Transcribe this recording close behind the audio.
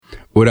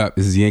What up?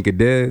 This is Yanka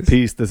Dez.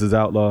 Peace, this is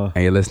Outlaw.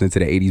 And you're listening to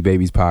the 80s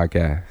Babies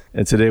podcast.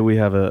 And today we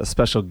have a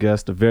special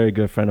guest, a very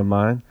good friend of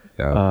mine,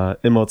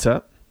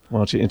 Imhotep. Why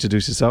don't you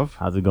introduce yourself?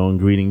 How's it going?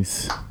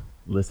 Greetings,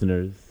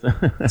 listeners.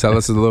 Tell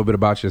us a little bit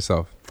about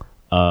yourself.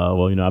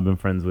 Well, you know, I've been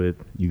friends with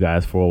you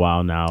guys for a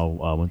while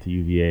now. Went to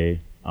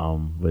UVA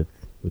with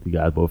you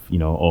guys, both, you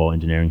know, all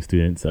engineering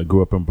students. I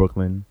grew up in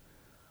Brooklyn.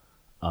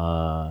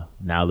 Now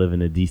live in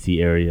the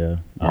DC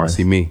area.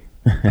 See me.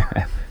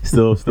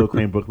 Still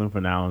claim Brooklyn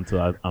for now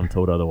until I'm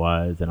told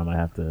otherwise, and I might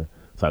have to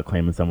start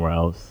claiming somewhere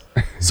else.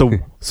 So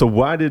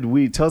why did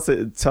we tell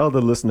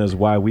the listeners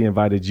why we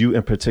invited you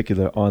in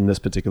particular on this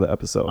particular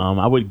episode?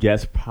 I would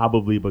guess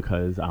probably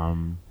because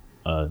I'm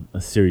a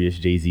serious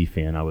Jay-Z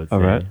fan. I would say.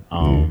 All right.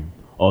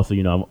 Also,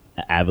 you know, I'm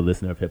an avid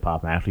listener of hip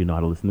hop. I actually know how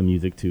to listen to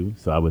music too,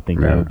 so I would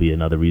think that would be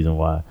another reason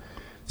why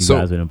you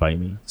guys would invite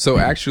me. So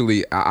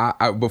actually,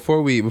 I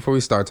before we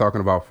start talking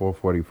about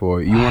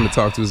 444, you want to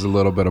talk to us a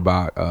little bit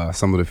about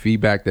some of the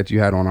feedback that you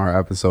had on our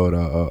episode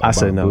I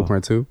said no.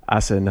 Blueprint 2? I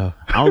said no.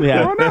 I only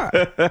have Why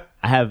not?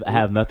 I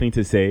have nothing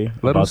to say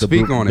Let about them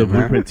speak on it, the man.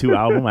 Blueprint 2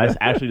 album. I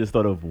actually just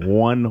thought of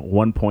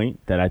one point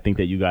that I think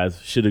that you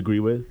guys should agree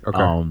with.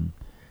 Okay.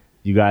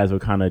 You guys were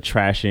kind of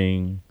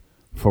trashing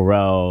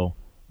Pharrell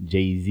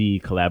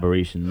Jay-Z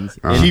collaborations.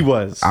 He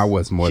was. I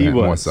was more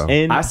so.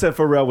 And I said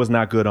Pharrell was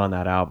not good on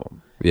that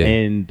album. Yeah.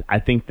 And I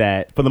think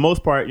that for the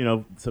most part, you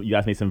know, so you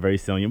guys made some very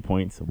salient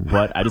points,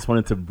 but I just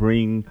wanted to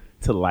bring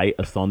to light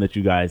a song that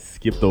you guys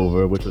skipped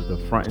over, which was the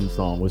frontin'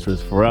 song, which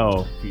was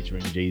Pharrell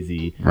featuring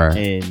Jay-Z. Right.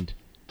 And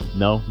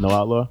no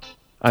Outlaw.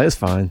 It's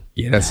fine.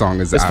 Yeah, that song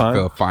is. It's I fine.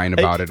 feel fine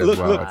about it as look,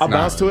 well. Look, It's I'll not-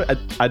 bounce to it.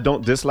 I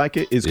don't dislike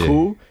it. It's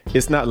cool.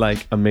 It's not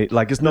like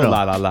it's no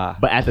la la la.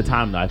 But at the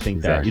time, though, I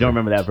think that Exactly. you don't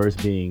remember that verse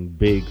being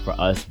big for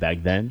us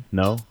back then.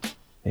 No.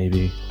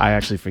 Maybe. I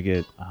actually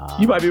forget.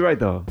 You might be right,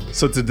 though.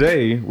 So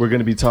today, we're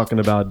going to be talking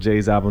about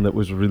Jay's album that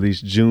was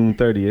released June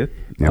 30th.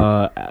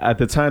 Yep. At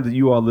the time that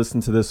you all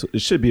listen to this, it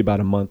should be about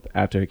a month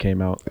after it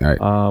came out. Right.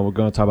 We're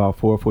going to talk about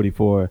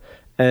 444.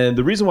 And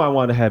the reason why I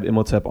wanted to have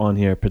Imhotep on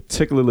here,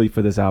 particularly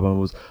for this album,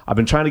 was I've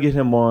been trying to get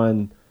him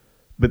on,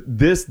 but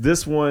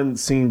this one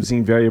seemed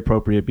very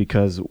appropriate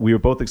because we were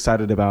both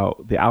excited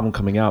about the album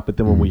coming out. But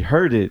then when we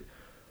heard it,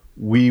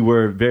 we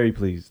were very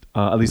pleased.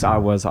 At least I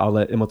was. I'll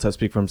let Imhotep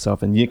speak for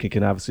himself, and Yinka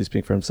can obviously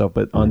speak for himself.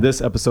 But on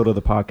this episode of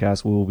the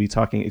podcast, we will be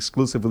talking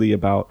exclusively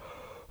about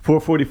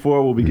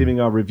 444. We'll be giving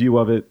our review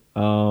of it.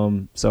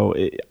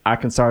 I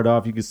can start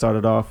off. You can start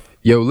it off.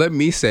 Yo, let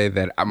me say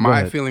that my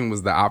ahead. feeling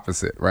was the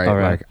opposite, right? All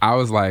right. Like I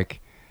was like,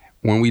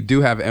 when we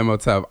do have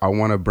Imhotep, I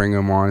want to bring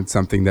him on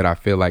something that I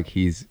feel like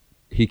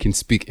he can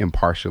speak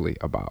impartially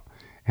about,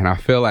 and I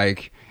feel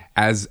like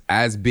as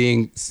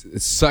being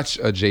such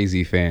a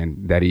Jay-Z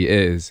fan that he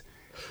is,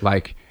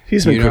 like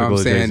He's been you know what I'm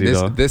critical of saying. Jay-Z,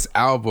 though. This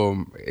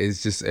album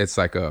is just it's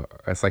like a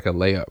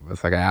layup.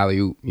 It's like an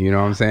alley-oop. You know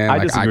what I'm saying? I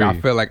Like disagree.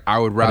 I feel like I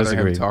would rather him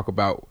disagree. talk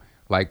about,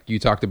 like you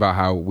talked about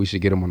how we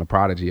should get him on the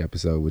Prodigy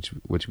episode,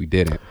 which we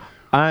didn't.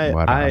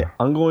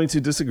 I'm going to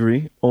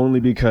disagree only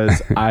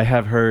because I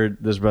have heard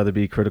this brother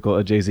be critical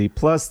of Jay-Z.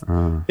 Plus,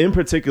 in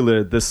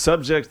particular,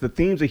 the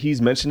themes that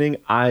he's mentioning,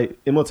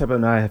 Imhotep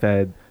and I have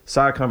had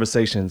side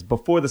conversations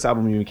before this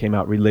album even came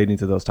out relating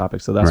to those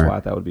topics. So that's Right. why I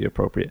thought it would be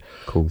appropriate.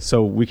 Cool.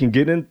 So we can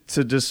get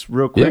into just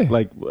real quick, Yeah.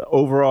 like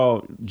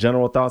overall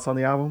general thoughts on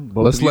the album.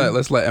 Both Let's of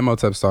you? let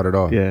Imhotep start it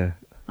off. Yeah,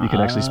 you can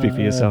actually speak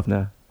for yourself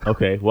now.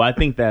 Okay. Well, I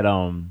think that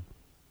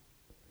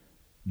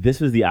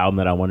this was the album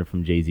that I wanted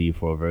from Jay-Z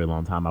for a very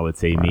long time. I would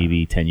say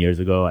maybe 10 years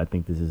ago. I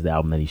think this is the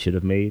album that he should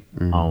have made.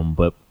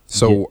 But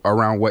So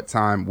around what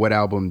time, what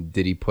album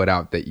did he put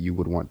out that you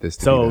would want this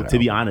to be? So that to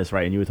be album? honest,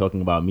 right, and you were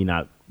talking about me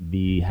not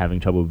having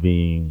trouble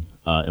being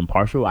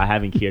impartial. I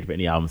haven't cared for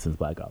any album since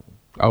Black Album.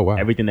 Oh wow.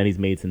 Everything that he's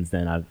made since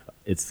then,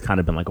 it's kind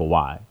of been like a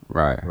why.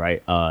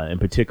 Right. In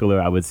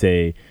particular, I would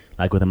say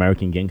like with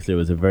American Gangster, it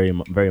was a very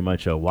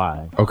much a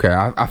why. Okay,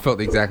 I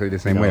felt exactly the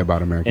same way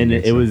about American And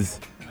Gangster. it was.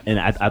 And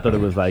I thought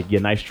it was like, yeah,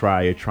 nice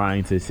try. You're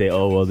trying to say,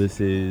 oh, well,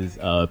 this is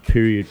a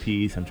period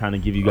piece. I'm trying to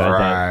give you guys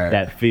Right.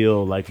 that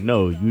feel like,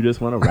 no, you just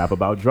want to rap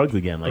about drugs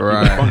again. Like,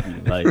 Right.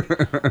 keep it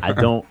funky. Like, I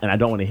don't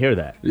want to hear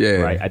that. Yeah,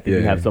 Right. I think you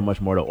yeah. have so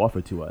much more to offer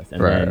to us.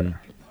 And Right. then,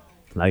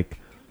 like,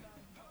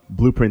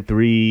 Blueprint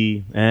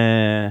 3,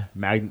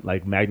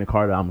 Magna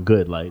Carta, I'm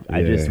good. Like,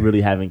 I just Yeah.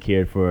 really haven't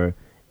cared for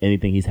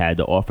anything he's had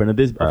to offer. And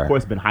there's, Right. of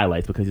course, been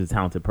highlights because he's a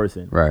talented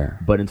person. Right.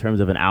 But in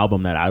terms of an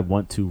album that I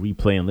want to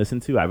replay and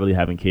listen to, I really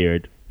haven't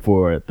cared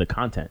for the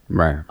content.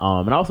 Right.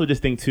 And I also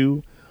just think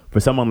too, for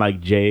someone like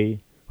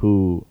Jay,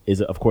 who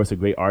is of course a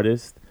great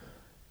artist,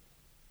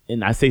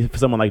 and I say for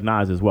someone like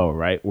Nas as well,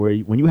 right? Where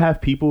when you have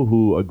people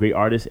who are great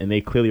artists and they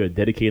clearly are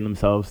dedicating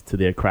themselves to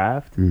their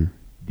craft,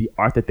 the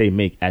art that they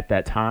make at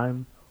that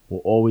time will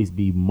always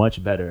be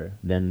much better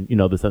than, you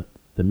know, the stuff,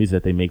 the music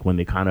that they make when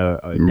they kind of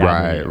are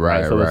dabbling in it,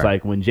 Right. So it's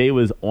like when Jay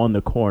was on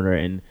the corner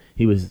and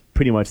he was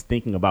pretty much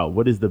thinking about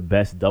what is the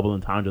best double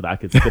entendre that I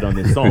could spit on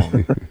this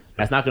song.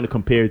 That's not going to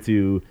compare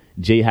to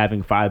Jay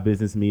having 5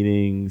 business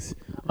meetings,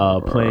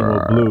 playing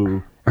with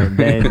Blue, and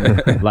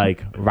then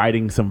like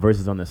writing some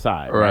verses on the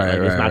side. Right?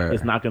 Like,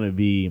 it's not going to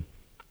be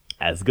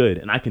as good,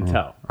 and I can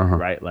tell,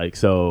 right? Like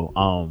so.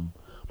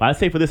 But I'd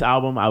say for this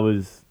album, I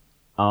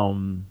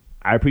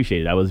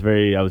appreciate it. I was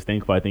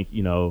thankful. I think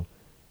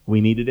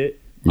we needed it.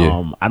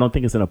 Yeah. I don't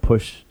think it's gonna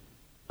push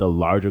the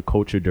larger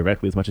culture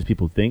directly as much as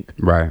people think.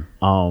 Right.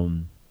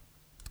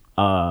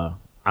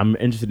 I'm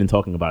interested in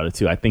talking about it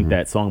too. I think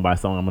that song by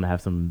song, I'm gonna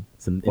have some.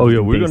 Oh yeah,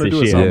 we're gonna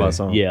do a song Yeah. by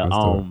song. Yeah.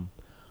 Let's do it.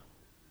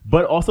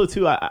 But also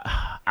too,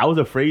 I was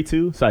afraid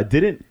to, so I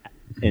didn't.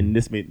 And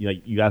this may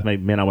you guys may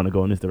not want to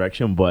go in this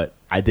direction, but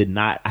I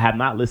have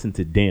not listened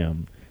to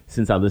Damn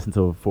since I listened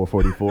to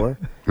 444,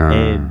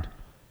 and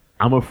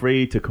I'm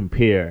afraid to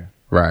compare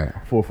Right.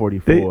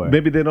 444.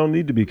 Maybe they don't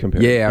need to be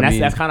compared. Yeah, and I mean,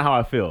 that's kind of how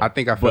I feel. I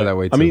think I feel that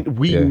way too. I mean,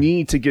 we Yeah.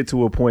 need to get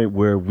to a point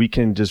where we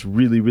can just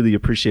really, really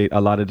appreciate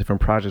a lot of different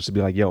projects to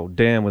be like, yo,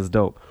 Damn was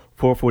dope.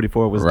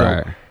 444 was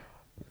Right. dope.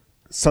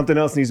 Something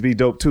else needs to be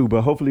dope too,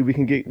 but hopefully we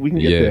can get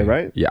there,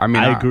 right? Yeah, I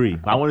mean, I agree.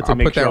 I wanted to I'll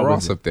make put sure that I Ross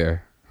wasn't- up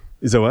there.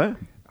 Is that what?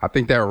 I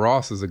think that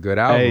Ross is a good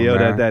album. Hey, yo,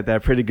 man.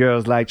 that Pretty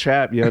Girls Like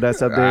Trap, yo,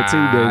 that's up there too,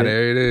 baby.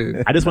 There it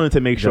is. I just wanted to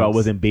make sure I Jokes.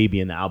 wasn't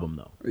babying the album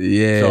though.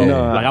 Yeah. So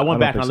No, like I I went don't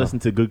back and think I so.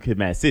 listened to Good Kid,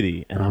 Mad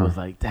City, and I was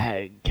like,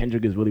 "Dang,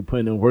 Kendrick is really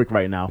putting in work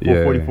right now."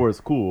 444 is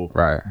cool,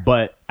 Right.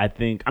 But I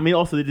think,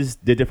 also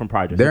they're different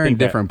projects. I They're in think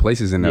that- different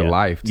places in their Yeah.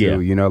 life too. Yeah.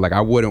 You know, like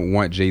I wouldn't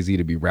want Jay-Z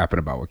to be rapping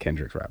about what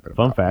Kendrick's rapping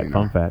about.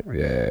 Fun fact.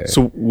 Yeah.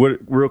 So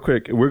real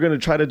quick, we're gonna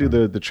try to do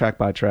the track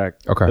by track.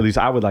 Okay. At least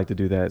I would like to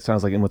do that. It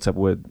sounds like Imhotep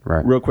would.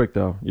 Right. Real quick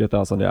though, your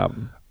thoughts on the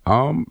album?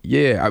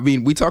 Yeah, I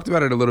mean, we talked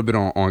about it a little bit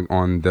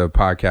on the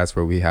podcast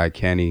where we had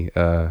Kenny,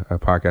 a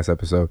podcast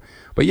episode.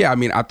 But yeah, I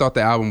mean, I thought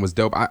the album was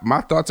dope. My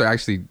thoughts are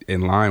actually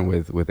in line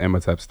with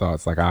Imhotep's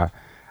thoughts. Like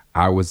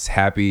I was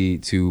happy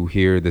to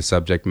hear the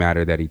subject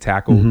matter that he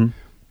tackled.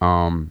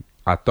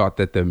 I thought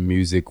that the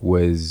music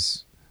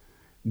was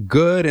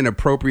good and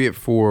appropriate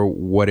for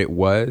what it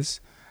was.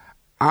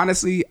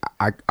 Honestly,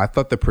 I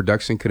thought the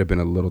production could have been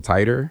a little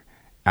tighter,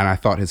 and I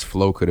thought his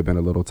flow could have been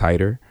a little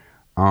tighter.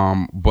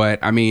 But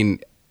I mean,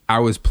 I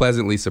was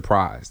pleasantly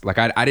surprised. Like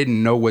I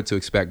didn't know what to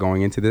expect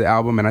going into the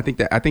album, and I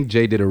think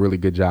Jay did a really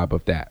good job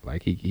of that.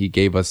 Like he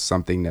gave us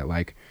something that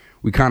like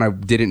we kind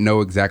of didn't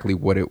know exactly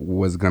what it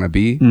was gonna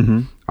be.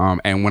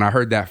 And when I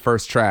heard that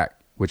first track,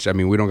 which I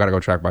mean we don't gotta go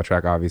track by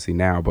track obviously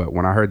now, but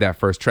when I heard that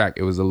first track,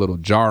 it was a little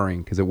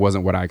jarring because it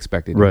wasn't what I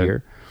expected to Right.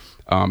 hear.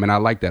 And I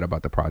like that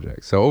about the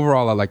project. So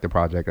overall, I like the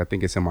project. I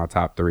think it's in my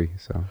top 3.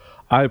 So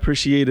I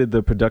appreciated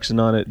the production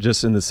on it,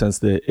 just in the sense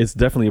that it's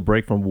definitely a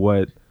break from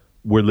what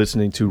we're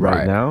listening to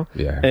right now.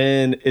 Yeah.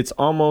 And it's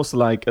almost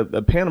like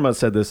Panama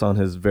said this on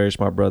his Very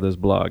Smart Brothers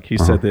blog. He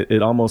said that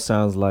it almost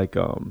sounds like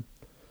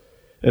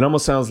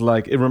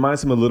it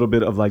reminds him a little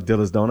bit of like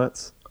Dilla's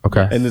Donuts.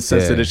 okay, In the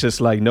sense Yeah. that it's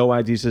just like no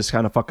ID's just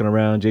kind of fucking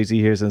around. Jay-Z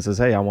hears and says,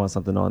 "Hey, I want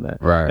something on that."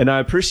 Right. And I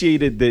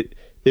appreciated that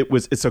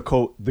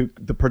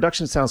the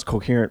production sounds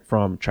coherent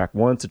from track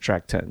 1 to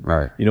track 10.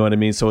 Right. You know what I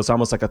mean? So it's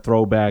almost like a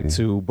throwback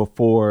to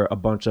before a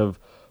bunch of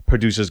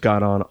producers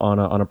got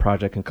on a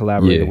project and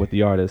collaborated Yeah. with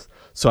the artist.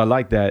 So I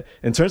like that.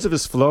 In terms of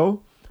his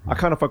flow, I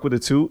kind of fuck with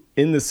it too,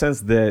 in the sense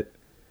that,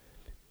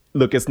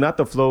 look, it's not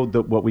the flow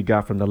that what we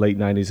got from the late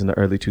 90s and the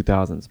early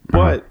 2000s,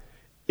 but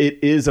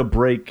it is a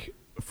break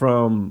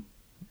from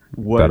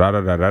what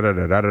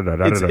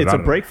it's a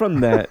break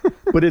from that,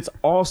 but it's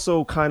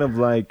also kind of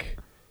like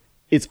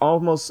it's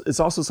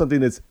also something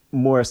that's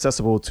more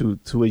accessible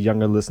to a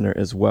younger listener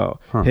as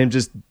well. Him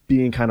just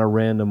being kind of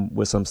random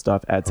with some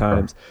stuff at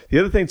times. The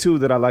other thing too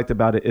that I liked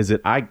about it is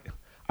that I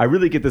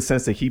really get the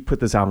sense that he put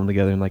this album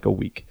together in like a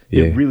week.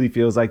 Yeah. It really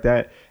feels like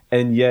that,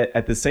 and yet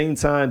at the same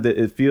time that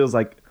it feels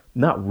like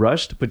not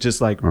rushed, but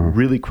just like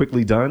really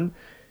quickly done.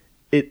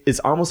 It's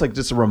almost like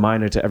just a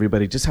reminder to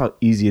everybody just how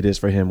easy it is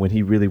for him when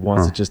he really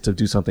wants to just to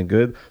do something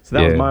good. So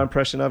that was Yeah. my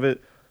impression of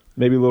it.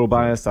 Maybe a little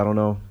biased. I don't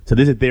know. So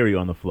there's a theory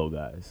on the flow,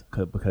 guys,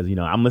 because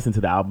I'm listening to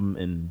the album,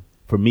 and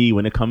for me,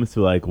 when it comes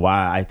to like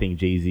why I think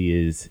Jay-Z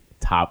is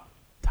top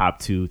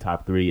 2,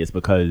 top 3, it's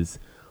because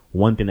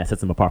one thing that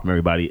sets him apart from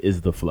everybody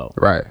is the flow.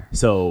 Right.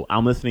 So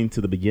I'm listening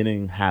to the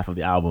beginning half of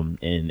the album,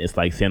 and it's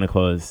like Santa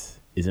Claus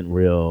isn't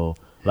real.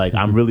 Like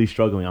I'm really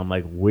struggling. I'm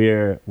like,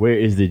 where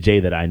is the Jay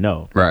that I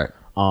know? Right.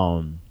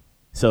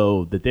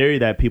 So the theory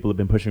that people have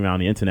been pushing around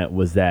the internet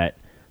was that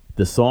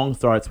the song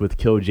starts with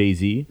Kill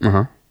Jay-Z.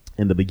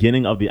 In the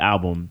beginning of the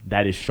album,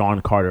 that is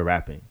Sean Carter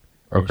rapping.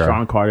 And Okay.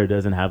 Sean Carter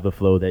doesn't have the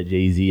flow that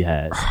Jay-Z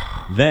has.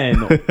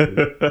 Then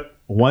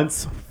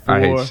once I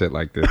hate shit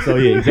like this. So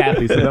yeah,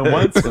 exactly. So then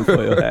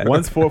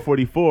once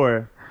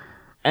 444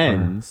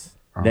 ends,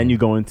 then you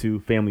go into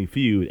Family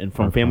Feud, and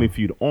from Family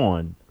Feud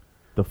on,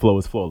 the flow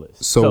is flawless.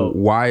 So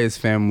why is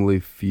Family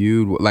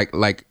Feud like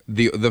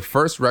the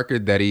first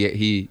record that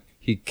he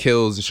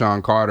kills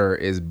Sean Carter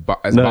is Bomb.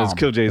 it's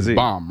Kill Jay-Z. It's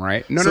Bomb,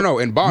 right? No.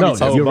 In Bomb, No, he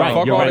says, you're right,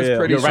 fuck you're all right, this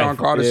pretty you're right. Sean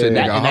Carter shit,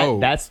 Yeah. nigga. Ho.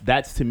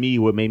 That's to me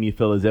what made me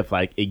feel as if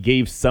like it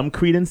gave some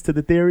credence to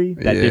the theory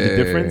that there's a Yeah.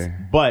 difference,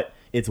 but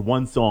it's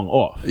one song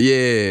off.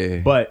 Yeah.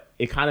 But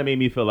it kind of made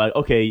me feel like,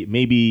 okay,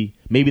 maybe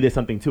there's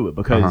something to it,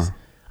 because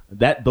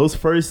those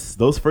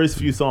first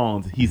few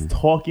songs, he's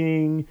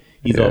talking,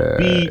 he's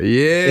upbeat. Yeah,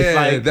 It's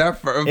like,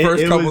 that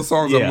first couple was-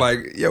 songs, yeah. I'm like,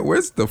 yeah,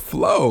 where's the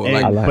flow?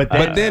 And- Like, but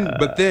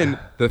but then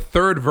the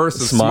third verse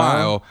of Smile.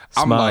 Smile,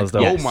 I'm Smile's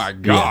like, dope. oh my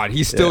God,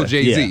 he's still Yeah.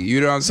 Jay-Z. Yeah.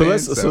 You know what I'm So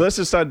saying? let's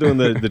just start doing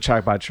the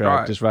track by track,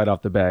 Alright. just right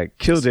off the bat.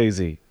 Kill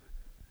Jay-Z.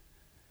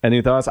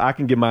 Any thoughts? I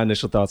can give my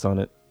initial thoughts on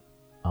it.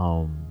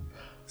 Oh,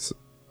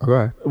 go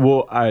ahead.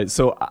 Well, all right.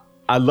 So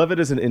I love it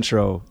as an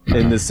intro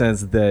in the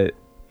sense that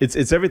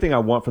it's everything I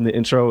want from the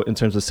intro in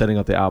terms of setting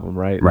up the album,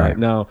 right? Right. Like,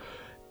 now,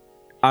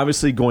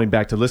 obviously, going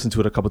back to listen to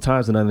it a couple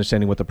times and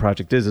understanding what the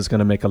project is going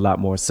to make a lot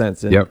more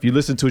sense. And Yep. if you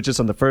listen to it just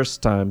on the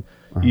first time,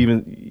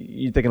 you're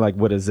thinking like,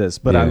 what is this?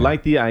 But I Yeah.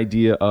 like the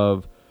idea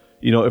of,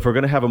 if we're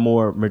going to have a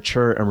more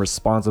mature and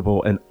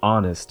responsible and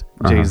honest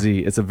Jay-Z,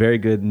 it's a very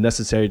good,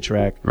 necessary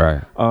track.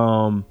 Right.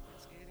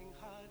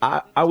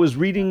 I was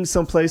reading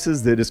some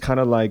places that it's kind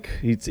of like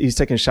he's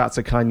taking shots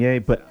at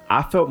Kanye, but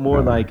I felt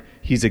more like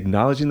he's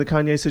acknowledging the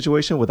Kanye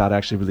situation without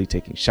actually really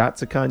taking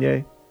shots at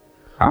Kanye.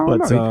 I don't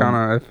But, know. He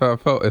kind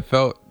of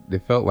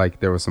it felt like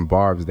there was some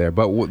barbs there.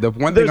 But the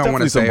one thing There's I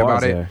want definitely to some say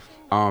about bars it,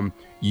 there.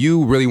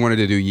 you really wanted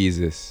to do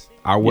Yeezus.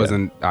 I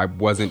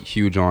wasn't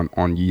huge on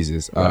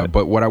Yeezus. Right.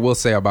 But what I will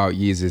say about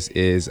Yeezus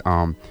is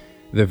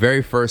the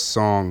very first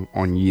song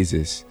on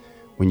Yeezus,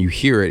 when you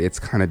hear it, it's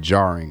kind of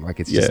jarring. Like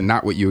it's just Yeah.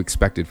 not what you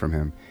expected from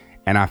him.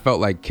 And I felt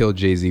like Kill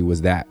Jay-Z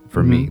was that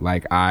for me.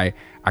 Like I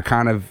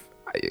kind of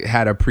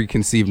had a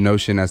preconceived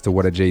notion as to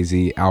what a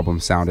Jay-Z album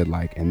sounded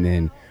like. And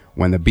then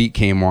when the beat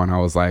came on, I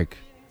was like,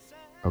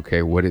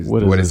 okay, what is this?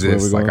 Where this? we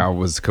Like going? I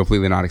was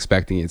completely not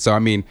expecting it. So I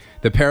mean,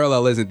 the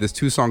parallel isn't this.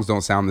 Two songs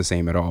don't sound the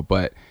same at all,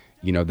 but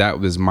that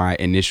was my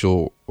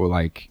initial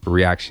like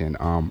reaction.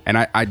 And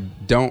I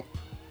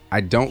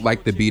don't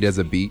like the beat as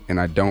a beat, and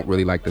I don't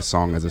really like the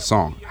song as a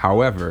song.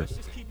 However,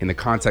 in the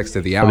context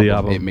of the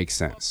album, it makes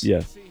sense.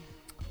 Yeah.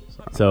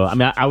 So I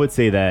mean, I would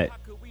say that.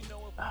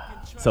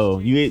 So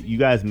you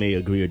guys may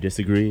agree or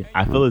disagree.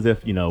 I feel as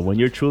if when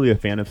you're truly a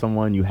fan of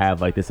someone, you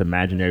have like this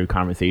imaginary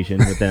conversation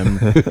with them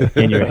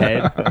in your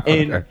head,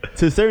 and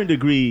to a certain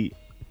degree,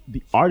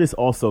 the artists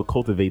also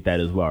cultivate that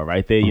as well,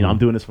 right? They, I'm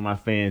doing this for my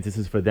fans. This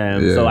is for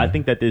them. Yeah. So I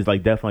think that there's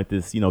like definitely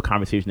this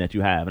conversation that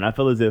you have, and I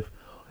feel as if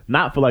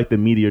not for like the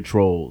media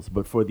trolls,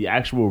 but for the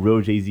actual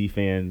real Jay-Z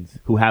fans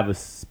who have a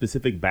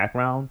specific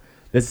background,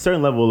 there's a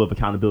certain level of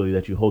accountability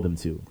that you hold them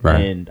to,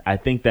 Right. and I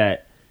think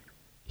that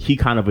he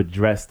kind of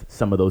addressed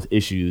some of those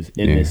issues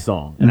in this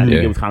song, and I think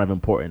it was kind of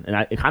important.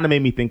 And it kind of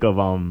made me think of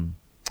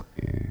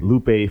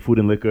Lupe, Food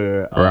and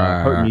Liquor,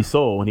 Right. Hurt Me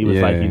Soul, when he was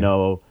Yeah.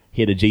 like,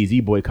 he had a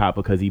Jay-Z boycott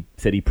because he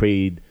said he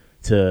prayed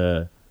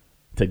to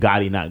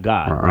Gotti, not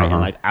God, right? And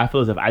like I feel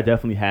as if I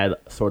definitely had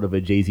sort of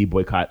a Jay-Z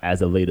boycott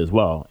as of late as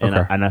well, and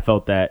Okay. I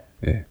felt that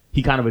Yeah.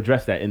 he kind of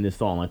addressed that in this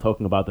song, like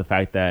talking about the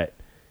fact that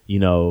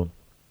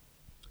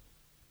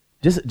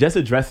just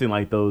addressing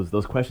like those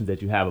questions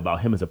that you have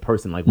about him as a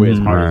person, like where his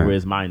heart is, Right. where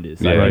his mind is.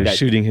 So I Yeah. think Right. that-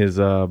 Shooting his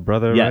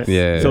brother, yes. right?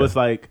 Yeah. So it's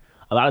like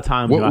a lot of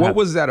times. What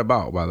was that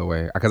about, by the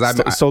way?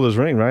 Because Solar's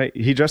Ring, right?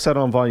 He dressed that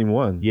on Volume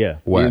 1. Yeah.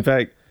 What? In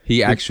fact,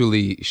 he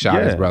actually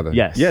shot his Yeah. brother.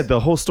 Yes. yeah, the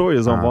whole story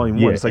is on Volume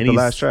 1. It's like and the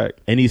he's- last track.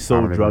 And he I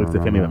sold don't drugs to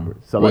even family know.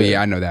 members. So Well, like,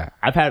 yeah, I know that.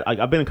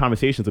 I've been in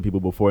conversations with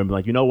people before and been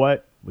like, you know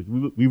what?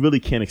 We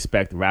really can't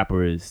expect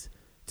rappers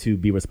to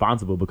be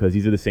responsible because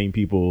these are the same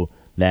people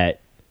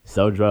that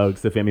sell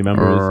drugs to family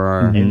members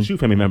Right. and shoot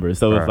family members.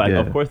 So it's like, Yeah.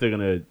 of course, they're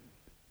gonna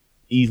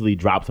easily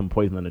drop some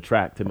poison on the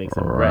track to make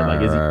some bread.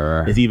 Like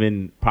Right. it's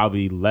even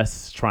probably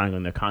less trying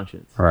on their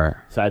conscience. Right.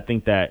 So I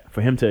think that for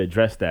him to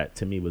address that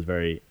to me was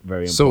very,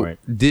 very So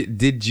important.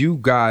 did you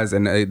guys,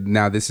 and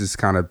now this is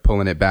kind of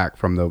pulling it back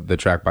from the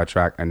track by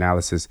track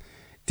analysis,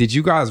 did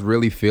you guys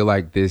really feel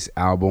like this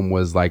album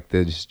was like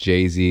this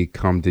Jay-Z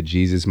come to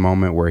Jesus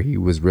moment where he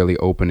was really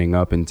opening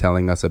up and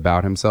telling us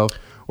about himself?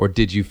 Or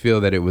did you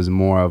feel that it was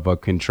more of a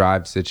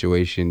contrived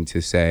situation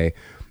to say,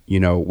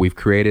 we've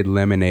created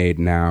Lemonade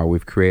now,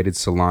 we've created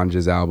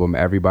Solange's album,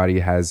 everybody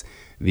has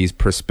these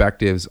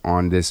perspectives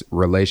on this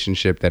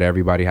relationship that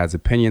everybody has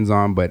opinions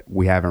on, but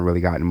we haven't really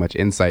gotten much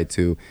insight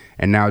to.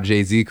 And now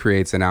Jay-Z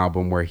creates an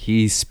album where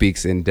he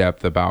speaks in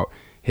depth about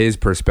his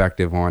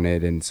perspective on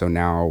it, and so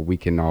now we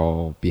can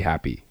all be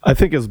happy. I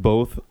think it's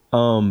both.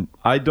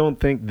 I don't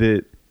think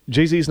that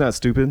Jay-Z's not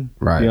stupid.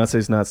 Right.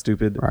 Beyonce's not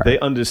stupid. Right. They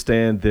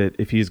understand that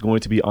if he's going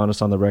to be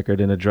honest on the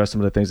record and address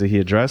some of the things that he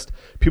addressed,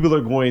 people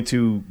are going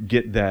to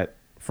get that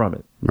from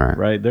it.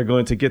 Right. They're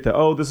going to get that,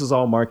 oh, this is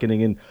all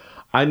marketing. And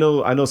I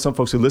know some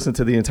folks who listen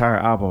to the entire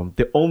album,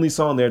 the only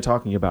song they're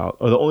talking about,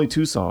 or the only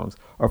two songs,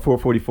 are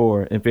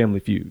 444 and Family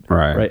Feud.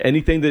 Right.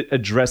 Anything that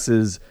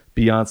addresses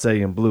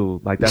Beyonce and Blue,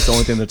 like that's the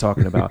only thing they're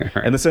talking about.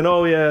 Right. And they're saying,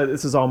 oh yeah,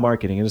 this is all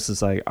marketing. And it's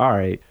just like, all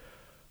right,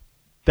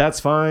 that's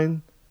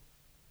fine.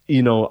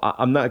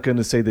 I'm not going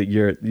to say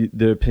that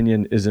their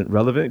opinion isn't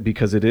relevant,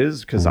 because it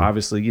is, because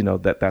obviously,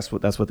 that's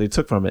what they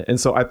took from it. And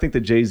so I think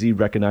that Jay-Z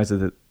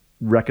recognizes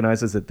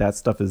that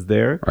stuff is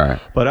there. Right.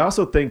 But I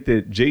also think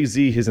that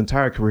Jay-Z, his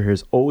entire career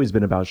has always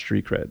been about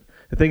street cred.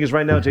 The thing is,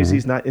 right now,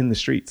 Jay-Z's not in the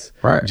streets.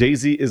 Right.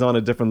 Jay-Z is on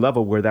a different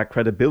level where that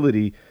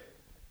credibility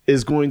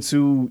is going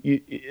to,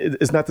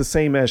 it's not the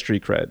same as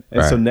street cred.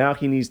 And so now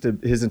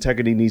his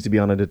integrity needs to be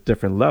on a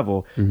different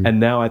level. And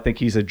now I think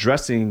he's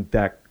addressing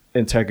that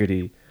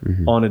integrity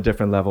on a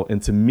different level.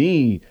 And to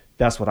me,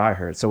 that's what I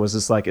heard. So it's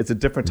just like, it's a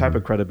different type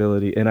of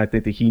credibility. And I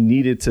think that he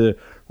needed to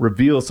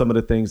reveal some of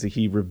the things that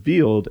he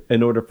revealed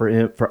in order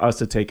for us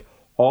to take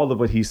all of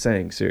what he's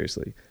saying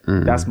seriously.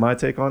 That's my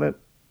take on it.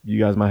 You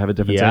guys might have a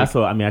different take.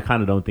 So I mean, I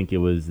kind of don't think it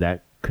was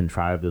that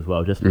contrived as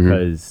well, just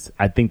because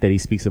I think that he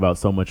speaks about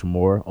so much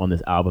more on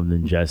this album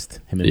than just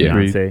him and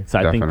Beyonce. So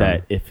I think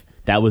that if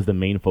that was the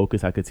main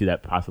focus, I could see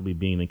that possibly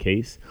being the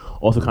case.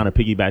 Also, kind of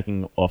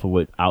piggybacking off of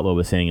what Outlaw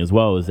was saying as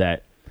well, is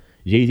that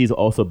Jay-Z's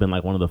also been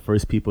like one of the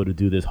first people to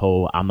do this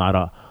whole I'm not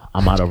a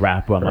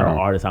rapper, I'm not an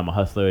artist, I'm a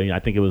hustler. I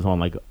think it was on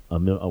like a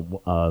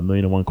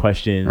Million and One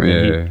Questions.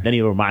 Then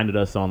he reminded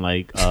us on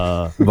like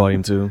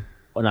Volume 2.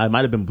 Well, no, it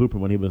might have been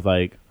Blueprint when he was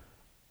like,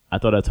 I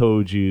thought I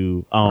told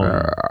you.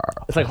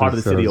 It's like Heart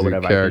of the City or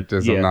whatever.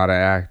 Characters. I'm not an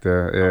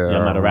actor.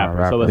 I'm not a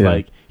rapper. So it's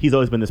like he's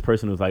always been this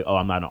person who's like, oh,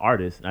 I'm not an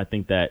artist. And I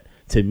think that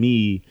to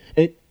me,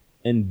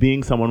 and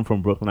being someone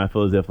from Brooklyn, I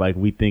feel as if like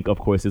we think, of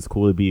course, it's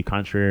cool to be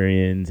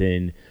contrarians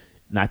and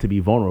not to be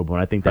vulnerable.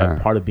 And I think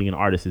that part of being an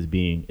artist is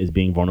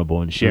being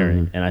vulnerable and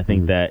sharing. And I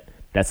think that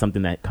that's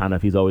something that kind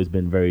of he's always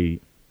been very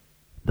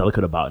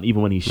delicate about. And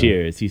even when he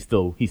shares, he's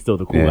still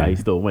the cool guy. He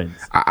still wins.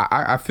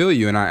 I feel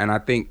you, and I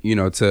think,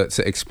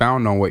 to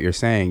expound on what you're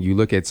saying, you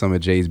look at some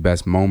of Jay's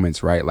best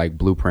moments, right? Like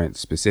Blueprint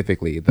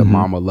specifically, the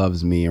Mama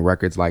Loves Me and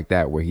records like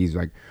that, where he's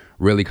like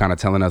really kind of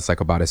telling us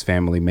like about his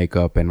family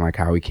makeup and like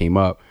how he came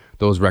up.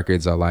 Those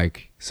records are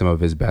like some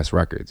of his best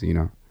records,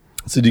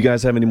 So do you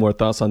guys have any more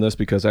thoughts on this?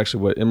 Because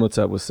actually what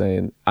Imhotep was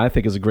saying, I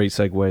think is a great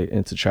segue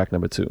into track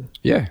number 2.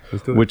 Yeah,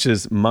 let's do it. Which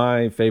is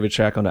my favorite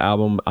track on the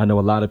album. I know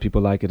a lot of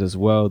people like it as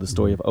well. The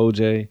Story of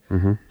OJ.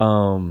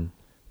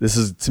 This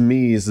is, to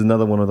me, is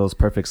another one of those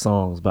perfect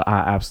songs, but I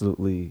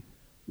absolutely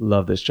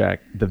love this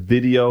track. The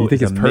video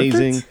is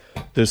amazing.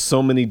 Perfect? There's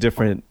so many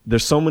different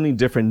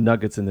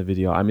nuggets in the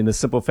video. I mean, the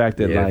simple fact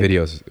that the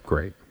video's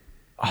great.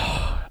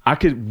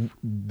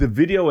 The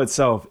video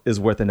itself is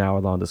worth an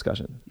hour-long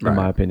discussion, in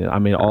my opinion. I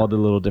mean, all the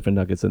little different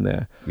nuggets in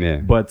there. Yeah.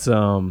 But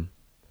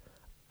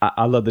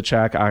I love the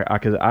track.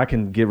 I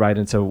can get right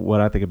into what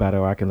I think about it,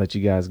 or I can let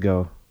you guys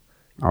go.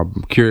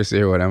 I'm curious to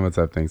hear what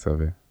Imhotep thinks of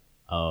it.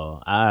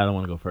 Oh, I don't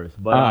want to go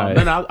first, but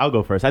I'll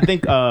go first. I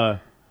think I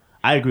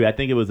agree. I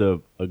think it was a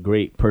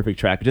great, perfect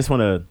track. I just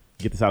want to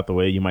get this out the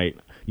way.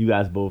 You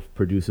guys both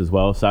produce as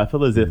well, so I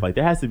feel as if like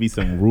there has to be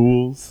some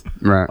rules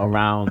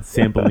around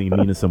sampling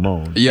Nina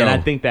Simone. And I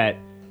think that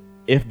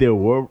if there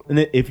were, and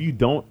if you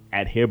don't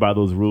adhere by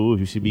those rules,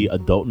 you should be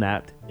adult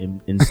napped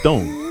in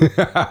stone.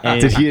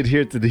 And did he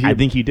adhere to the? I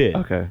think he did.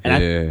 Okay.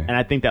 And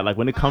I think that like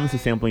when it comes to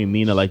sampling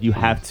Nina, like you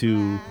have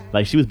to,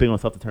 like, she was big on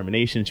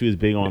self-determination. She was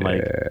big on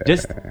like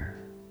just.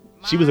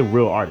 She was a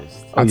real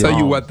artist. I'll tell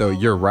you what, though,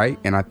 you're right.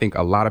 And I think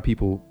a lot of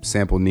people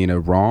sample Nina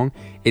wrong.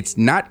 It's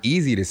not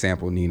easy to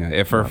sample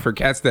Nina. For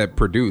cats that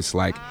produce,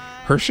 like,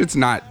 her shit's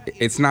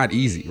it's not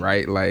easy,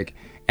 right? Like,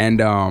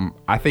 and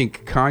I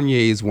think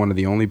Kanye is one of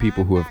the only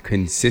people who have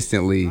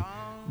consistently,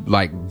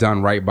 like,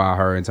 done right by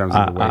her in terms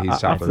of the way he's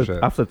chopped her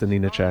shit. I flipped the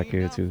Nina track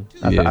here, too.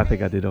 I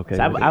think I did okay.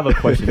 So I have a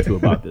question, too,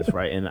 about this,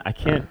 right? And I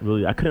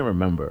couldn't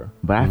remember.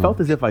 But I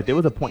felt as if, like, there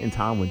was a point in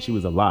time when she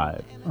was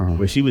alive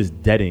where she was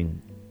deading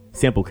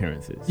sample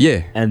clearances.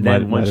 Yeah. And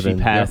then once she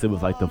passed, it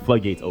was like the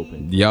floodgates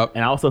opened. Yep.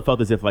 And I also felt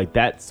as if like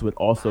that's what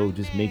also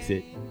just makes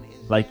it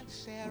like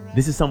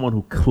this is someone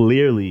who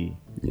clearly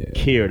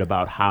cared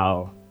about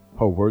how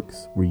her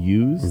works were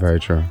used.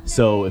 Very true.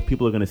 So if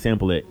people are going to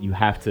sample it, you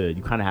kind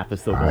of have to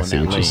still go in that lane. I see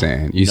what you're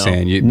saying. You're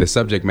saying the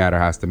subject matter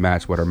has to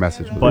match what her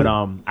message was. But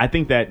I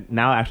think that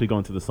now actually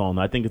going to the song,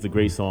 I think it's a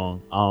great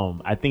song.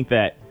 I think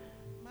that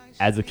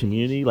as a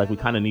community, like we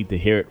kind of need to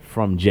hear it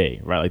from Jay,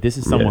 right? Like this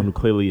is someone who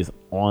clearly is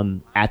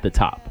at the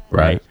top,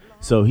 right?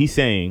 So he's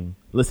saying,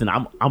 listen,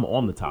 I'm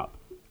on the top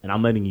and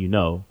I'm letting you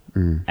know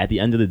at the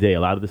end of the day, a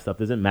lot of this stuff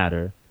doesn't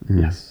matter.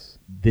 Yes.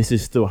 This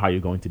is still how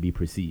you're going to be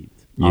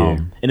perceived. Yeah.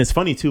 And it's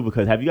funny too,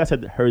 because have you guys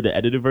heard the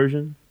edited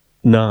version?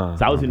 No.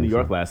 So I was in New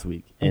York last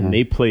week and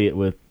they play it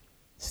with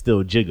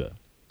Still Jigga.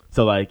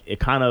 So like it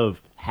kind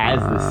of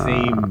has the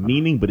same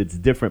meaning, but it's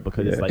different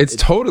because it's like it's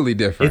totally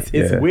different.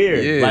 It's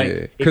weird,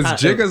 like because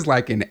Jigga's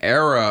like an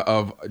era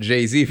of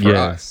Jay-Z for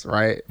us,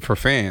 right? For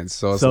fans,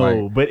 so it's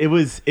like. But it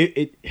was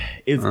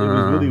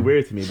really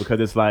weird to me because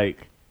it's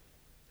like,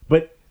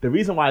 but the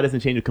reason why it doesn't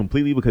change it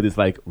completely because it's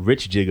like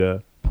rich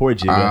Jigga, poor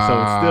Jigga,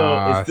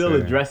 so it's still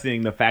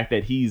addressing the fact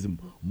that he's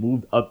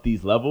moved up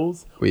these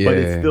levels, but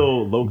it's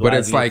still localizing. But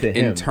it's like it to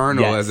him.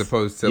 internal as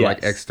opposed to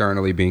like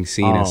externally being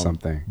seen as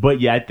something.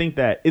 But yeah, I think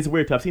that it's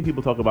weird. I've seen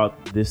people talk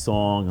about this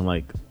song and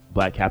like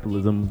black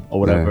capitalism or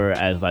whatever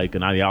as like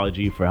an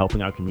ideology for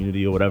helping our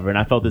community or whatever, and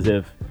I felt as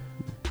if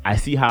I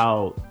see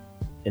how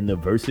in the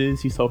verses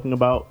he's talking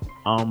about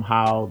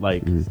how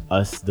like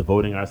us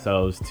devoting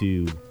ourselves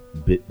to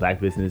black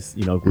business,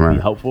 would be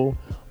helpful.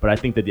 But I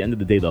think that at the end of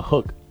the day, the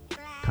hook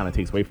kind of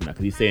takes away from that,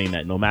 because he's saying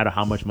that no matter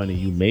how much money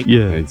you make,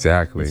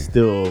 Exactly. you're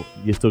still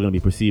going to be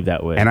perceived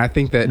that way. And I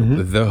think that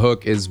the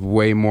hook is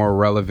way more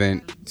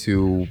relevant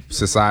to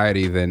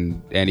society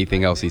than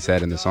anything else he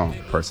said in the song,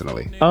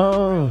 personally.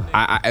 Oh,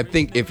 I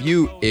think if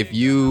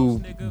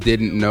you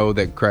didn't know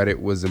that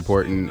credit was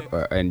important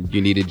and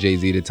you needed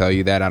Jay-Z to tell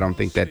you that, I don't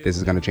think that this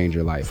is going to change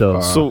your life. So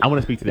I want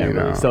to speak to that. you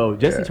Really. know, So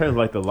just in terms of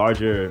like the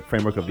larger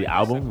framework of the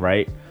album,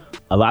 right?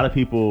 A lot of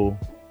people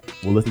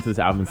will listen to this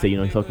album and say,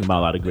 he's talking about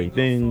a lot of great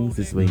things.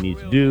 This is what he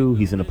needs to do.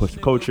 He's going to push the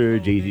culture.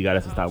 Jay-Z got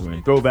us to stop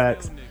wearing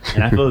throwbacks.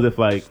 And I feel as if,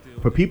 like,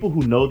 for people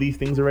who know these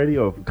things already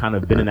or kind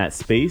of been in that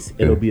space,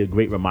 it'll be a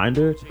great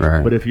reminder.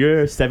 Right. But if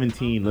you're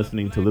 17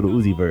 listening to Lil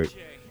Uzi Vert,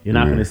 you're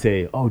not going to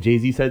say, oh,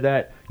 Jay-Z said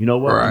that. You know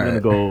what? I'm going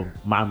to go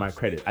mind my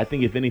credit. I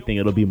think if anything,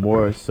 it'll be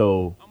more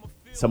so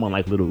someone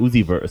like Lil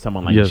Uzi Vert or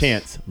someone like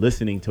Chance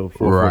listening to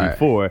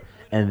 444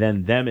 and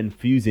then them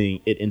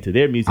infusing it into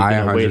their music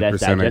in a way that's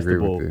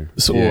digestible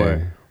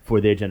for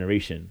their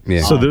generation.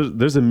 Yeah. So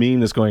there's a meme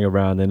that's going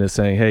around and it's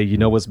saying, hey, you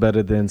know what's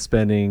better than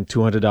spending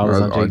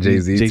 $200 on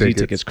Jay-Z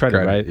tickets?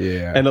 Credit, right?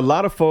 Yeah. And a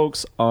lot of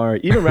folks are,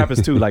 even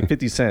rappers too, like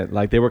 50 Cent,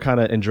 like they were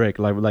kind of, and Drake,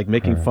 like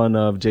making fun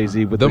of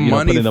Jay-Z with the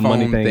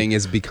money thing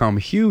has become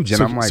huge. And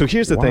so, I'm like, so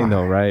here's the thing why?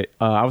 though, right?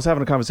 I was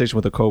having a conversation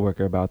with a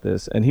coworker about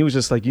this and he was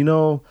just like,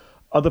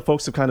 other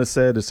folks have kind of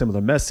said a similar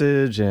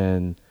message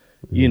and,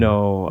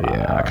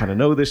 I kind of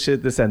know this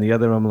shit, this and the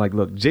other. I'm like,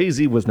 look,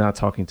 Jay-Z was not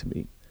talking to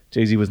me.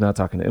 Jay-Z was not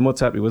talking to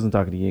Imhotep. He wasn't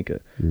talking to Yinka.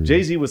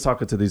 Jay-Z was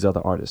talking to these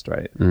other artists,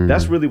 right?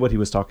 That's really what he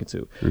was talking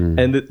to.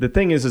 And the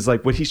thing is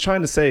like what he's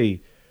trying to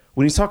say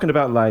when he's talking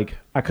about like,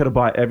 I could have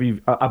bought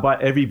every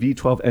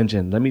V12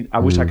 engine. I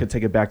wish I could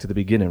take it back to the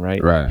beginning,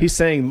 right? Right. He's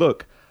saying,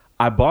 look,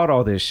 I bought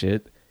all this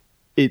shit.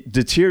 It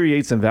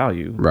deteriorates in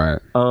value. Right.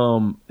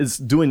 It's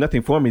doing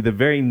nothing for me. The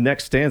very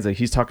next stanza,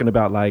 he's talking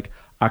about like,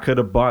 I could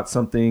have bought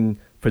something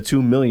for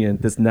 $2 million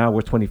that's now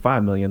worth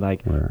 $25 million.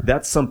 Like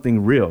that's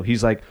something real.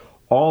 He's like,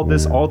 all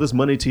this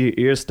money to your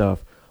ear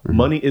stuff,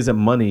 money isn't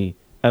money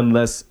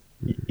unless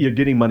you're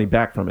getting money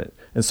back from it.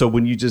 And so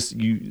when you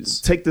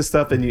take this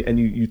stuff and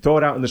you throw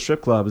it out in the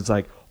strip club, it's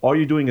like all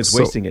you're doing is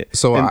wasting it.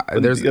 So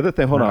there's the other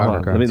thing. Hold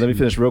on. Let me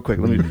finish real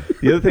quick.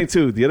 The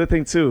other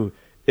thing too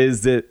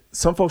is that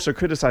some folks are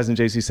criticizing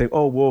Jay-Z, saying,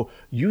 "Oh, well,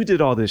 you did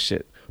all this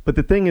shit." But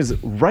the thing is,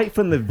 right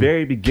from the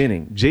very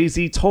beginning,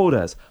 Jay-Z told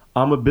us,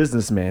 I'm a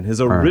businessman.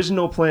 His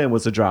original plan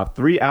was to drop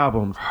 3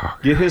 albums,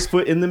 get his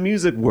foot in the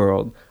music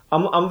world.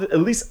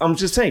 I'm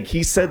just saying,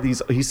 he said all these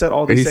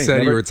things. He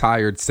said he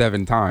retired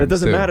 7 times. That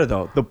doesn't matter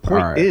though. The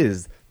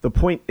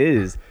point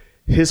is,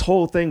 his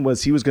whole thing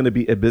was he was going to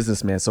be a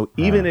businessman. So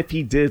even if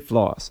he did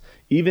floss,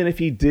 even if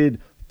he did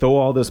throw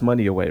all this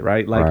money away,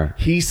 right? Like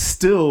he's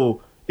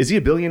still, is he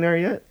a billionaire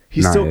yet?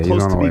 He's still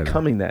close to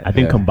becoming that. I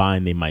think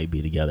combined they might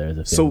be together as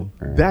a family. So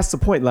that's the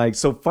point. Like,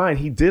 so fine,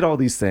 he did all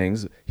these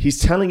things. He's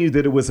telling you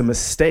that it was a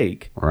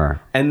mistake. Right.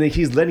 And then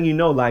he's letting you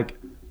know, like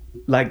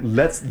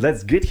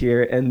let's get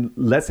here and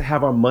let's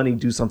have our money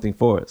do something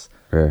for us.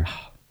 Yeah.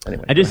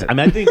 Anyway,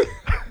 I think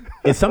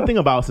it's something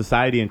about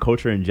society and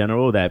culture in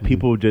general that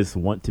people just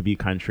want to be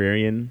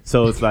contrarian.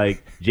 So it's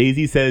like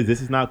Jay-Z says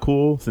this is not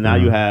cool. So now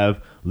you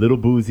have Little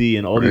Boozy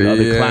and all these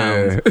other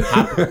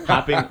clowns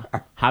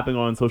hopping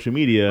on social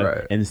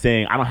media and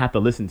saying, I don't have to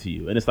listen to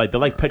you. And it's like, they're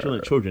like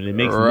petulant children. It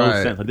makes no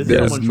sense. Like, this is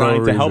someone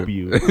trying to help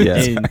you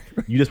and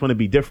you just want to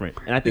be different.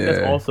 And I think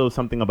that's also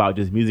something about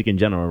just music in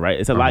general, right?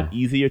 It's a lot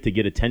easier to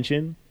get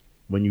attention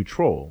when you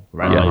troll,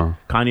 right?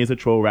 Like Kanye is a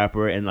troll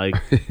rapper and like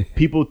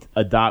people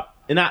adopt,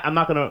 and I'm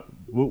not gonna,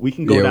 we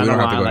can go down the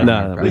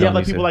line. We have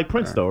like people like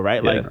Prince though,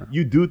 right? Like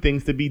you do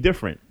things to be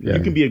different. You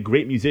can be a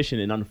great musician,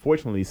 and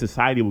unfortunately,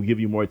 society will give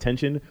you more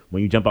attention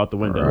when you jump out the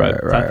window.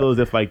 So I feel as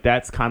if like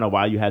that's kind of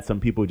why you had some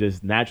people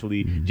just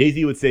naturally.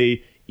 Jay-Z would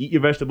say, "Eat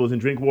your vegetables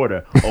and drink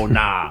water." Oh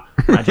nah,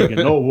 not drinking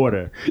no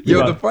water.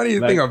 The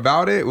funniest thing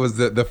about it was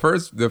the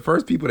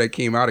first people that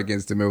came out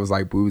against him, it was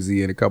like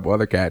Boozy and a couple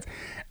other cats,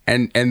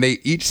 and they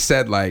each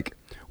said like,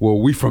 well,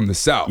 we from the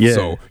South,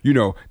 so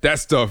that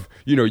stuff.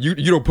 You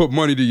don't put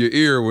money to your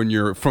ear when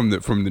you're from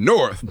the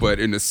North, but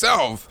in the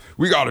South,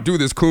 we got to do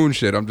this coon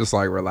shit. I'm just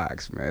like,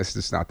 relax, man. It's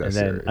just not that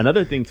serious.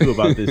 Another thing too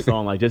about this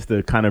song, like just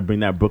to kind of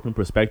bring that Brooklyn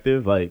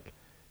perspective, like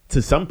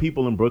to some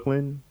people in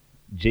Brooklyn,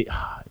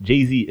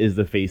 Jay-Z is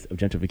the face of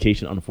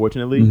gentrification,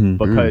 unfortunately,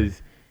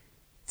 because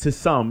to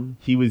some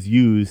he was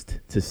used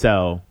to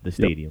sell the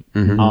stadium.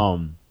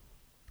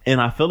 And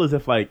I feel as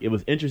if like it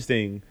was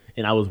interesting,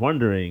 and I was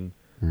wondering.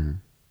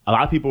 A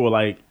lot of people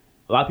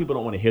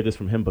don't want to hear this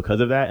from him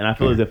because of that. And I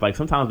feel as if like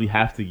sometimes we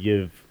have to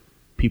give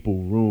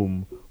people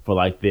room for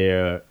like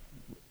their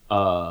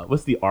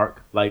what's the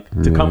arc, like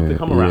to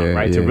come around,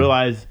 right? To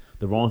realize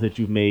the wrongs that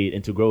you've made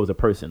and to grow as a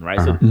person, right?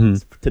 So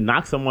to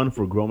knock someone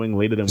for growing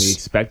later than we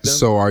expect them.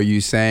 So are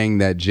you saying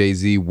that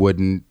Jay-Z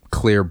wouldn't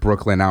clear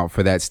Brooklyn out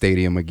for that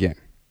stadium again?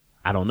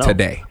 I don't know.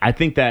 Today. I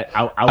think that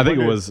I think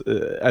it was.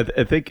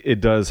 I think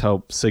it does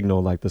help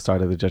signal like the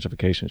start of the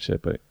gentrification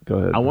shit. But go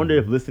ahead. I wonder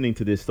if listening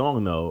to this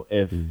song though,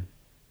 if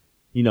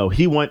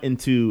he went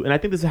into, and I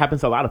think this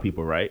happens to a lot of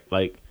people, right?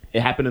 Like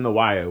it happened in The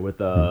Wire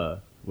with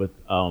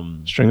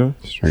Stringer.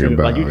 Stringer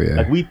Bell, yeah.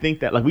 like we think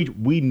that like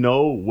we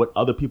know what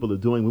other people are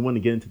doing. We want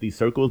to get into these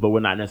circles, but we're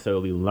not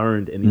necessarily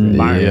learned in these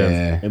environments,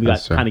 Yeah, and we got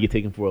that's true. kind of get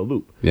taken for a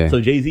loop. Yeah.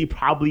 So Jay-Z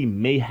probably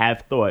may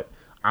have thought,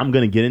 I'm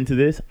going to get into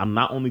this. I'm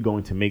not only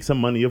going to make some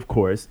money, of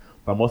course,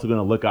 but I'm also going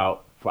to look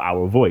out for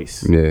our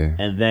voice. Yeah.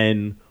 And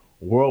then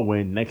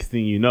whirlwind, next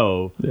thing you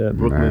know,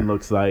 Brooklyn Right.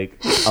 looks like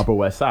Upper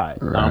West Side.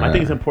 I Right.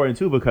 think it's important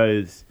too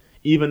because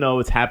even though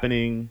it's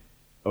happening,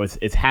 or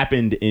it's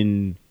happened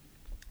in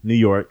New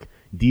York,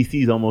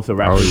 DC is almost a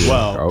wrap as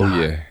well. Oh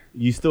yeah.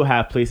 You still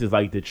have places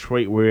like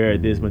Detroit where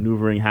there's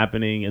maneuvering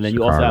happening, and then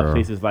you also have Chicago.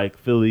 places like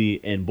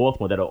Philly and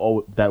Baltimore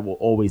that will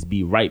always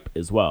be ripe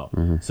as well.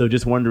 So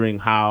just wondering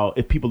how,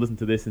 if people listen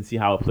to this and see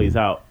how it plays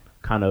out,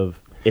 kind of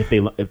if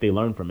they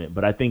learn from it.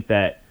 But I think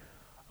that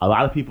a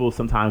lot of people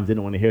sometimes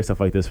didn't want to hear stuff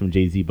like this from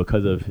Jay-Z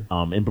because of,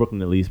 in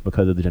Brooklyn at least,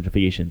 because of the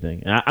gentrification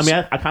thing. And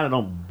I kind of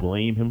don't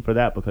blame him for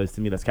that because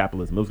to me that's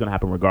capitalism. It was going to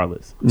happen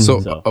regardless.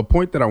 So a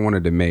point that I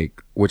wanted to make,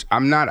 which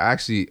I'm not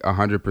actually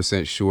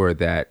 100% sure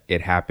that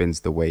it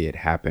happens the way it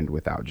happened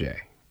without Jay.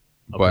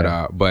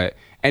 But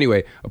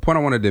anyway, a point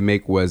I wanted to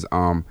make was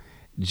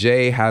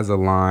Jay has a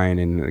line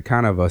and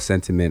kind of a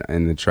sentiment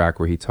in the track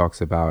where he talks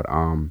about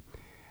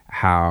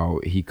how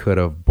he could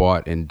have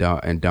bought in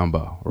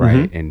Dumbo,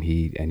 right? And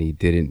he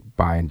didn't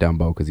buy in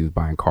Dumbo because he was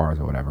buying cars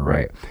or whatever,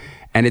 right?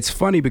 And it's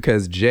funny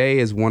because Jay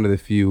is one of the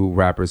few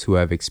rappers who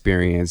have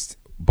experienced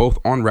both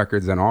on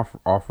records and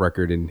off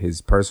record in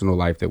his personal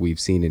life that we've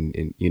seen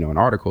in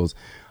articles,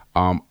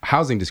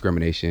 housing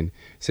discrimination,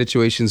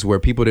 situations where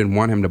people didn't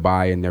want him to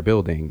buy in their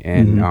building,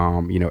 and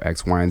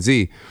X, Y, and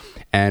Z.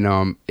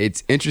 And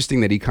it's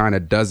interesting that he kind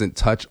of doesn't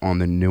touch on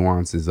the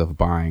nuances of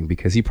buying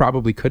because he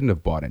probably couldn't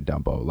have bought in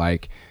Dumbo.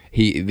 Like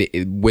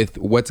with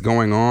what's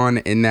going on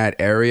in that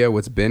area,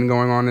 what's been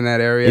going on in that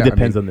area. It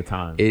depends on the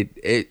time.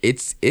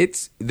 It's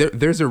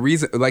there's a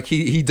reason. Like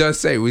he does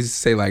say, we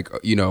say like,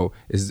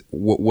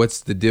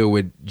 what's the deal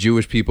with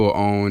Jewish people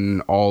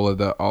own all.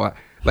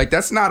 Like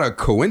that's not a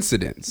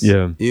coincidence.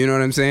 Yeah. You know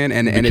what I'm saying?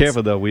 And Be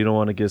careful though. We don't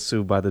want to get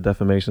sued by the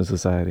Defamation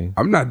Society.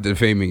 I'm not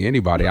defaming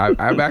anybody.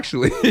 I'm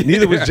actually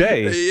Neither was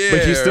Jay, Yeah,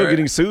 but he's still right.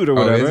 getting sued or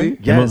Oh, whatever. is he?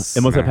 Yes,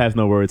 Imhotep has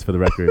no words for the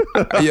record.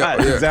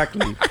 yeah.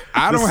 exactly.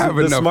 I don't have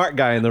the enough. smart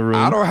guy in the room.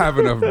 I don't have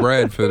enough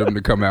bread for them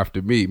to come after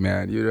me,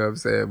 man. You know what I'm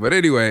saying? But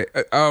anyway,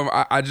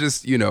 I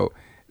just,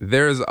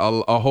 there's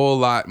a whole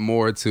lot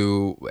more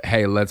to,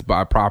 hey, let's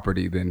buy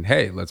property than,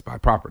 hey, let's buy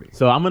property.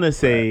 So I'm going to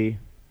say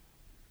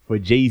for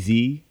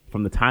Jay-Z,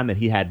 from the time that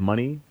he had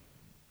money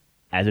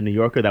as a New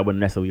Yorker, that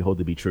wouldn't necessarily hold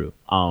to be true.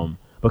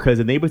 Because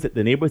the neighbors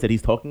that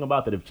he's talking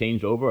about that have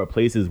changed over are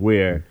places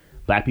where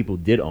black people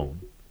did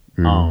own.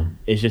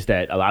 It's just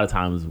that a lot of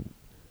times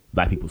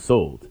black people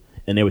sold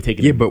and they were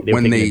taking But they were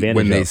when taking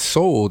advantage they of.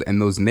 sold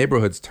and those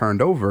neighborhoods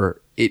turned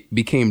over, it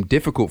became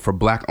difficult for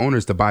black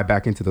owners to buy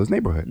back into those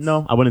neighborhoods.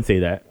 No, I wouldn't say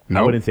that. No?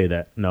 I wouldn't say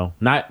that. No,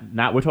 not.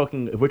 If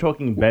we're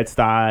talking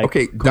Bed-Stuy.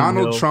 Okay, Coon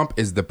Donald Hill, Trump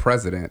is the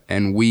president,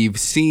 and we've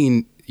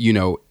seen,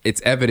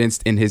 it's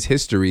evidenced in his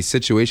history,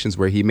 situations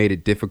where he made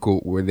it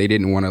difficult, where they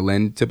didn't want to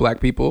lend to black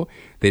people,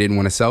 they didn't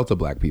want to sell to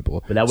black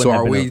people. But that So wouldn't are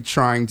happen we though.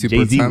 trying to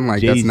Jay-Z pretend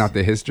like that's not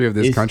the history of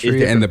this it's country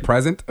and the different.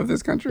 present of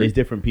this country? It's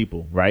different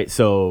people, right?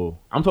 So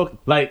I'm talking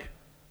like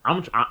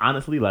I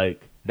honestly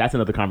like that's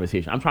another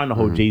conversation. I'm trying to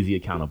hold Jay-Z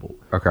accountable.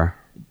 Okay.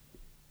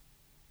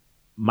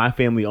 My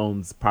family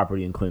owns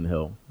property in Clinton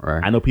Hill.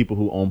 Right. I know people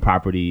who own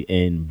property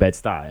in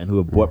Bed-Stuy and who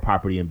have bought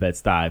property in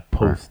Bed-Stuy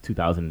post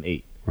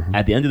 2008.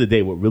 At the end of the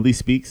day, what really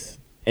speaks,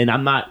 and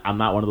I'm not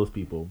one of those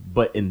people,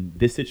 but in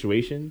this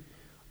situation,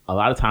 a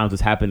lot of times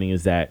what's happening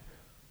is that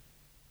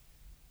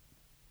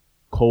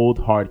cold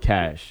hard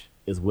cash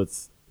is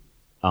what's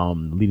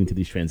leading to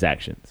these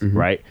transactions,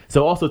 right?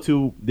 So also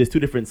there's two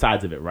different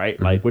sides of it, right?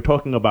 Like we're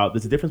talking about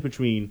there's a difference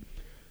between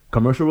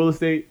commercial real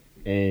estate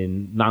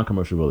and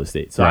non-commercial real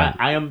estate. So Right.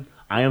 I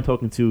am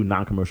talking to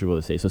non-commercial real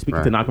estate. So speaking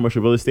Right. to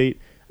non-commercial real estate,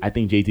 I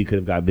think Jay-Z could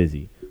have got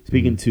busy.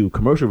 Speaking to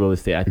commercial real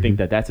estate, I think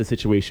that that's a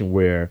situation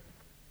where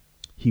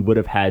he would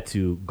have had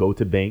to go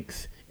to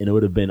banks, and it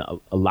would have been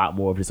a lot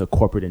more of just a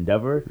corporate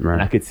endeavor. Right.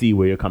 And I could see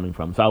where you're coming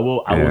from. So I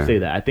will Yeah. say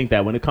that. I think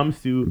that when it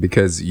comes to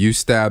Because you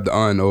stabbed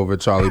over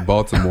Charlie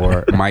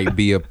Baltimore might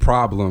be a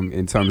problem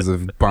in terms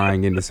of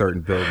buying into certain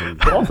buildings.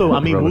 also,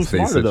 I mean, Real who's estate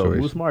smarter though?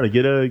 situation. Who's smarter?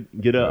 Get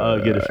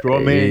a straw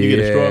man. You get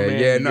a straw man.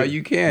 Yeah, you no, get-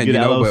 you can. You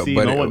get you know, LLC.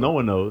 but no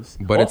one knows.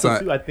 But also,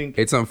 it's too, I think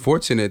it's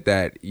unfortunate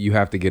that you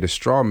have to get a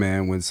straw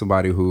man when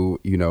somebody who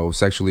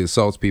sexually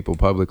assaults people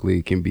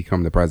publicly can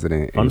become the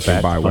president and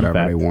can buy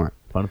whatever they want.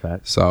 Fun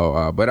fact.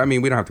 So, but I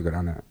mean, we don't have to go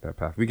down that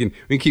path. We can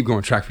keep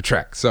going track for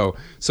track. So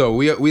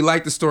we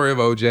like the story of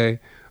OJ.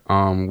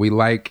 We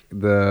like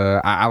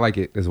I like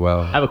it as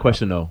well. I have a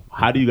question though.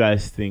 How do you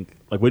guys think?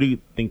 Like, where do you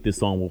think this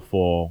song will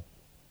fall?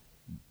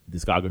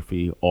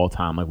 Discography all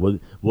time. Like,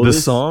 will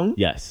This song?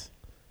 Yes.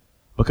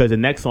 Because the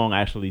next song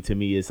actually to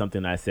me is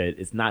something I said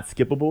it's not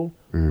skippable,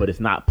 but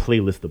it's not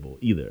playlistable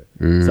either.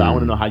 So I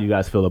want to know how you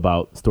guys feel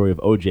about Story of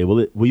OJ.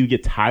 Will you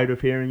get tired of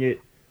hearing it?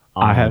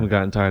 I haven't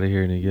gotten tired of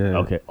hearing it yet.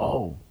 Okay.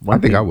 Oh, I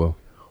think I will.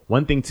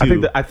 One thing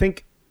too. I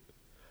think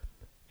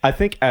I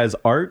think as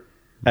art,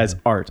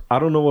 I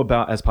don't know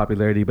about as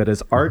popularity, but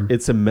as art,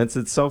 it cements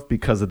itself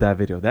because of that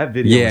video. That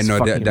video, is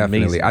fucking definitely.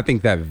 amazing. I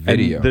think that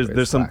video. And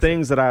there's some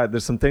things that I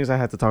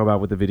had to talk about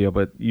with the video,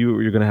 but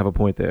you're gonna have a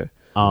point there.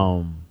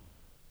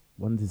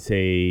 Wanted to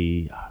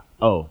say,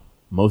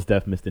 Mos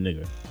Def, Mr.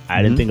 Nigger.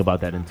 I didn't think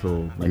about that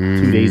until like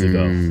 2 days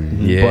ago.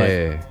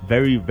 Yeah. But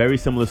very, very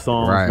similar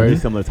songs, Right. very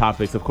similar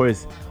topics. Of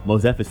course,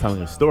 Mos Def is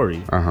telling a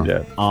story.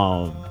 Yeah.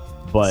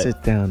 But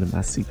Sit down in my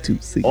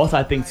C2 seat. also,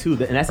 I think too,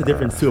 and that's the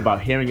difference too about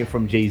hearing it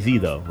from Jay-Z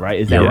though, right?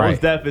 Is that You're Mos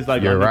right. Def is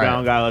like You're an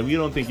underground right. guy, like we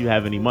don't think you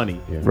have any money.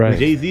 Right.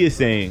 Jay-Z is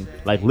saying,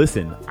 like,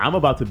 listen, I'm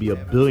about to be a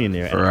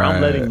billionaire, and Right.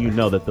 I'm letting you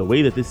know that the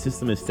way that this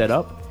system is set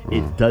up,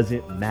 it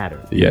doesn't matter.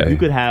 Yeah. You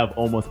could have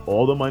almost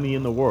all the money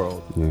in the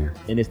world, Yeah.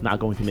 and it's not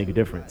going to make a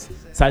difference.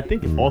 So I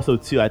think also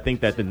too, I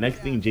think that the next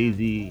thing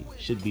Jay-Z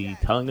should be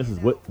telling us is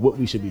what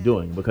we should be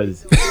doing,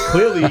 because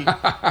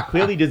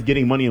clearly just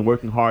getting money and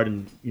working hard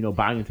and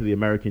buying into the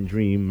American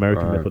dream,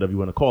 American myth, whatever you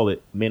want to call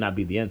it, may not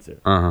be the answer,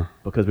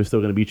 because we're still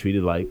going to be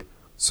treated like.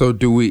 So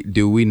do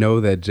we know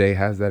that Jay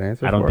has that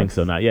answer? I don't think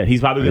so. Not yet. He's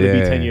probably going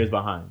to be 10 years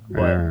behind,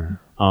 but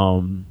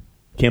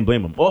can't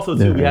blame him. Also,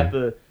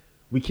 too,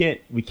 we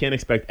can't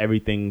expect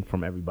everything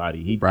from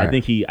everybody. I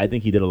think he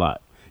did a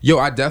lot. Yo,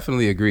 I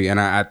definitely agree, and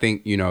I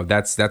think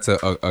that's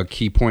a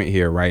key point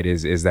here, right?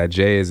 Is that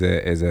Jay is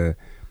a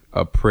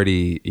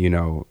pretty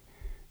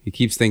he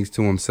keeps things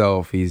to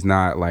himself. He's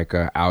not like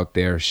a out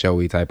there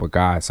showy type of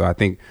guy. So I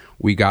think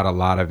we got a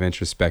lot of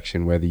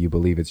introspection, whether you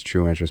believe it's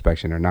true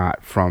introspection or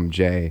not, from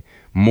Jay,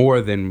 more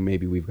than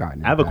maybe we've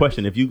gotten. I have a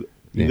question. If you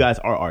guys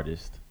are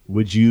artists,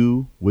 would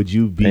you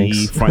be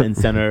Thanks. front and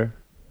center,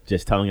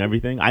 just telling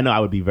everything? I know I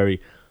would be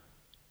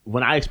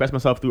when I express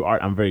myself through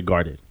art, I'm very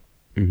guarded.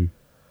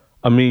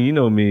 I mean, you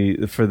know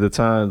me, for the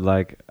time,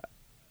 like,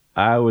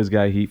 I always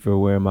got heat for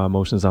wearing my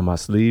emotions on my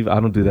sleeve. I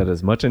don't do that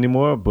as much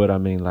anymore, but I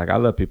mean, like, I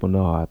let people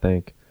know how I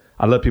think.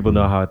 I let people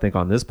know how I think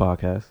on this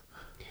podcast.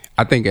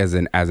 I think as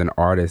an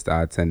artist,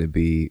 I tend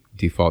to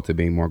default to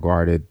being more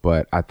guarded,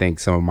 but I think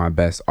some of my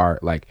best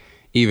art, like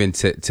even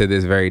to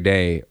this very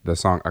day, the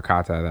song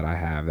Akata that I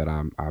have that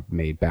I've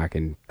made back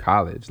in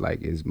college,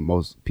 like is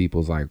most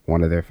people's like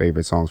one of their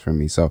favorite songs from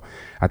me. So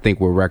I think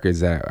with records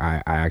that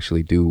I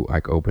actually do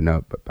like open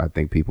up, but I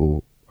think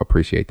people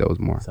appreciate those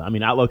more. So I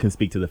mean, Outlaw can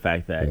speak to the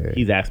fact that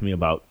he's asked me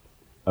about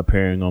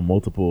appearing on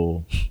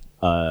multiple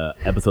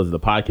episodes of the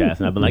podcast,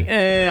 and I've been like,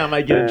 I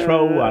might get in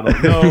trouble, I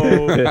don't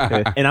know.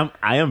 And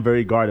I am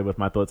very guarded with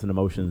my thoughts and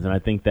emotions, and I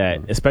think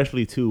that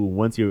especially too,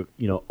 once you're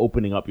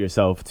opening up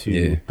yourself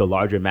to the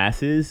larger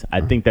masses, I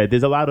think that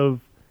there's a lot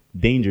of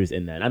dangers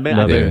in that. I mean,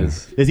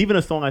 there's even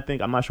a song, I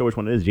think, I'm not sure which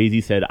one it is,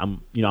 Jay-Z said,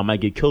 I might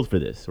get killed for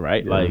this,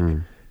 right? Like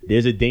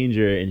there's a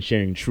danger in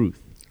sharing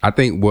truth. I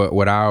think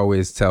what I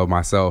always tell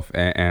myself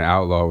and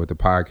Outlaw with the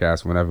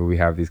podcast, whenever we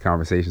have these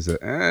conversations,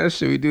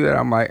 should we do that?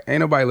 I'm like,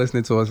 ain't nobody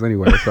listening to us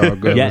anyway. It's all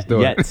good. Let's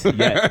do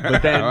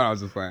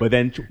it. But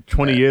then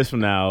 20 years from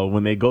now,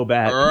 when they go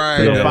back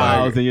to the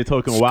files and you're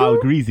talking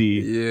Wild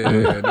Greasy,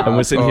 and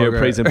we're sitting here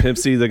praising Pimp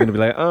C, they're gonna be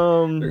like, they're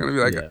gonna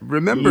be like,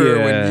 remember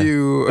when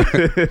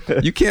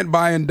you can't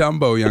buy in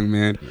Dumbo, young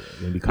man.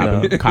 Maybe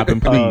copping,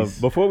 please.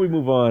 Before we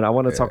move on, I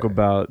want to talk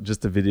about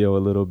just the video a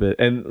little bit.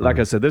 And like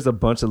I said, there's a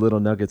bunch of little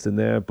nuggets in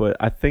there, but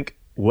I think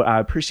what I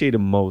appreciated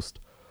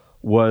most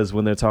was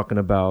when they're talking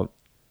about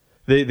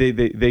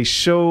they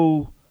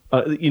show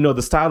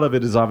the style of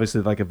it is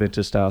obviously like a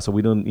vintage style, so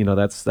we don't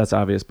that's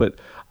obvious, but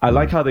I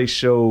like how they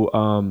show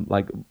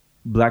like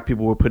black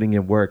people were putting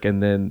in work,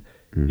 and then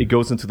it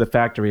goes into the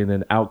factory, and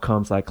then out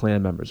comes like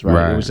Klan members,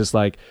 right? It was just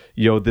like,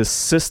 this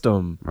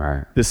system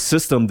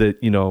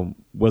that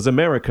was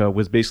America,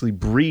 was basically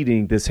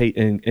breeding this hate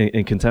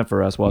and contempt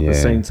for us, while at the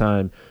same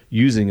time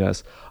using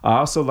us. I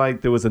also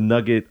like there was a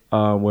nugget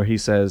where he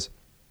says,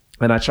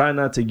 and I try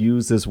not to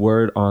use this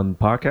word on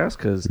podcasts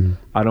because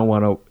I don't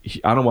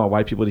want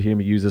white people to hear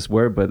me use this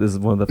word, but this is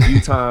one of the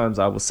few times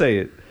I will say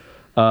it,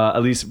 at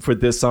least for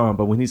this song.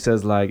 But when he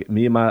says like,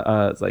 me and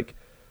my it's like,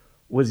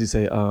 what does he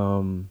say?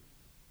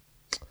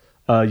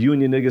 You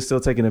and your niggas still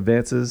taking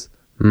advances.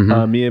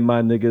 Me and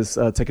my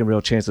niggas taking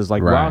real chances.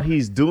 Like while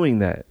he's doing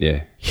that,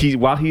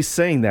 while he's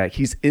saying that,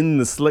 he's in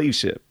the slave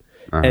ship.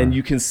 And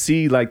you can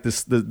see like the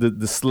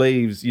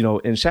slaves,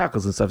 in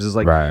shackles and stuff. It's just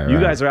like you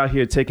guys are out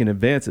here taking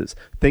advances,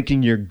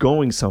 thinking you're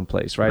going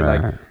someplace, right?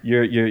 Like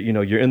you're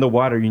in the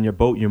water, you're in your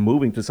boat, you're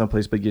moving to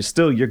someplace, but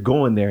you're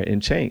going there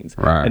in chains.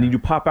 And then you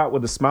pop out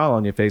with a smile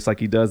on your face, like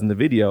he does in the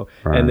video,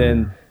 and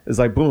then it's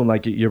like boom,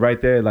 like you're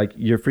right there, like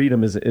your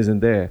freedom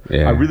isn't there.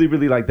 I really,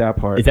 really like that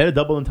part. Is that a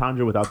double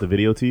entendre without the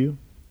video to you?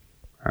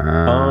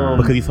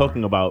 Because he's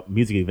talking about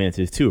music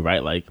advances too,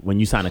 right? Like when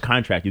you sign a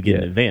contract, you get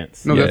an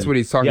advance. No, that's what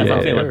he's talking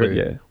about.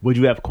 Would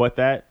you have caught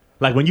that?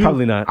 Like when you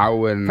probably not. I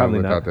wouldn't have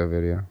without that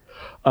video.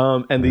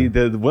 And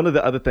the one of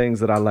the other things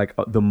that I like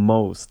the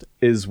most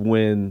is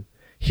when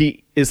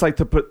it's like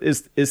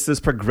it's this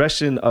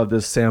progression of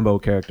this Sambo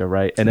character,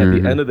 right? And at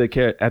the end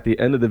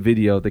of the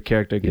video, the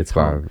character gets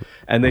hung,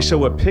 and they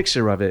show a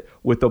picture of it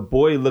with the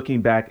boy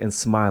looking back and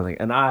smiling,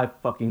 and I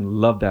fucking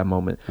love that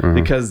moment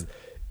because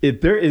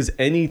if there is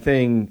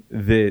anything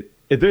that,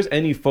 if there's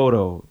any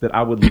photo that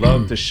I would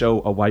love to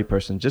show a white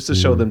person, just to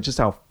show them just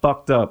how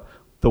fucked up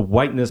the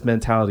whiteness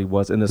mentality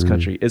was in this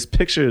country, is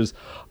pictures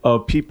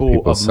of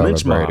people of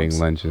lynch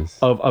mobs, lynches.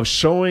 of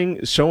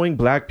showing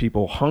black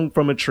people hung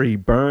from a tree,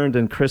 burned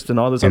and crisped and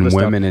all this And other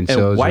stuff, women and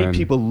children white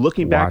people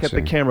looking back at the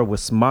watching. camera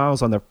with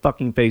smiles on their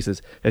fucking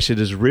faces. That shit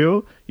is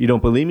real. You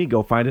don't believe me?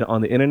 Go find it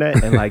on the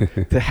internet. And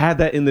like to have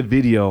that in the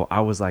video,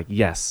 I was like,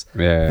 yes,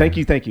 thank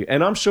you.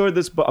 And I'm sure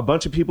there's a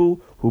bunch of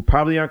people who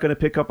probably aren't going to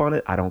pick up on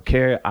it. I don't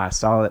care. I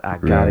saw it. I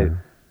got it.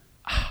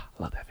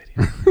 Love that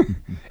video.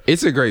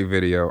 It's a great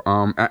video.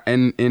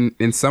 And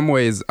in some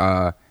ways,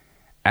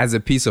 as a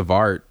piece of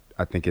art,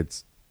 I think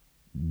it's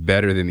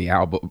better than the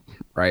album,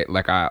 right?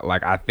 Like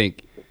I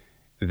think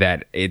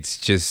that it's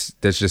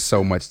just, there's just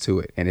so much to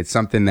it, and it's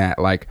something that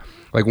like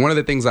one of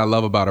the things I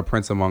love about A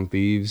Prince Among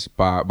Thieves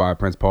by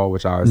Prince Paul,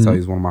 which I always tell you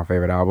is one of my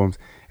favorite albums,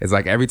 is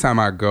like every time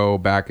I go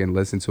back and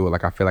listen to it,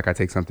 like I feel like I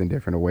take something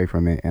different away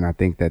from it, and I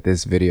think that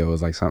this video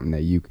is like something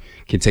that you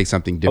can take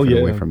something different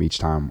away from each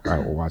time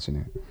we're watching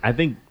it. I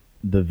think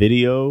the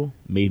video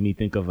made me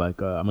think of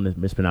like I'm gonna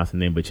mispronounce the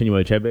name, but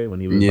Chinua Achebe, when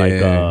he was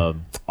like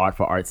art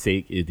for art's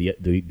sake is the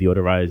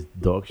deodorized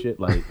dog shit.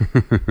 Like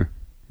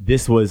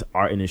this was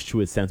art in its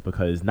truest sense,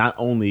 because not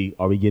only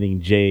are we getting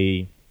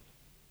Jay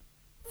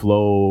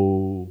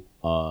flow,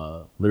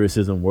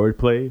 lyricism,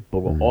 wordplay, but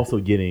we're also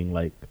getting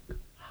like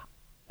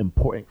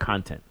important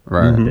content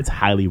that's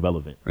highly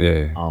relevant.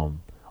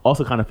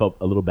 Also kind of felt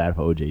a little bad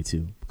for OJ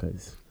too,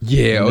 because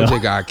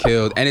OJ got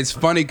killed. And it's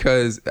funny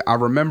because I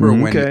remember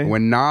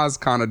when Nas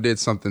kind of did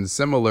something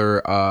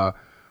similar.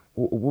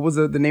 What was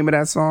the name of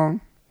that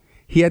song?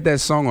 He had that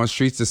song on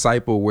Street's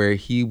Disciple where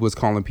he was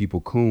calling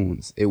people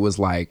coons. It was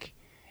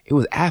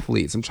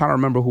athletes. I'm trying to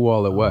remember who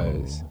all it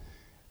was.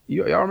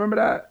 Y'all remember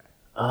that?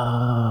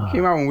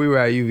 Came out when we were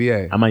at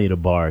UVA. I might need a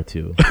bar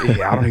too.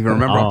 Yeah, I don't even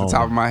remember off the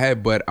top of my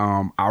head, but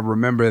I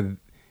remember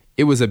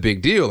it was a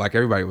big deal. Like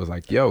everybody was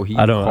like, "Yo, he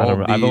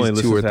called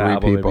these 2 or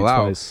 3 people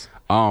out."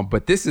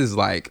 But this is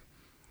like,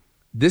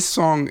 this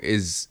song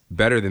is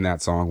better than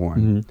that song,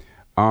 one.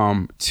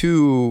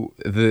 Two,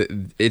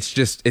 it's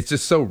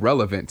just so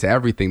relevant to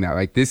everything that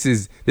like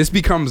this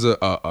becomes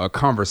a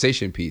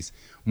conversation piece,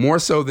 more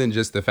so than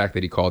just the fact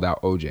that he called out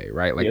OJ,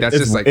 right? Like that's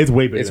just like it's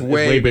way bigger. It's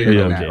way bigger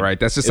than that, right?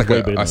 That's just like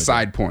a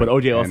side point. But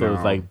OJ also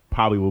is like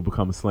probably will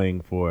become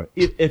slang for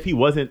if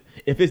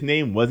his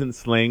name wasn't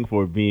slang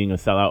for being a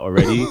sellout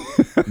already,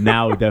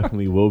 now it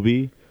definitely will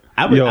be.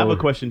 I have a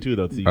question too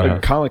though. To you.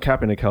 Colin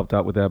Kaepernick helped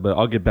out with that, but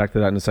I'll get back to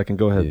that in a second.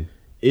 Go ahead.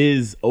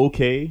 Is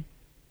okay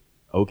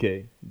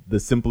the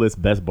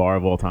simplest, best bar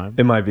of all time?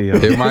 It might be.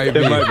 It might be.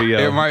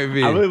 It might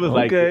be. I really was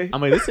like,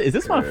 I'm like, is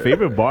this my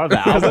favorite bar of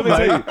the album?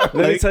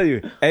 Let me tell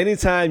you.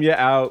 Anytime you're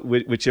out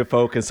with your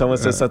folk and someone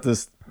says something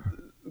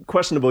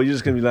questionable, you're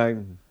just gonna be like,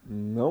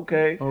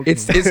 okay.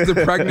 It's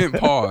the pregnant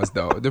pause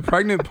though. The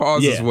pregnant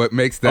pause is what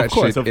makes that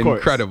shit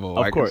incredible.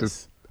 Of course. It's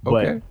just,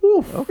 okay.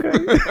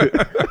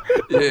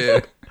 Yeah.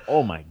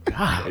 Oh my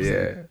God.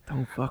 Yeah.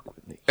 Don't fuck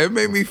with me. It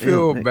made me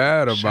feel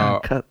bad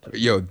about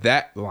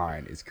that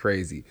line is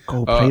crazy.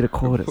 Go play the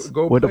quarters.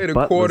 Go play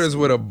the quarters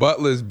where the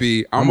butlers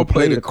be. I'm gonna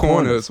play the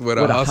corners where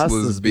the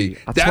hustlers be.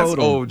 That's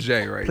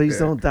OJ right Please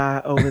there. don't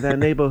die over that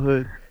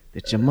neighborhood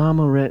that your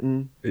mama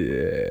renting.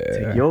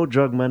 Yeah. Take your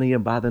drug money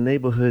and buy the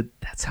neighborhood.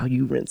 That's how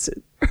you rinse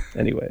it.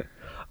 Anyway.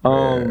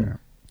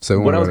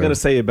 So what I was gonna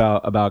say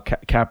about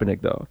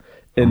Kaepernick though,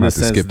 in the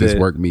sense skip this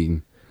work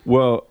meeting.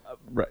 Well,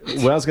 right.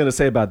 What I was going to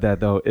say about that,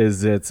 though,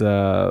 is that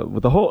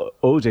with the whole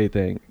OJ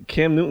thing,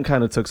 Cam Newton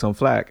kind of took some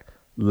flack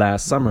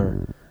last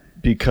summer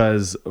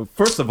because,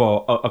 first of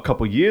all, a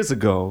couple years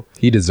ago...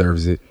 He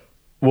deserves it.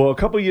 Well, a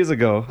couple years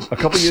ago,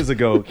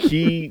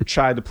 he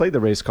tried to play the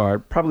race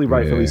card, probably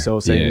rightfully so,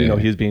 saying,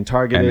 he was being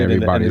targeted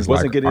and he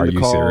wasn't getting the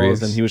calls.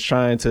 Serious? And he was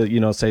trying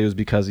to, say it was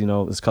because,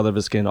 his color of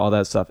his skin, all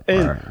that stuff.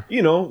 And,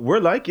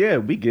 we're like, yeah,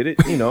 we get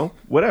it,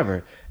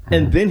 whatever.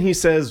 And then he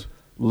says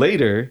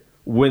later...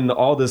 when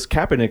all this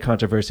Kaepernick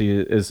controversy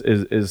is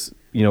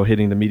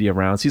hitting the media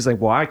rounds, he's like,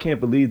 well, I can't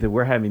believe that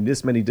we're having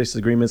this many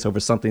disagreements over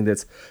something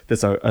that's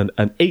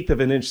an eighth of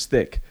an inch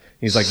thick.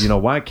 He's like,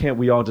 why can't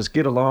we all just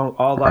get along?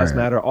 All lives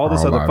matter. All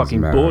this other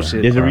fucking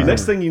bullshit.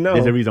 Next thing you know,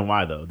 there's a reason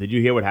why though. Did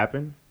you hear what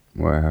happened?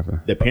 What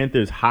happened? The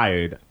Panthers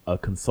hired a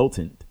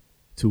consultant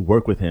to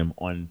work with him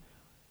on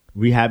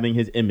rehabbing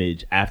his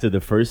image after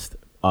the first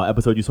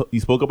episode you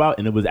spoke about,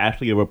 and it was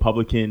actually a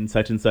Republican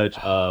such and such.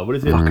 What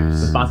is it?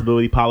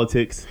 Responsibility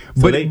politics.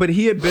 So but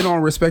he had been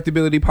on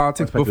Respectability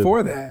Politics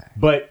before that.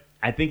 But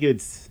I think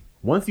it's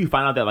once you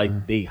find out that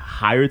like they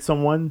hired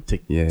someone to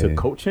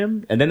coach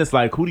him, and then it's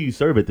like, who do you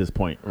serve at this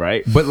point,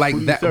 right? But like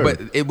that,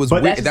 but it was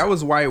weird. That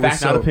was why it was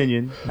so.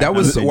 Opinion. That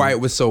was why it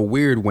was so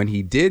weird when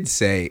he did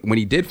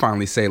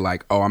finally say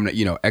like, oh, I'm not,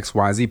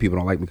 XYZ people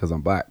don't like me because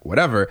I'm black,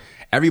 whatever.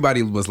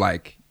 Everybody was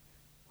like,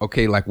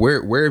 okay, like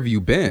where have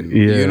you been?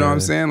 Yeah. You know what I'm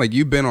saying? Like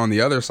you've been on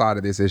the other side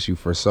of this issue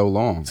for so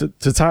long.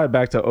 To tie it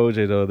back to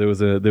OJ though, there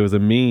was a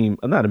meme,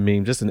 not a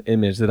meme, just an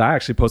image that I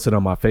actually posted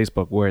on my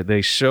Facebook where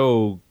they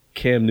show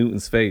Cam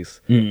Newton's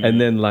face, and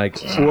then like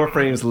 4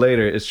 frames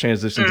later, it's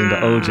transitioned into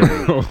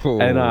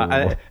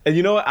OJ. And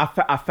you know what?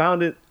 I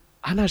found it.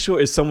 I'm not sure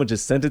if someone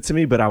just sent it to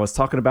me, but I was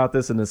talking about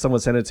this, and then someone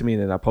sent it to me,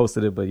 and then I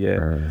posted it. But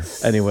yeah,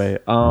 anyway,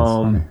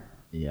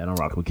 Yeah, I don't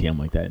rock with Cam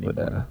like that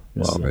anymore.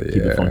 But,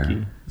 Keep it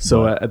funky.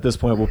 so at this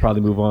point, we'll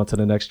probably move on to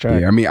the next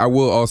track. Yeah, I mean, I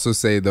will also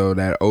say though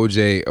that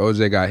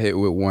OJ got hit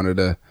with one of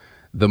the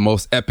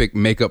most epic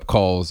makeup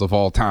calls of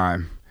all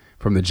time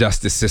from the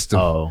justice system.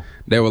 Oh.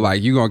 They were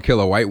like, "You gonna kill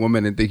a white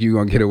woman and think you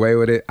gonna get away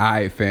with it? All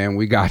right, fam,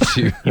 we got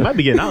you." He might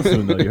be getting out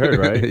soon though. You heard,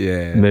 right?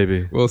 Yeah,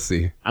 Maybe. we'll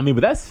see. I mean,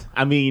 but I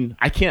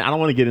don't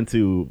want to get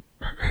into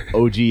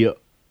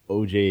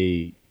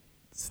OJ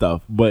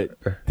stuff, but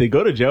to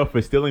go to jail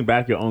for stealing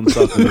back your own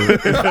stuff is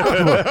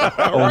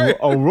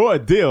a raw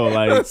deal.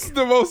 Like, That's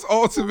the most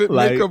ultimate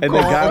Like, makeup and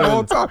call they got of all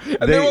him. time.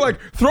 And they were like,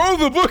 "Throw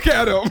the book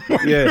at him."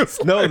 Yeah,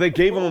 no, they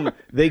gave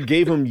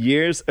him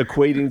years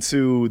equating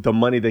to the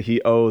money that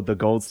he owed the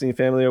Goldstein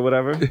family or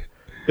whatever.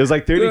 It was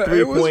like 33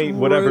 it was point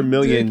whatever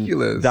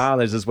ridiculous.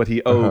 $million is what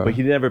he owed, but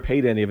he never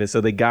paid any of it.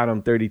 So they got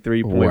him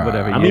 33 point Wow.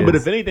 whatever. I mean, but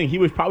years. if anything, he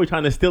was probably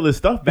trying to steal his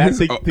stuff back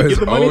to His give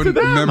the money own to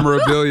them.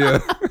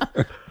 memorabilia.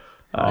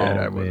 Oh, Yeah,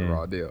 that was a man.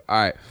 raw deal.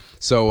 All right,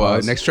 so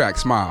next track,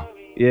 "Smile."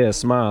 Yeah,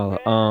 Smile.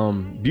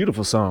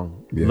 Beautiful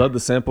song. Yeah. Love the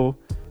sample.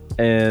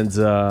 And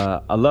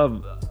I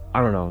love,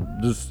 I don't know,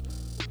 just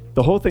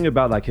the whole thing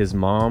about like his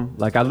mom.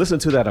 Like I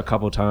listened to that a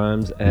couple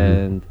times,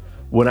 and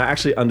when I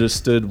actually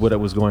understood what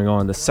was going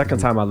on, the second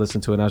time I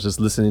listened to it, and I was just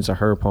listening to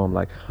her poem,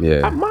 like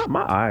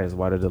my eyes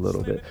widened a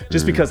little bit.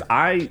 Just because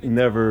I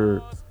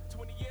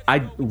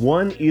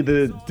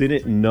either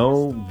didn't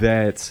know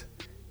that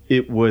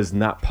it was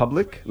not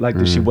public, like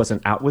that she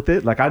wasn't out with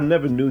it. Like I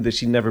never knew that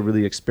she never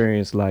really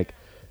experienced like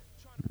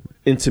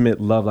intimate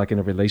love, like in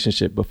a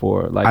relationship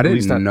before. Like I at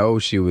least didn't know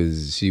she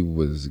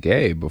was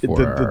gay before.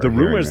 the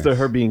rumors to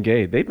her being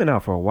gay, they've been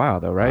out for a while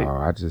though, right? Oh,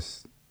 I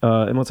just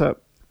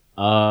Imhotep?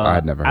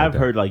 I'd never heard I've that.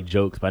 heard like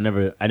jokes, but I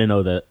didn't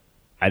know that.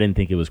 I didn't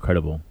think it was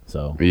credible.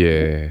 So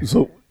Yeah.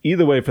 So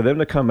either way, for them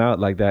to come out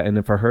like that, and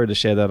then for her to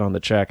share that on the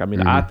track, I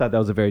mean, I thought that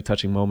was a very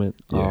touching moment.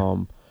 Yeah.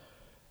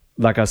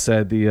 Like I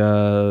said,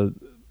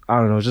 I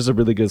don't know, it's just a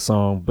really good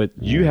song. But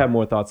you have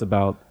more thoughts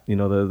about the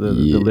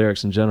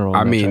lyrics in general. I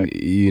on that mean,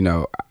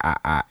 track.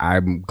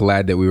 I'm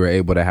glad that we were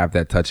able to have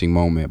that touching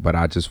moment, but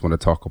I just want to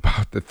talk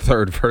about the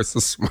third verse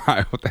of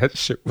 "Smile." That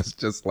shit was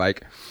just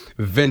like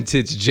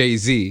vintage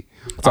Jay-Z.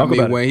 I mean,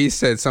 about it. when he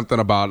said something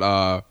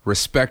about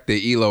respect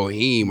the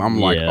Elohim, I'm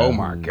like, Yeah. oh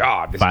my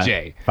God, this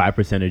Jay.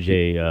 5% of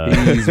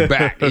Jay. He's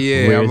back.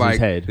 Yeah, Where's I'm his like,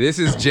 head? this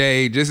is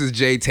Jay. This is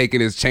Jay taking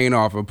his chain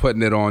off and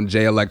putting it on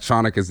Jay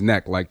Electronica's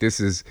neck. Like this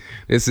is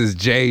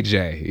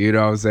JJ. You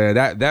know what I'm saying?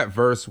 That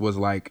verse was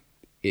like,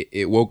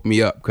 it woke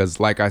me up because,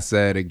 like I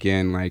said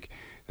again, like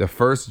the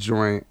first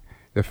song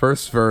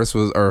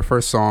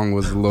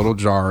was a little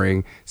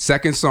jarring.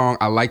 Second song,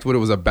 I liked what it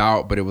was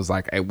about, but it was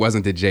like it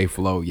wasn't the Jay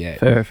flow yet.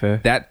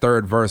 Fair. That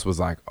third verse was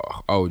like,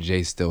 oh,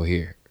 Jay's still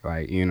here.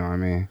 Like, you know what I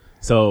mean?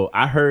 So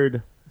I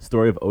heard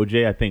Story of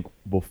OJ, I think,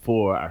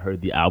 before I heard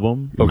the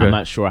album. Okay. I'm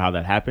not sure how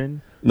that happened.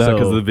 No,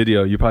 because of the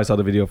video. You probably saw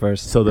the video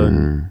first. So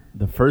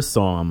the first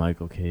song, I'm like,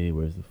 okay,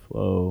 where's the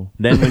flow?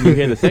 Then when you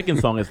hear the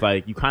second song, it's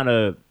like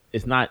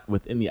it's not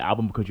within the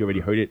album because you already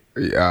heard it.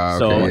 Yeah.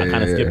 So okay, I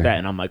kind of yeah, skipped yeah. that,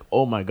 and I'm like,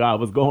 oh my God,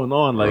 what's going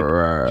on? Like,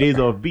 Right. Jay's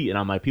off beat, and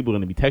I'm like, people are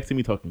gonna be texting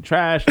me talking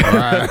trash.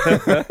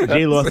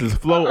 Jay lost his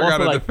flow. I Also,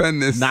 gotta like,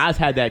 defend this. Nas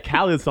had that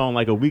Khaled song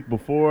like a week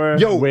before,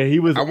 Yo, where he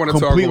was I wanna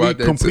talk about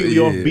that completely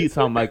too, off yeah. beat.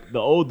 So I'm like, the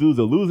old dudes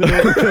are losing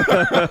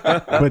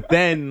it. But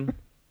then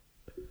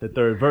the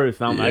third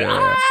verse, and I'm like,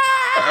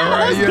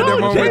 Right, yeah, that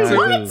moment Jay, too.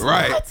 what?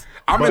 Right.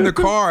 I'm in the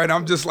car and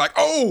I'm just like,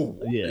 oh,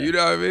 Yeah. you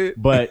know what I mean?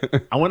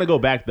 But I want to go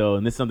back though,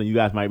 and this is something you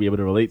guys might be able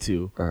to relate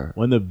to.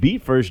 When the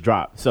beat first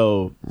dropped,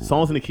 so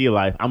 "Songs in the Key of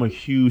Life," I'm a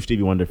huge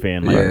Stevie Wonder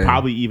fan, like Yeah.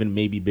 probably even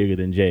maybe bigger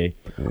than Jay.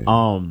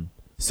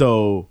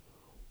 So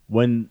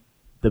when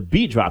the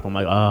beat dropped, I'm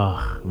like,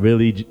 oh,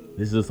 really?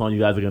 This is a song you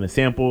guys are gonna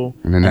sample?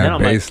 And then that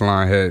I'm bass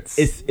line hits.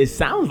 it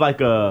sounds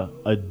like a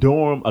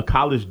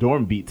college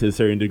dorm beat to a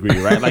certain degree,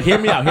 right? Like, hear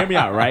me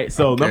out, right?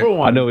 So number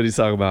one, I know what he's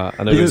talking about.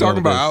 I know You're what talking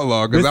about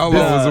Outlaw because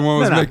Outlaw was the one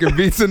who was making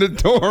beats in the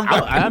dorm.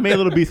 I made a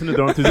little beats in the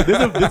dorm too.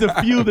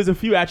 There's a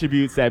few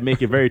attributes that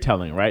make it very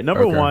telling, right?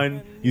 Number Okay.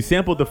 one, you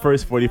sampled the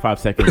first 45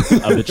 seconds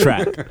of the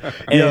track.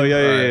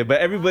 Yeah. But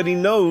everybody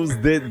knows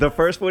that the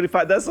first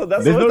 45. That's no the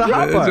hot drums.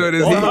 part. That's what it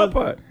is. That's the He- hot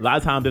part. A lot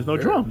of times there's no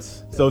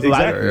drums, so it's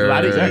Exactly. a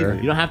lot of Right. easy.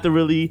 You don't have to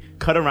really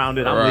cut around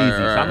it. I'm Right, lazy,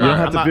 so right. I'm You don't not.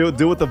 have I'm to not,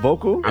 deal with the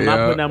vocal. I'm Yeah.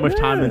 not putting that much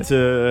time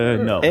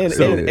into no. And,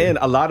 So- and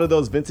a lot of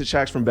those vintage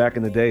tracks from back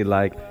in the day,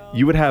 like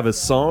you would have a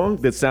song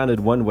that sounded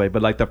one way,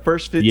 but like the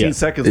first 15 Yeah.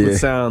 seconds would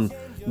sound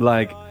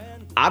like,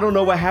 I don't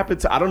know what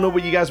happened I don't know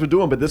what you guys were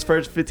doing, but this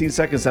first 15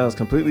 seconds sounds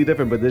completely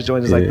different. But this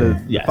joint is like the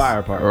Yes.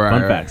 fire part.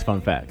 Right.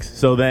 Fun facts.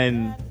 So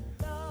then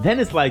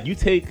it's like you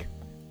take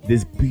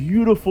this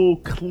beautiful,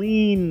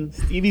 clean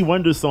Stevie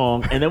Wonder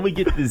song, and then we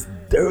get this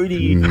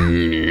dirty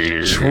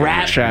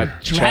trap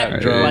Trap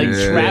trap. drums. Like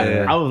Yeah.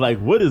 trap. I was like,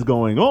 what is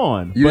going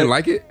on? You But didn't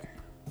like it?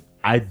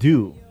 I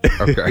do.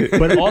 Okay.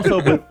 But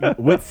also,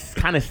 what's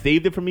kind of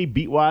saved it for me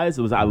beat wise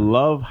was I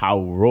love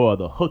how raw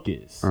the hook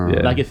is.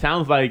 Yeah. Like it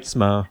sounds like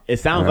Smile. It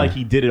sounds like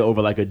he did it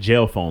over like a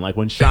jail phone. Like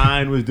when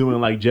Shine was doing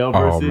like jail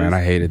verses. Oh man,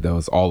 I hated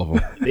those, all of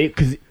them.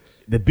 Because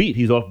the beat,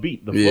 he's off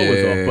beat, the flow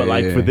is off. But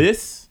like for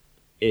this,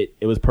 it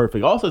was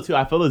perfect. Also too,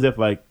 I feel as if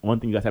like one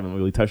thing you guys haven't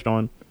really touched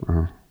on.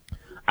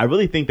 I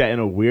really think that in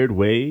a weird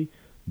way,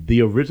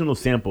 the original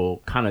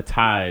sample kind of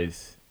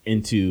ties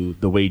into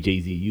the way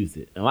Jay-Z used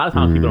it. And a lot of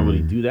times people don't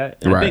really do that.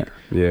 And Right.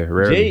 I Yeah, think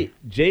rarely.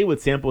 Jay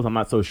with samples, I'm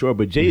not so sure,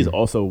 but Jay is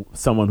also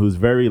someone who's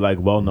very like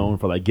well known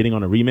for like getting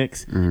on a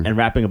remix and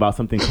rapping about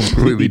something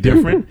completely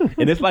different.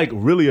 And it's like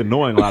really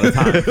annoying a lot of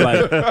times.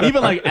 Like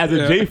even like as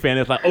a Jay fan,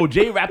 it's like, oh,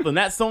 Jay rapped on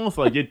that song,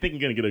 so like you're thinking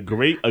you're gonna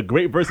get a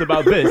great verse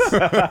about this,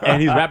 and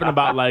he's rapping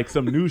about like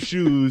some new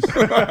shoes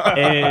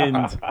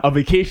and a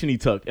vacation he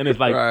took, and it's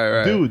like,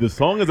 Right. dude, the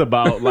song is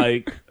about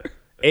like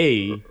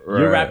you're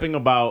Right. rapping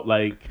about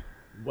like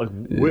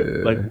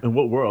in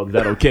what world is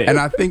that okay? And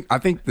I think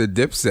the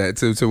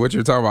Dipset to what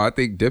you're talking about. I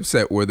think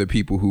Dipset were the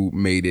people who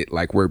made it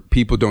like where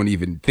people don't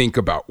even think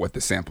about what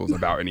the sample's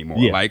about anymore.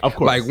 Yeah, like of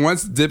course. like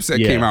once Dipset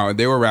Yeah. came out and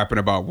they were rapping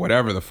about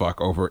whatever the fuck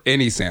over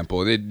any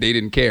sample, they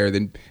didn't care.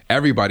 Then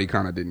everybody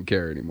kind of didn't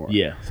care anymore.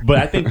 Yeah, but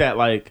I think that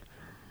like,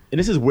 and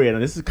this is weird,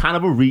 and this is kind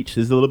of a reach.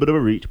 This is a little bit of a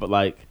reach, but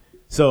like,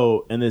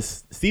 so in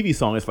this Stevie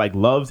song, it's like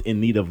love's in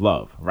need of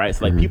love, right?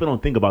 So like people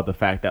don't think about the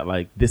fact that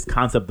like this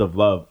concept of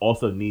love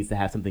also needs to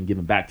have something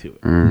given back to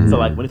it. So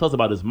like when he talks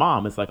about his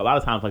mom, it's like a lot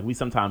of times like we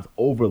sometimes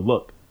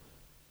overlook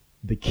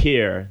the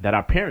care that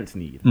our parents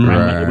need,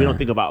 right? Like we don't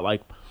think about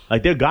like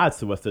they're gods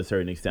to us to a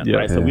certain extent, Yeah.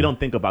 right? So we don't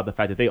think about the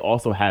fact that they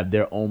also have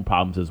their own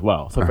problems as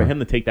well. So for him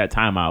to take that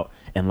time out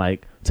and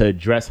like to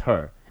address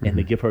her and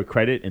to give her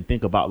credit and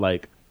think about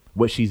like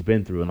what she's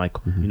been through and like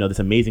you know this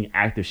amazing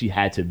actor she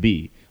had to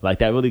be, like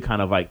that really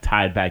kind of like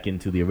tied back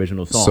into the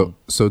original song.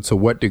 So to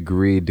what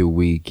degree do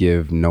we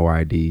give No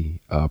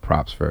ID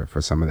props for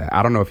some of that?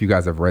 I don't know if you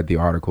guys have read the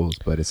articles,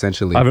 but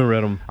essentially I haven't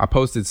read them. I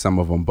posted some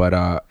of them,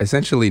 but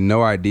essentially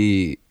No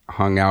ID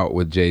hung out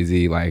with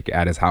Jay-Z like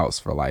at his house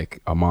for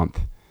like a month,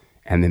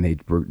 and then they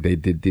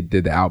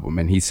did the album,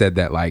 and he said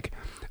that like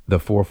the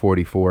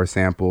 444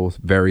 samples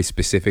very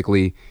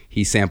specifically,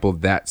 he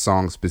sampled that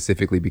song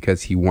specifically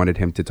because he wanted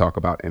him to talk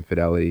about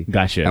infidelity.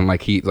 Gotcha. And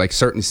like he like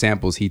certain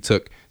samples he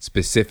took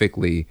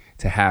specifically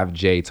to have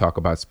Jay talk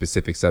about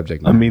specific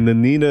subject matter. I mean, the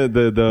Nina,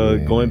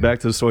 the going back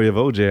to the story of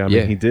OJ, I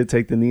mean, he did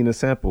take the Nina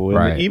sample. And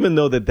Right. even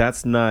though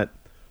that's not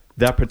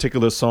that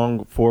particular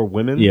song for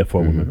women. Yeah,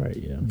 for women, right?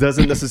 Yeah.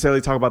 Doesn't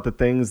necessarily talk about the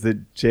things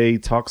that Jay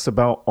talks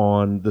about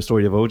on the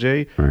story of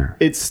OJ. Right.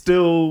 It's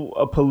still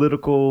a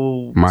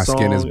political My song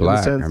Skin is in a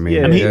Black. sense. I mean,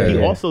 yeah. I mean, Yeah, he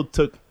yeah. also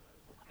took.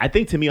 I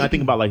think to me, I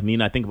think about like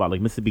Nina. I think about like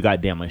Mississippi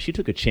Goddamn. Like she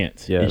took a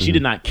chance, Yeah. and she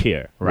did not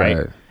care, right?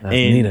 Right. That's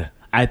and Nina.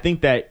 I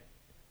think that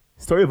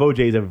 "Story of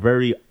OJ" is a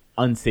very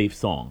unsafe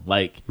song.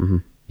 Like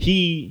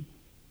he,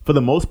 for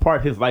the most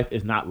part, his life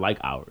is not like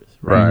ours,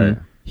 right? Right.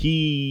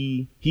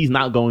 He's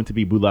not going to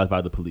be brutalized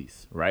by the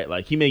police, right?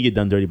 Like he may get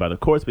done dirty by the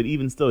courts, but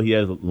even still, he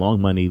has long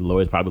money.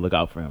 Lawyers probably look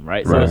out for him,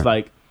 right? So Right. it's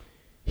like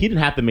he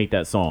didn't have to make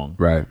that song,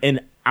 Right.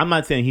 And I'm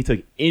not saying he took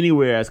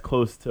anywhere as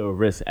close to a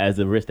risk as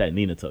the risk that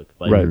Nina took.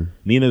 Like Right.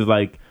 Nina's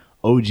like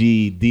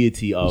OG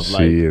deity of She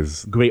like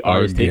is great a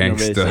artists taking a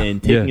risk gangster.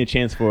 and taking Yeah. a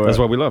chance for That's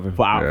why we love her.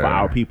 for Yeah.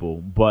 our people.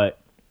 But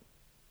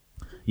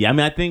yeah, I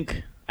mean, I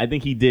think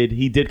he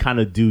did kind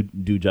of do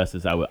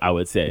justice. I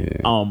would say.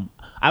 Yeah.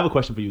 I have a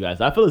question for you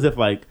guys. I feel as if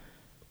like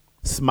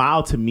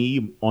Smile to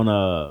me on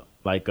a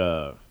like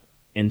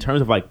in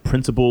terms of like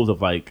principles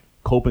of like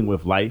coping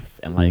with life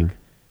and like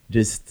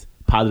just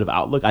positive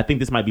outlook. I think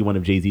this might be one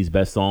of Jay-Z's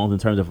best songs in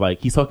terms of like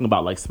he's talking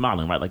about like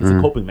smiling, right? Like it's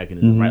a coping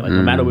mechanism, right? Like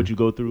no matter what you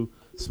go through,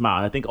 smile.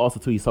 And I think also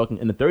too he's talking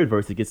in the third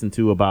verse it gets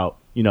into about,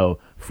 you know,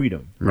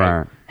 freedom, right?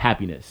 Right.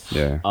 Happiness.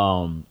 Yeah.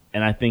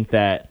 And I think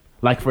that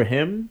like for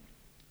him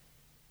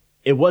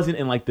it wasn't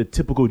in like the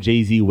typical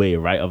Jay-Z way,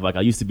 right? Of like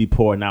I used to be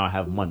poor, now I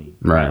have money.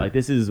 Right. Like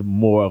this is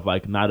more of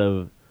like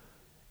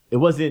it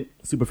wasn't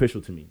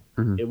superficial to me.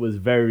 It was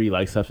very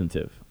like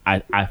substantive.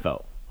 I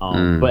felt.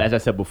 But as I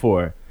said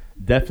before,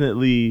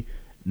 definitely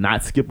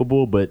not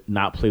skippable, but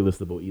not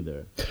playlistable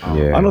either.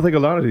 Yeah. I don't think a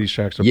lot of these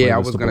tracks are Yeah, I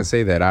was playlistable. gonna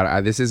say that.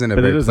 I this isn't a But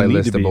it very doesn't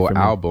need to be playlistable for me.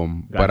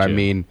 album, but I Gotcha.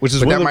 mean, Which is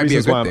but one that of the might be a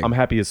reasons good why thing. I'm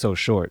happy it's so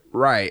short.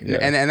 Right. Yeah.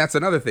 And that's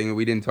another thing that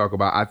we didn't talk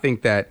about. I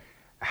think that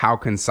how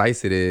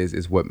concise it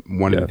is what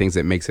one of Yeah. the things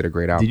that makes it a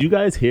great album. Did you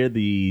guys hear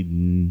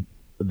the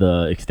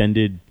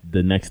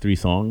next three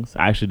songs?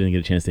 I actually didn't get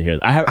a chance to hear it.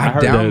 I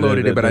heard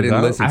downloaded it, but I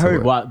didn't listen I to heard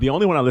it. well, the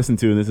only one I listened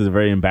to, and this is a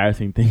very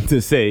embarrassing thing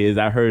to say, is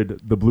I heard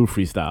the Blue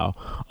Freestyle.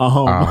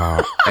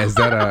 Is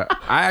that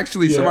I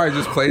actually somebody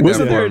just played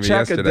Wasn't that there for a me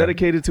track yesterday.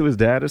 dedicated to his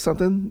dad or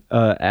something?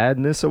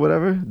 Adness or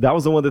whatever? That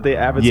was the one that they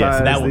advertised. Yeah,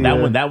 so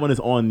the, that one is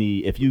on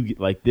the. If you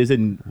like, there's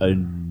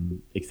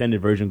an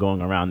extended version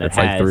going around that It's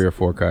has like 3 or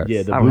 4 cuts.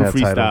 Yeah, the I don't Blue have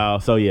Tidal.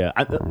 Freestyle. So yeah,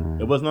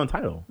 it wasn't on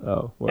Tidal.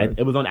 Oh, word.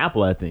 It was on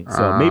Apple, I think.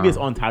 So maybe it's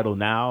on Tidal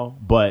now,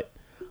 but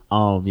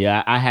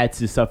Yeah, I had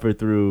to suffer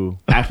through.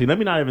 Actually, let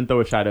me not even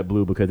throw a shot at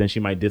Blue because then she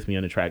might diss me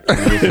on the track.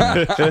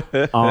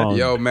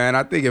 Yo, man,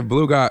 I think if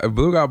Blue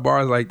got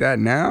bars like that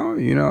now,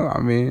 you know, I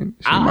mean,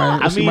 she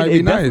might it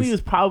be definitely nice.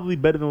 is probably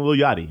better than Lil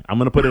Yachty. I'm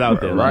gonna put it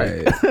out there,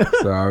 Right.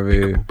 So I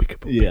mean,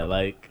 yeah,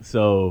 like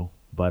so,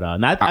 but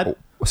not.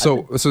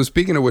 so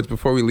speaking of which,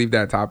 before we leave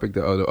that topic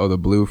of the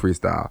Blue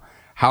freestyle,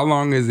 how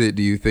long is it,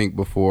 do you think,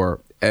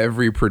 before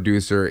every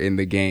producer in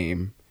the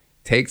game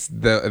takes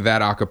that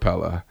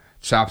acapella,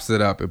 chops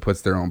it up, and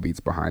puts their own beats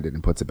behind it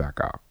and puts it back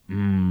out?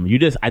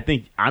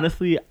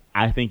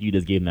 I think you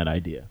just gave them that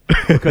idea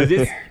because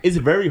it's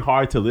very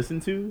hard to listen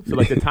to. So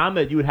like the time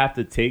that you would have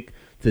to take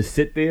to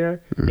sit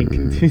there and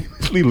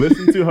continuously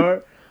listen to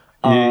her.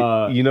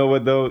 You know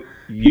what though?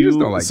 just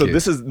don't like it.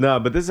 This is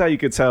but this is how you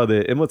could tell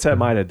that Imhotep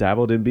might have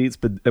dabbled in beats,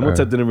 but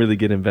Imhotep didn't really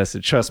get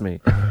invested. Trust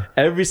me.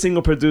 Every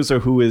single producer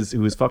who is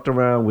fucked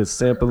around with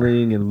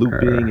sampling and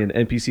looping and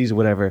NPCs or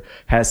whatever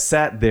has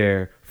sat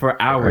there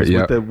for hours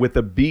with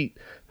a beat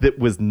that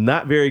was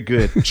not very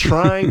good,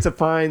 trying to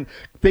find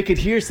they could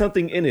hear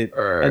something in it,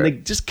 and they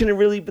just couldn't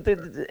really. But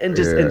and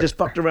just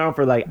fucked around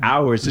for like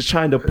hours, just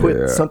trying to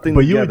put something.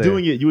 But together.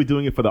 you were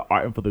doing it for the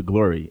art and for the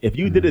glory. If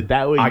you did it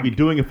that way, you'd be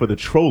doing it for the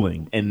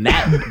trolling, and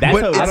that's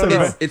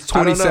it's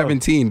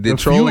 2017. The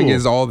trolling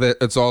is all that.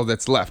 It's all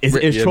that's left.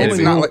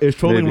 Is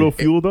trolling real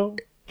fuel though?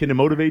 Can it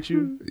motivate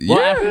you?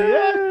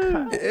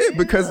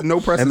 Because no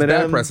press is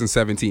bad press in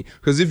 17.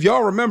 Because if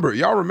y'all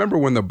remember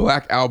when the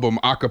Black Album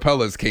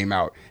acapellas came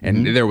out,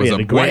 and there was a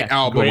white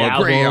album, a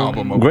gray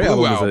album, a Gray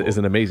blue album album. is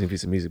an amazing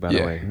piece of music, by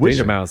the way. Which-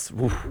 Danger Mouse.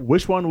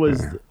 Which one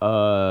was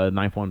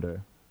Ninth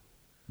Wonder?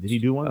 Did he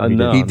do one?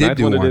 No, He did Ninth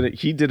do Wonder one. did it.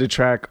 He did a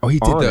track. Oh, he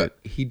did on the it.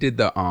 he did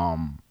the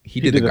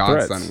did the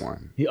Godson Threats.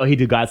 one. He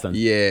did Godson.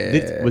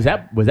 Yeah. Was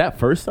that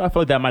first? I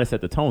feel like that might have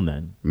set the tone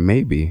then.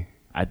 Maybe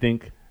I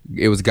think.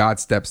 it was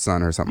God's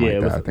stepson or something Yeah, like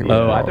it that. I was- think. yeah. it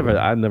was Oh, called.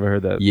 I never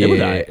heard that. Yeah, It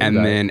was alright.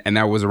 and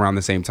that was around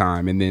the same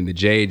time, and then the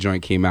J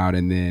joint came out,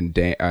 and then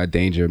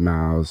Danger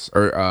Mouse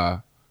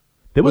or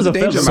There was a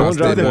Danger Fela Mouse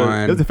one. did one.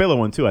 There was a Fela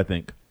one too, I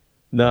think.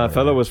 Nah,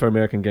 Fellow was for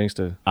American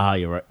Gangster.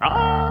 You're right.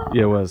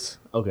 Yeah, it was.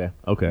 Okay.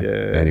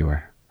 Yeah. Anyway,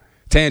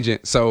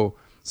 tangent. So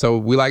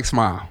we like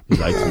Smile.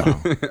 Like,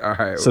 no. All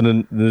right. So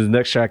the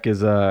next track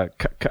is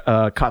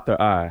Caught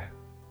Their Eye.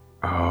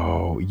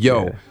 Oh,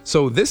 yo. Yeah.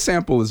 So this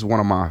sample is one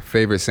of my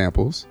favorite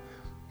samples.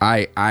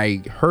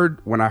 I heard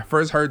when I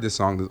first heard this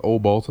song, this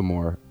Old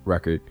Baltimore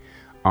record.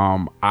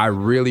 I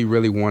really,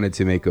 really wanted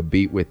to make a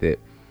beat with it.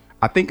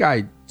 I think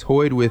I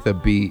toyed with a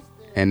beat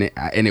and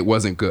it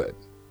wasn't good,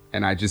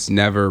 and I just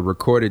never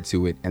recorded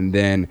to it. And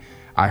then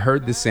I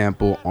heard the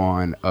sample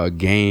on a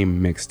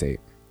Game mixtape.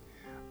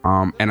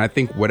 And I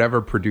think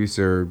whatever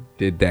producer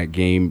did the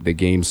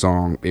game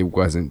song, it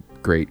wasn't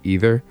great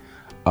either.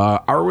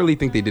 I really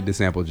think they did the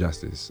sample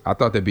justice. I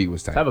thought the beat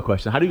was tight. I have a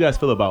question. How do you guys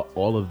feel about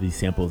all of these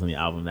samples on the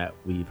album that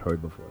we've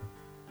heard before?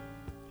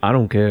 I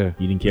don't care.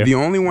 You didn't care? The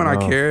only one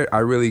I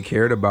really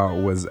cared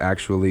about was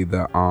actually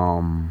the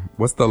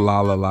what's the La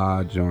La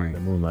La joint?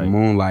 The Moonlight.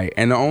 Moonlight.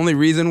 And the only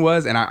reason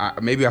was, and I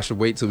maybe I should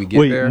wait till we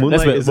get there.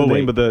 Moonlight That's is the but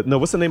name wait. of the. No,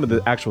 what's the name of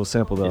the actual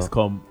sample though? It's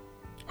called.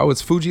 Oh,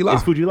 it's Fuji La.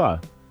 It's Fuji La.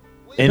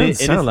 It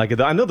doesn't sound like it.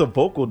 Though. I know the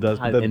vocal does.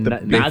 But And the Nas,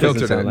 beat doesn't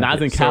filtered sound it. like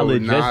Nas and So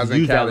Khaled Nas just and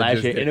used that Khaled last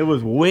just year, did- and it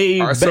was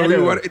way All right, so better.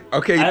 we want.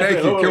 Okay, thank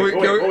you. Can we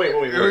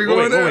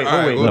go in there? All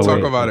right, we'll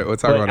talk about it. We'll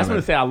talk But about I just want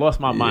it. to say I lost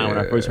my mind when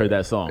I first heard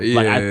that song. Yeah.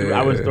 Like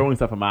I was throwing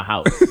stuff in my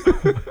house.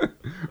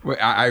 Wait,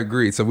 I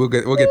agree. So we'll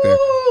get there.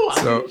 Ooh,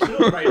 So I'm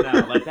chills right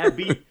now. Like that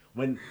beat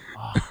when,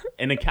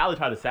 and then Khaled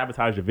tried to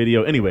sabotage the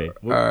video. Anyway,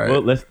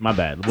 my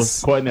bad. We'll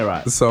caught in their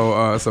eyes.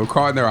 So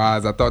Caught in Their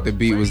Eyes. I thought the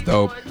beat was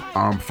dope.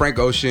 Frank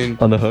Ocean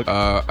On the hook.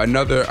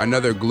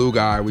 Another glue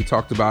guy. We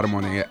talked about him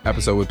on the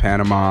episode with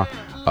Panama.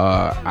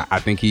 I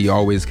think he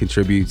always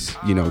contributes,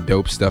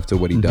 dope stuff to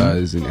what he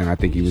does, and I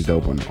think he was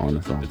dope on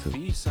the song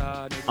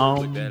too.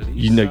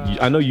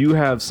 I know you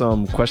have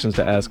some questions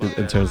to ask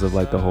in terms of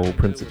like the whole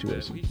Prince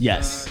situation.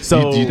 Yes.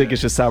 So do you think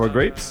it's just sour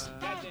grapes?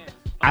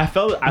 I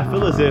feel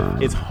as if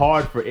it's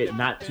hard for it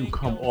not to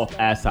come off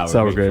as sour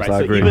Sour grapes. grapes, Right? I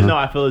So agree. even though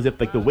I feel as if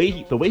like the way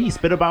he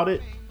spit about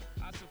it,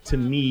 to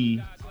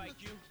me,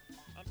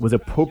 was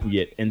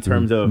appropriate in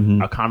terms of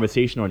a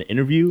conversation or an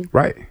interview.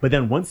 Right. But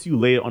then once you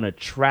lay it on a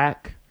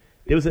track,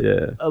 there was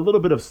a little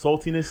bit of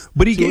saltiness.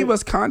 But he to gave it.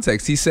 us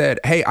context. He said,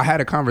 "Hey, I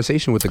had a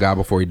conversation with the guy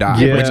before he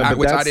died," Yeah, which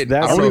but I didn't.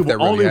 that's- I don't know if that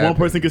really only one happened,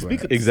 person can but-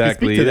 speak.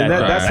 Exactly. Speak to that.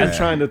 And that's him Right.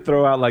 trying to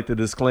throw out like the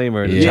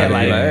disclaimer. Yeah,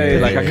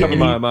 like I cover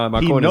my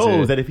he corners knows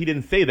here. that if he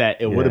didn't say that,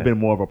 it would have been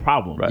more of a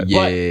problem. Right. Yeah,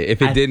 But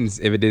if it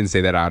didn't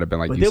say that, I'd have been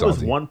like, But "You there was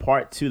salty." one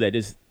part too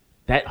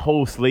that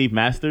whole slave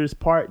masters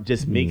part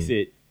just makes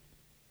it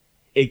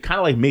kind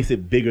of like makes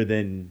it bigger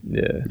than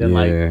Yeah.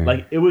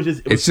 like it was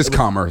just It's just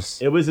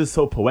commerce. It was just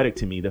so poetic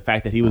to me, the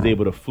fact that he was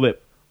able to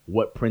flip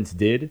what Prince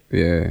did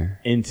Yeah.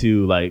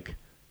 into like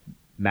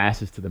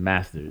masters to the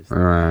masters.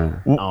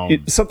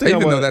 Something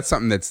Even though that's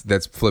something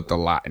that's flipped a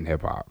lot in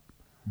hip hop.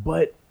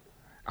 But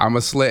I'm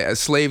a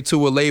slave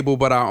to a label,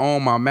 but I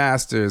own my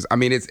masters. I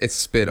mean, it's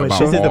spit about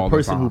this is the all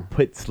person the who time.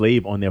 put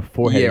slave on their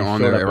forehead. Yeah, and on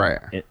showed their-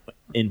 up right.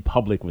 in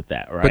public with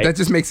that, right? But that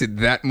just makes it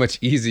that much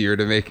easier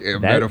to make a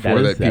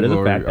metaphor that people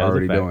are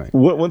already doing.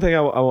 One thing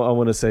I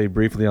want to say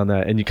briefly on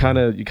that, and you kind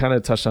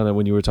of touched on it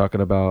when you were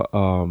talking about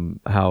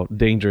how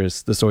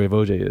dangerous the story of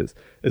OJ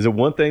is that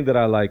one thing that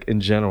I like in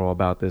general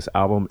about this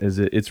album is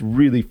it's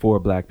really for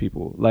Black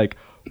people. Like,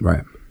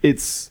 Right.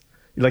 it's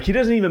like he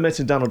doesn't even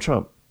mention Donald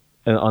Trump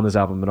on this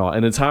album at all.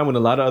 And in a time when a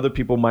lot of other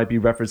people might be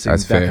referencing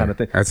That's that fair. kind of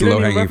thing, That's he doesn't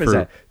even low-hanging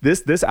reference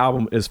fruit. This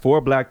album is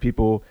for Black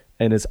people,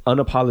 and it's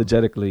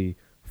unapologetically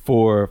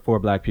for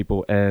Black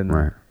people, and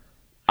Right.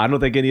 I don't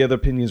think any other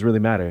opinions really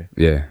matter.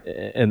 Yeah.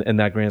 In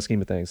that grand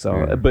scheme of things. So,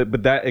 Yeah.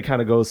 but that it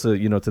kind of goes to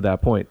to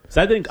that point.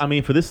 So I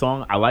mean, for this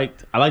song, I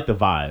liked the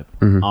vibe.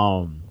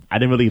 I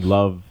didn't really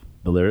love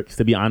the lyrics,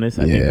 to be honest.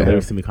 I think Yeah. the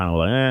lyrics to me kind of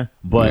like,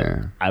 but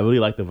Yeah. I I really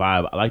like the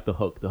vibe. I like the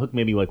hook. The hook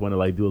made me like want to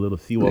like do a little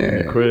seawalk in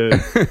the crib.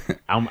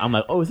 I'm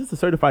like, oh, is this a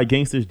certified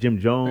gangster's Jim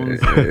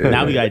Jones?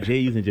 Now we got Jay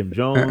using Jim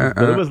Jones,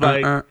 but it was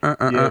like, yeah, but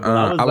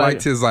I was I like,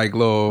 liked his like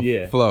little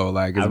flow,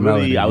 like his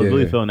melody. I was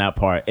really Yeah. feeling that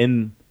part,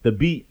 and the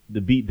beat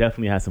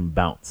definitely has some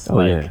bounce.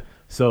 Oh, yeah.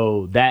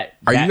 So that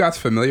Are you guys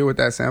familiar with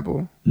that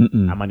sample?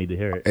 I might need to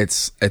hear it.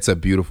 It's a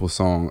beautiful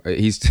song.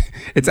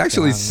 It's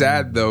actually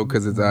sad though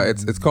because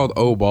it's called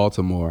 "Oh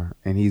Baltimore,"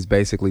 and he's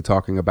basically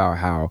talking about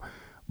how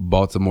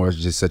Baltimore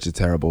is just such a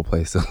terrible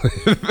place to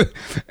live,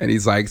 and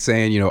he's like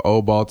saying,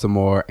 "Oh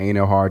Baltimore, ain't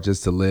it hard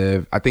just to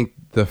live?" I think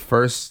the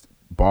first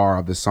bar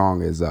of the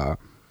song is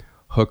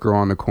 "Hooker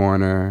on the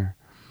corner,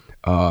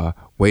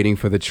 waiting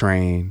for the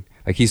train."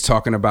 Like he's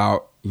talking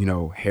about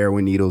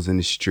heroin needles in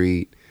the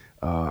street.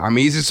 I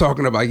mean, he's just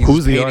talking about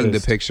Who's the painting the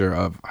artist? picture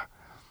of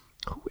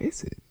who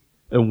is it?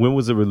 And when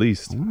was it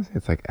released? I want to say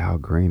it's like Al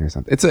Green or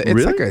something. It's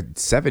Really? like a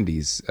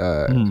 70s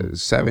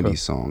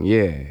song.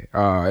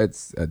 Yeah.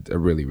 It's a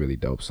really, really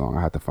dope song.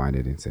 I have to find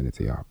it and send it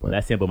to y'all. But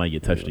That sample might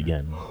get touched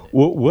again.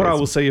 What I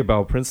will say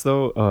about Prince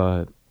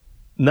though,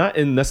 not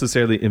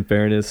necessarily in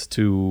fairness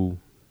to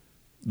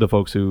the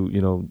folks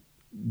who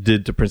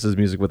did to Prince's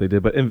music what they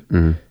did, but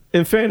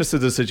in fairness to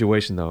the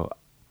situation though,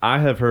 I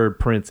have heard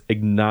Prince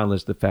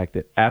acknowledge the fact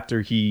that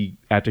after he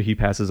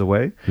passes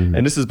away,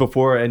 and this is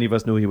before any of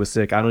us knew he was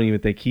sick, I don't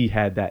even think he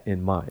had that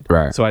in mind.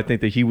 Right. So I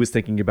think that he was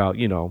thinking about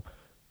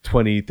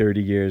 20,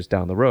 30 years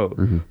down the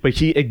road. But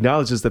he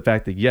acknowledges the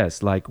fact that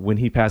yes, like when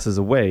he passes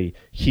away,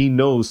 he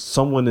knows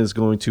someone is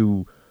going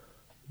to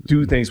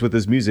do things with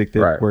his music that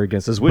Right. were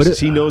against his wishes.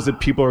 He knows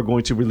that people are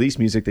going to release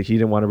music that he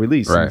didn't want to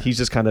release. Right. And he's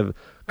just kind of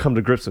come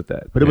to grips with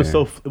that. But it was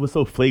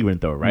so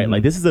flagrant though, right?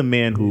 Like this is a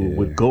man who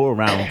would go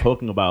around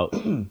talking about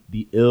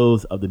the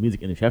ills of the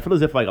music industry. I feel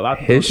as if like a lot of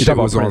people, his shit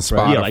was on Prince,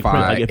 right? Spotify Yeah, like Prince,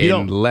 like, if you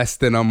in don't- less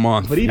than a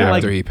month but even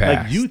after like, he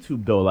passed. like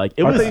YouTube though, like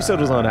it I was. thought you said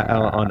it was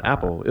on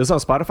Apple. It was on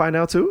Spotify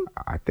now too?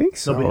 I think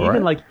so. No,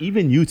 but right?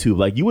 even YouTube,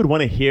 like you would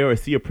want to hear or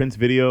see a Prince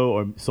video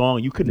or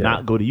song, you could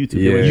not go to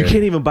YouTube. Yeah. You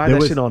can't even buy There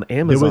that was- shit on There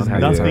Amazon. was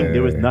half the nothing. time.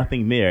 There was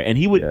nothing there, and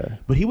he would. Yeah.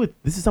 But he would.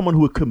 This is someone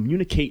who would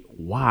communicate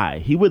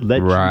why. He would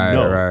let Right, you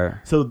know. right.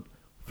 So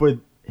for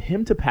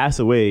him to pass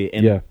away,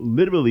 and Yeah.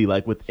 literally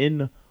like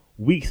within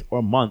weeks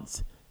or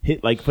months,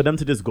 like for them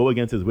to just go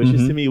against his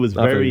wishes, to me, it was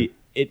I feel very.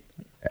 you.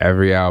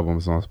 Every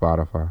album's on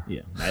Spotify.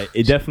 Yeah,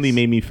 it definitely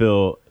made me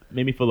feel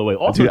away.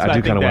 Also, I do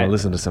think kind of want that to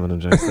listen to some of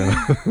them joints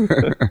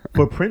though.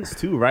 for Prince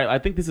too, right? I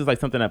think this is like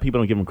something that people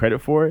don't give him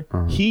credit for.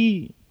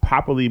 He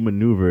properly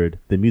maneuvered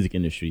the music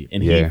industry,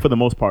 and he, Yeah. for the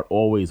most part,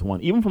 always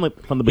won, even from the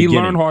He beginning.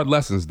 learned hard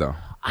lessons though.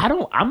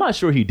 I'm not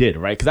sure he did,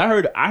 right?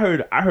 Because I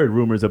heard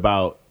rumors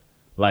about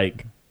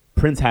like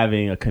Prince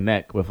having a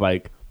connect with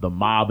like the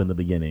mob in the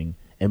beginning,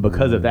 and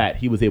because of that,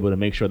 he was able to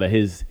make sure that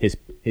his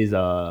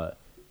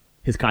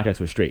contracts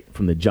were straight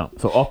from the jump.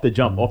 So off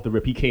the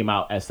rip, he came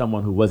out as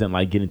someone who wasn't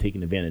like getting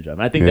taken advantage of.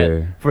 And I think Yeah.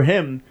 that for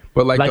him,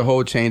 But like the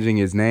whole changing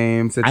his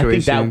name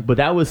situation. I think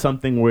that was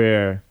something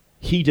where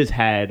he just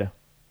had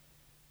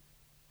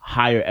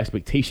higher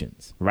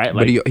expectations, right?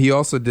 Like, But he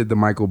also did the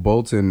Michael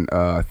Bolton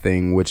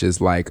thing, which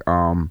is like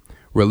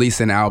release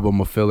an album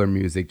of filler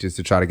music just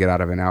to try to get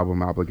out of an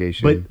album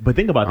obligation. but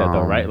think about that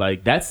though, right?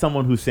 Like that's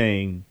someone who's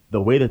saying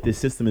the way that this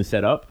system is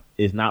set up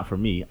is not for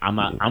me. I'm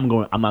not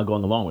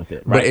going along with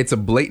it. Right? But it's a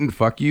blatant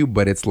fuck you,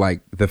 but it's like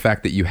the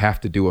fact that you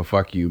have to do a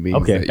fuck you means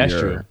Okay, that that's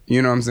you're, true.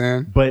 You know what I'm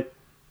saying? But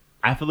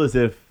I feel as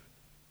if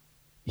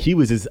he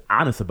was just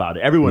honest about it.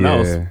 Everyone Yeah.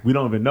 else, we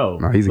don't even know.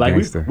 No, he's a like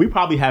gangster. we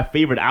probably have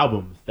favorite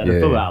albums that are Yeah.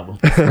 filler albums,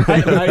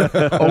 right? Like,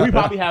 or we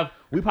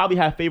probably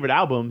have favorite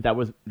albums that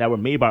were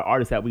made by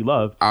artists that we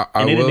love. I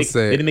and they will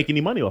say- they didn't make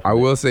any money off. I of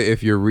it. will say,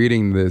 if you're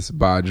reading this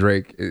by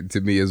Drake, it,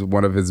 to me is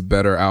one of his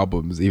better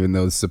albums, even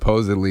though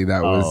supposedly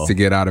that was to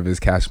get out of his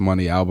Cash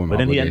Money album. But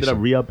then he ended up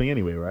obligation. re-upping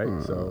anyway,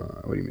 right?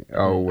 So What do you mean?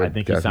 Oh, I with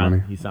think Cash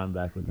Money? he signed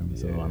back with them.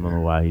 So I don't know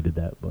why he did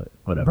that, but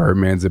whatever.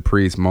 Birdman's a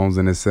priest, moans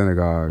in his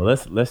synagogue. Well,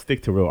 let's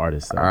stick to real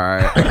artists. Though. All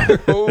right.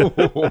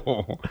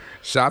 Ooh.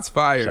 Shots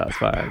fired. Shots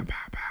Pow, fired. pow,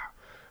 pow, pow.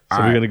 So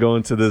All we're right. gonna go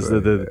into this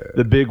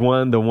the big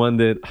one, the one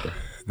that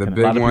The a lot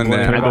big of one people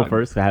that Can I go about-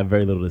 first? I have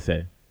very little to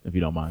say, if you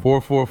don't mind.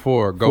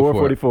 444. Go for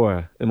it.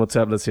 444. And what's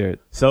up? Let's hear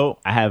it. So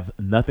I have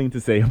nothing to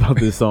say about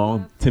this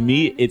song. To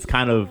me, it's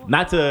kind of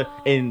not to,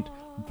 and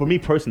for me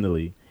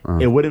personally,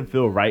 it wouldn't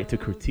feel right to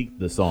critique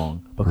the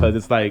song because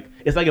it's like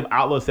if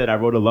Outlaw said I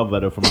wrote a love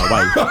letter for my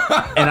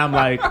wife, and I'm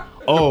like,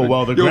 oh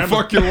well, the grammar,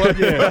 fuck your wife.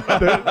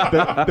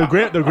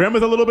 the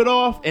grammar's a little bit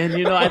off, and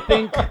I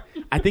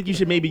think you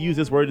should maybe use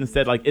this word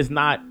instead. Like it's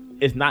not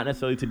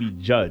necessarily to be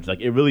judged. Like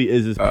it really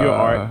is this pure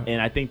art,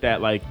 and I think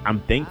that like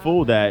I'm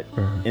thankful that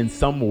in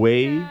some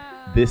way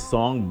this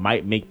song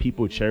might make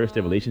people cherish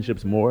their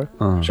relationships more.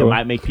 It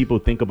might make people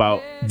think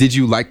about. Did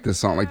you like the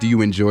song? Like, do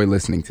you enjoy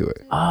listening to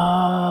it?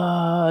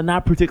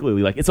 Not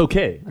particularly. Like, it's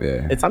okay.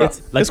 Yeah,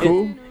 it's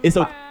cool. It's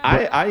okay.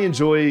 I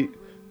enjoy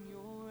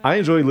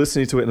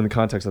listening to it in the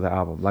context of the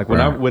album. Like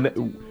when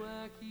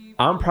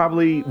I'm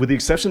probably, with the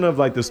exception of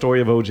like the story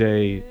of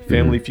OJ,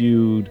 Family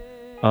Feud,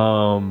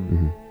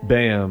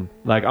 Bam.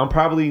 Like I'm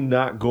probably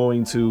not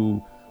going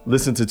to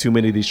listen to too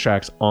many of these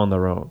tracks on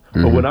their own.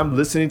 But when I'm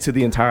listening to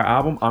the entire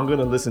album, I'm going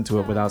to listen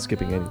to it without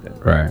skipping anything.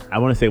 Right. I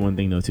want to say one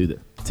thing though to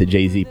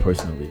Jay-Z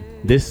personally.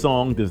 This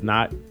song does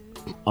not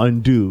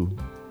undo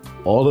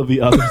all of the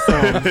other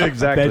songs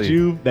Exactly.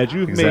 that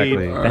you've made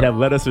that have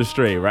led us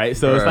astray, right?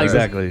 So it's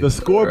like the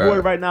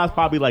scoreboard right now is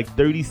probably like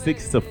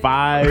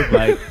 36-5.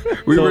 Like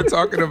we were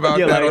talking about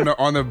that like,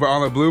 on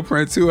the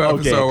Blueprint 2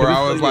 episode where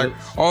I was like,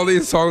 all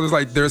these songs,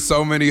 like there's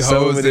so many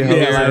hoes in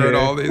here and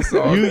all these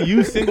songs.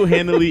 You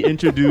single-handedly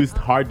introduced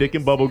Hard Dick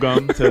and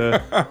Bubblegum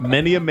to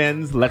many a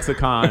men's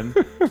lexicon.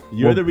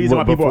 You're the reason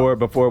why people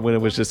before when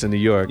it was just in New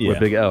York with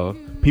Big L.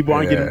 People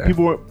aren't getting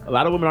a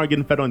lot of women aren't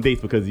getting fed on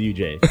dates because of you,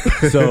 Jay.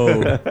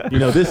 So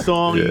this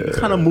song you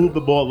kind of move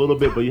the ball a little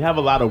bit, but you have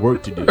a lot of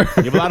work to do.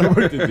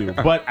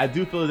 But I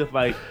do feel as if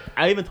like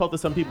I even talked to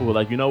some people who are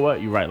like, you know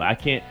what, you're right. Like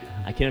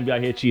I can't be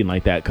out here cheating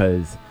like that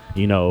because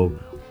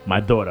my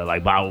daughter,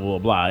 like blah blah blah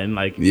blah, and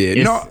like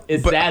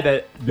it's sad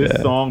that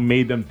this song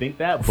made them think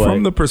that. But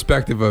from the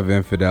perspective of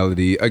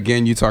infidelity,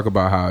 again, you talk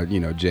about how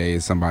Jay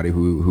is somebody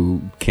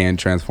who can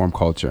transform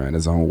culture in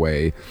his own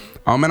way,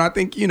 and I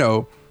think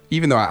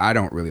even though I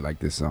don't really like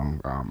this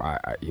song,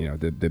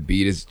 the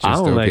beat is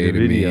just okay to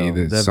me.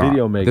 The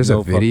video makes there's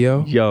a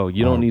video. Yo,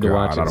 you don't need to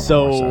watch it.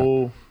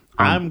 So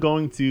I'm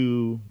going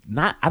to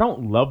I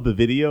don't love the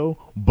video,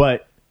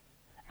 but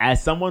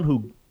as someone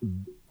who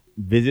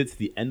visits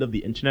the end of the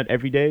internet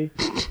every day,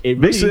 it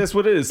really, that's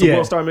what it is. It's a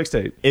World Star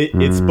mixtape.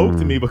 It spoke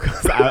to me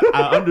because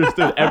I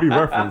understood every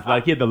reference.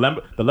 Like he had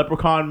the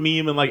leprechaun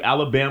meme in like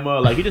Alabama.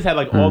 Like he just had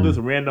like all this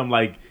random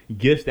like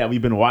gifts that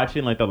we've been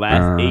watching like the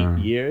last 8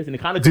 years, and it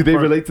kind of do they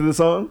relate to the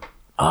song?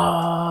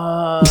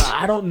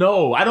 I don't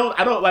know. I don't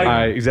like. All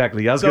right,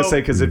 exactly. I was gonna say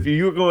because if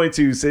you're going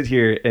to sit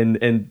here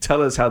and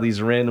tell us how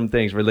these random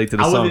things relate to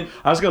the song,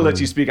 I was gonna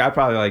let you speak. I'd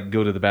probably like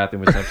go to the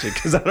bathroom with some shit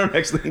because I don't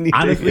actually need.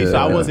 Honestly, so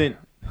I wasn't.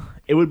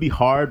 It would be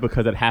hard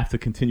because I'd have to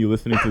continue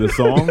listening to the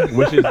song,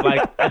 which is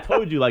like I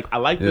told you, like I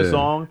like the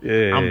song.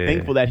 I'm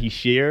thankful that he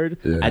shared.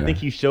 I think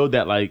he showed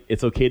that like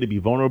it's okay to be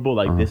vulnerable.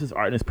 Like this is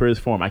art in its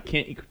purest form. I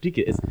can't critique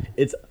it.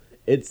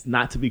 It's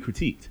not to be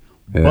critiqued,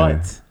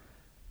 but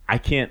I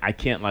can't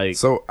like.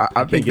 So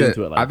I think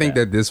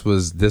that this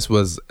was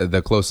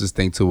the closest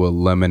thing to a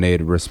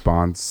Lemonade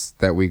response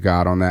that we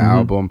got on that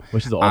album,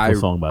 which is an awful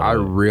song by the way.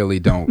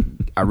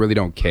 I really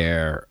don't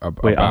care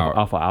about. Wait,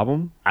 off an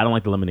album? I don't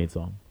like the Lemonade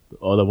song.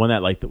 Or the one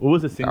that like what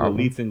was the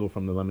lead single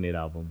from the Lemonade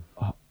album?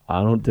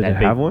 Did it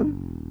have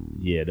one?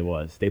 Yeah, there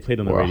was. They played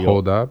on the radio.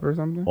 Hold Up or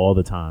something? All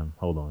the time.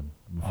 Hold on.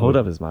 Hold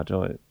Up is my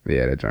joint.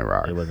 Yeah, that joint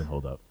rocks. It wasn't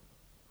Hold Up.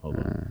 Hold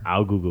on.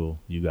 I'll Google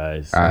you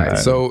guys. All right.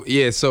 So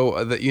this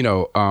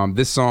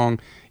song,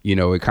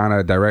 it kind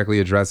of directly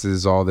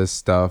addresses all this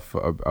stuff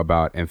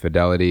about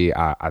infidelity.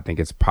 I think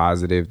it's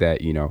positive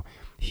that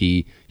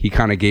he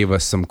kind of gave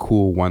us some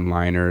cool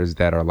one-liners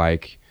that are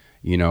like,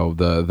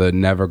 the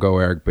Never Go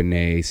Eric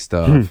Benet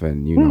stuff,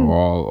 and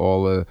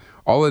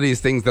all of these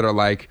things that are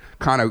like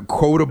kind of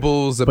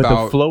quotables about.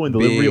 But the flow and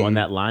delivery on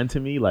that line to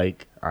me,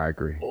 like I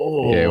agree.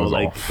 Oh, yeah, it was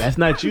like that's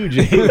not you,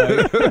 Jay.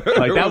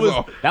 Like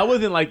that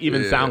wasn't like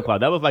even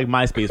SoundCloud. That was like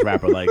MySpace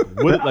rapper. Like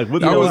what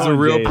that was a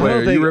real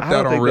player. You ripped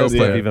out on real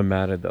player. Even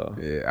mattered though.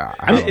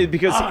 Yeah,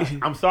 because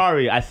I'm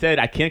sorry. I said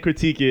I can't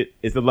critique it.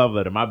 It's a love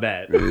letter. My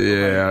bad.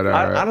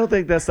 Yeah, I don't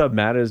think that stuff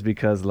matters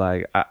because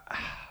like I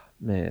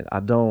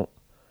don't.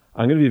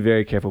 I'm gonna be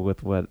very careful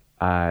with what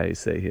I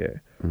say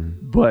here,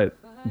 but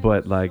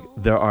like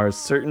there are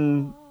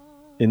certain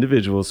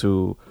individuals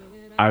who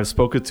I've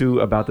spoken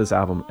to about this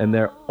album, and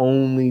they're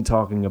only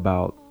talking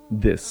about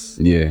this.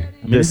 Yeah,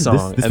 this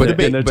song. This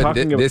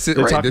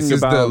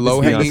is the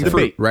low hanging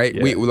fruit, right?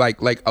 Yeah. We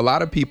like a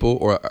lot of people,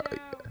 or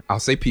I'll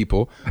say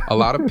people. A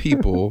lot of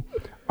people,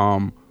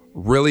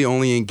 really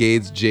only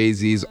engage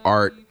Jay-Z's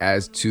art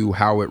as to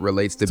how it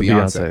relates to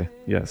Beyonce.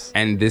 Yes,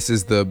 and this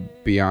is the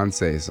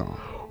Beyonce song.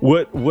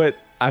 What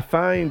I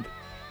find,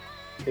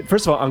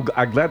 first of all,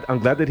 I'm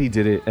glad that he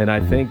did it, and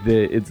I think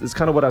that it's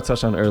kind of what I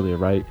touched on earlier,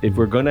 right? If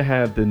we're gonna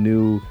have the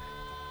new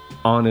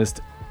honest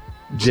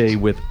Jay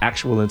with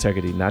actual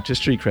integrity, not just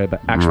street cred,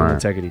 but actual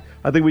integrity,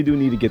 I think we do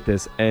need to get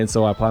this, and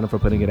so I applaud him for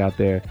putting it out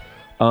there.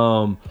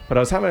 But I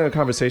was having a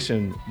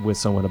conversation with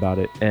someone about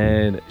it,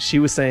 and she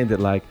was saying that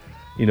like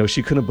you know,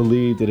 she couldn't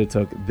believe that it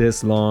took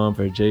this long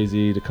for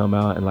Jay-Z to come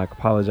out and like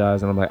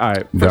apologize. And I'm like, all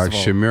right, Dog, first of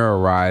all,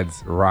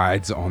 Shamira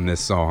rides on this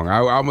song. I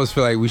almost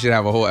feel like we should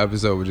have a whole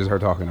episode with just her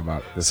talking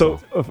about this so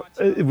song.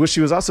 what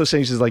she was also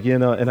saying, she's like, you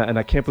know, and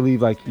I can't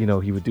believe like, you know,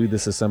 he would do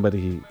this to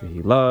somebody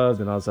he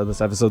loved and all this other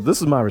stuff. So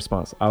this is my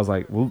response. I was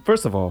like, well,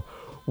 first of all,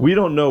 we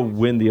don't know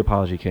when the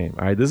apology came.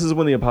 All right, this is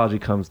when the apology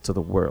comes to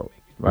the world,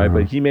 right?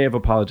 But he may have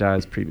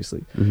apologized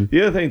previously.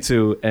 The other thing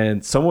too,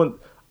 and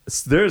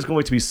there's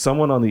going to be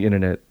someone on the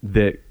internet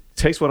that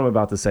takes what I'm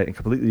about to say and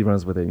completely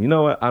runs with it. You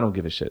know what? I don't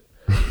give a shit.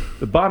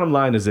 The bottom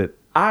line is that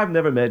I've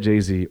never met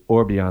Jay-Z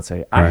or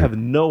Beyonce. I have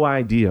no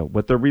idea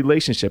what their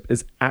relationship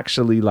is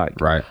actually like.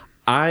 Right.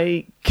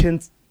 I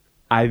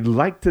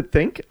like to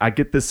think, I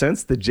get the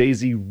sense that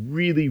Jay-Z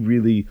really,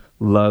 really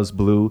loves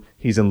Blue.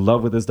 He's in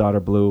love with his daughter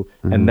Blue,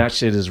 and that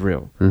shit is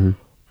real.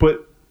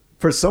 But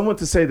for someone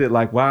to say that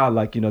like, wow,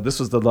 like, you know, this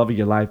was the love of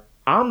your life,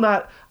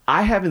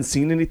 I haven't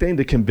seen anything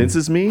that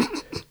convinces me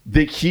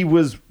that he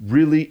was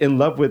really in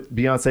love with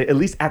Beyonce, at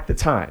least at the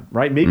time,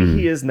 right? Maybe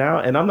he is now,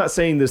 and I'm not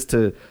saying this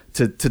to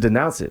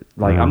denounce it.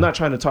 Like, I'm not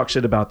trying to talk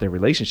shit about their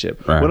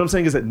relationship. Right. What I'm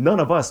saying is that none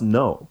of us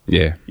know.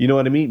 Yeah. You know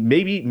what I mean?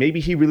 Maybe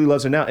he really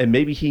loves her now, and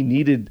maybe he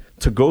needed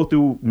to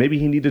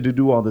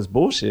do all this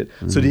bullshit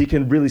so that he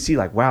can really see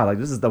like, wow, like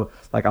this is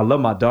I love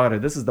my daughter.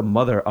 This is the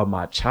mother of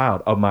my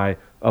child, of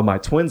my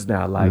twins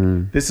now.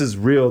 Like, this is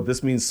real.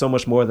 This means so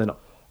much more than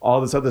all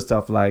this other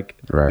stuff. Like,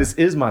 this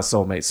is my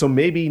soulmate. So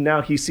maybe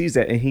now he sees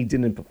that and he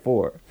didn't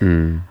before. I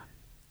don't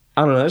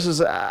know. It's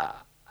just,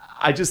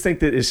 I just think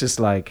that it's just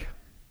like,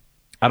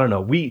 I don't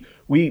know. We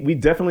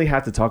definitely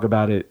have to talk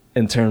about it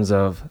in terms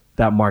of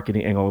that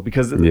marketing angle,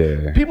 because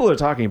people are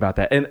talking about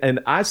that.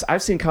 And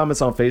I've seen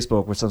comments on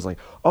Facebook where someone's like,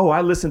 oh,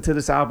 I listened to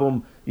this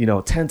album,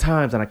 10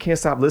 times and I can't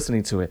stop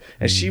listening to it.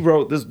 And she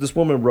wrote, this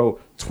woman wrote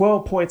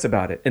 12 points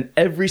about it. And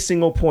every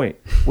single point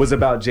was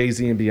about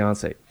Jay-Z and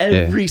Beyonce.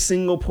 Every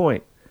single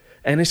point.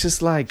 And it's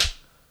just like,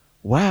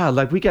 wow,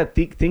 like we got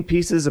think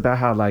pieces about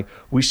how like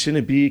we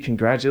shouldn't be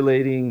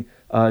congratulating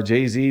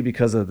Jay-Z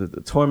because of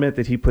the torment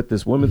that he put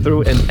this woman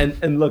through.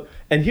 And look,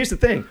 and here's the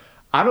thing.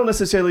 I don't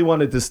necessarily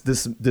want to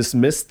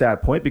dismiss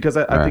that point, because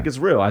I think it's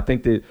real. I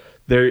think that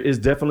there is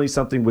definitely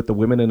something with the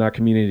women in our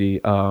community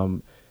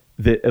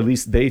that at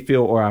least they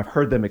feel, or I've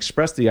heard them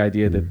express the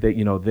idea that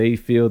they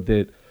feel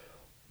that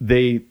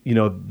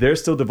they're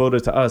still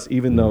devoted to us,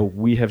 even though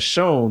we have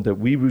shown that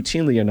we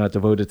routinely are not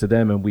devoted to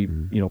them, and we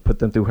put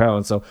them through hell.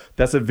 And so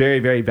that's a very,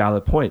 very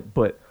valid point.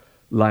 But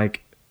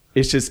like,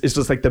 it's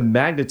just like the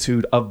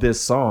magnitude of this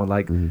song.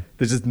 Like,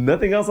 there's just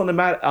nothing else on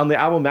the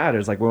album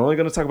matters. Like, we're only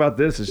going to talk about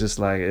this. It's just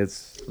like,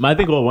 it's. I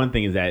think one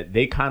thing is that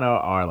they kind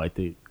of are like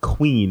the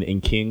queen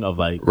and king of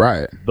like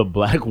the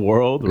black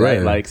world, right?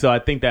 Yeah. Like, so I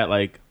think that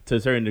like to a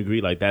certain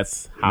degree, like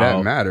that's how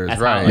that matters, that's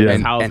right? How,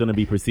 that's how it's going to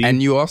be perceived.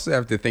 And you also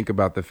have to think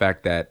about the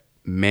fact that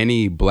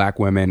many black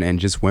women and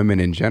just women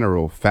in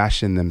general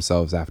fashion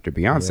themselves after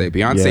Beyonce.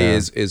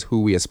 Beyonce is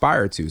who we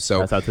aspire to. So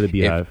that's out to the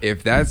Beehive.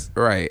 If that's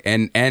right,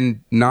 and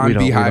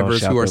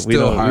non-Beehivers who are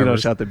still we don't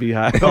shout the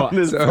Beehive on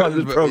this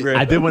program.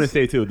 I did want to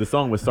say too, the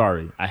song was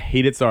Sorry. I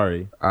hated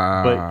Sorry,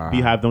 but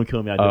Beehive Don't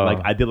Kill Me.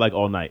 I did like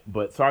All Night,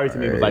 but Sorry to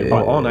me was like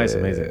All Night's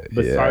amazing.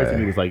 But Sorry to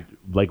me was like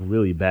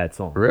really bad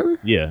song. Really?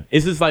 Yeah,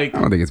 it's just like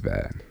I don't think it's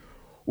bad.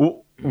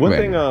 Well, one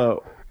thing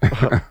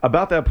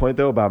about that point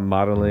though, about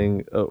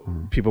modeling,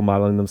 people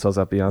modeling themselves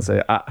after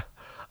Beyonce, I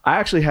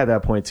actually had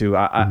that point too.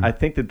 I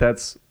think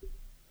this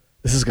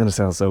is going to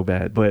sound so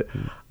bad, but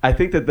I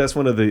think that's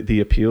one of the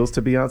appeals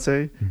to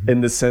Beyonce,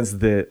 in the sense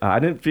that I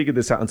didn't figure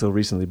this out until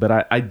recently,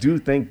 but I do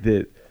think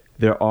that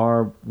there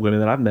are women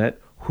that I've met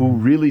who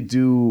really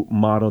do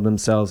model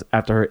themselves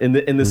after her, in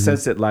the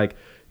sense that like,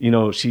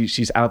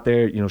 she's out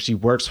there, she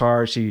works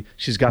hard,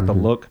 she's got the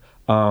look,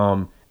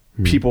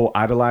 people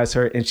idolize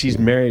her, and she's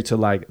married to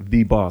like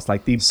the boss,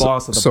 like the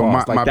boss of the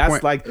boss. My like that's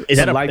point, like is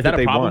that the life is that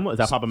they a problem? want. Is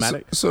that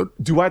problematic? So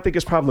do I think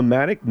it's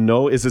problematic?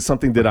 No. Is it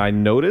something that I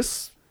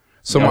notice?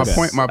 So my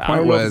point I don't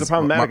know if was it's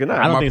problematic or not.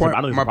 I don't think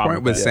it's my a problem point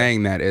with was that.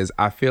 saying that is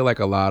I feel like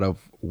a lot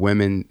of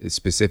women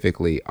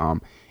specifically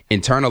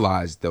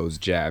internalized those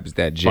jabs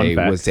that Jay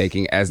was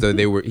taking, as though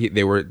they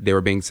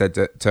were being said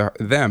to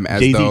them as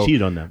Jay-Z though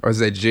cheated on them, or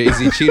that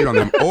Jay-Z cheated on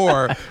them,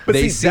 or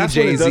they see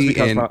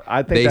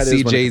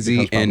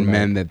Jay-Z in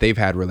men that they've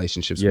had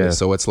relationships with.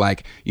 So it's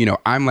like,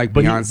 I'm like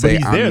Beyonce. But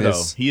he's there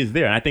though. He is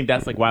there, and I think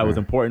that's like why it was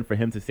important for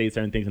him to say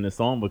certain things in the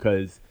song,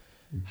 because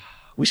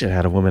we should have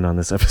had a woman on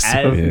this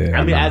episode.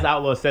 As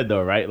Outlaw said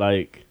though, right?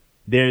 Like,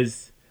 I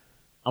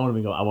want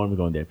to be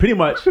going there. Pretty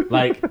much,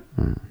 like.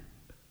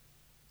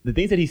 The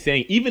things that he's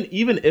saying,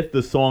 even if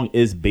the song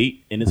is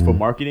bait and it's for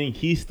marketing,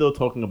 he's still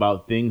talking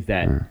about things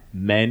that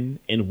men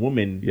and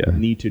women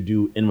need to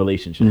do in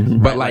relationships.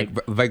 But like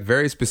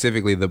very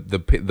specifically,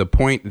 the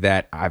point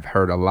that I've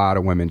heard a lot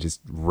of women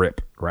just rip,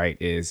 right,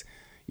 is,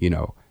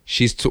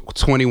 she's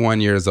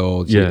 21 years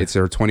old. It's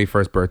her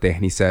 21st birthday,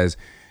 and he says,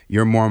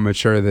 "You're more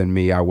mature than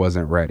me. I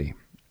wasn't ready."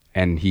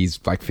 And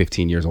he's like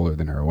 15 years older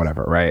than her or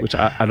whatever, right? Which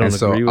I don't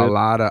agree with.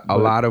 A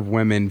lot of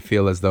women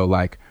feel as though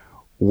like,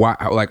 why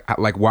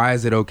why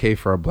is it okay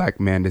for a black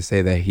man to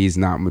say that he's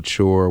not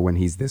mature when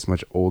he's this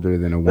much older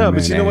than a woman?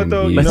 but you know what,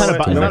 though? and But he's it's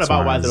not doing about X,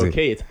 why Y, is it and Z?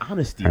 okay. It's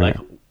honesty. Like,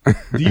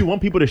 do you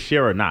want people to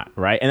share or not?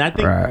 Right. And I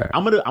think Right.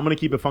 I'm gonna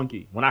keep it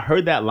funky. When I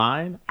heard that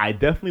line, I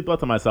definitely thought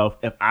to myself,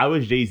 if I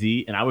was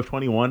Jay-Z and I was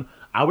 21,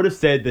 I would have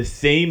said the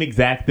same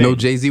exact thing. No,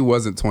 Jay-Z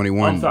wasn't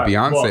 21. I'm sorry.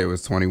 Beyonce Well-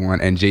 was 21,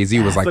 and Jay-Z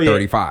was like So, yeah,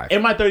 35.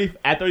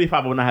 At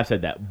 35, I would not have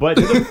said that. But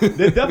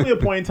there's definitely a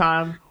point in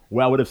time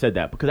where I would have said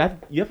that, because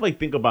you have to like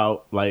think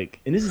about like,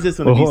 and this is just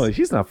gonna Well, be. hold on.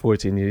 He's not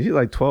 14 years. He's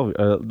like 12,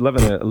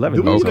 11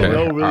 Do we years even Okay.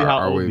 know really how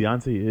Are old we-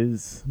 Beyonce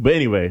is? But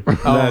anyway,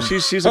 Nah,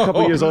 she's a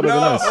couple years older than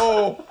us.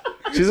 No.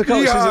 She's a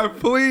couple. Yeah,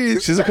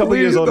 please. She's a couple Please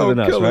years older don't than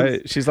us, kill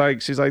right? She's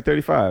like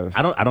 35.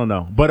 I don't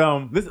know. But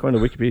this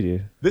According to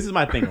Wikipedia. this is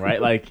my thing,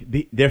 right? Like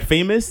they're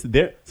famous.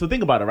 So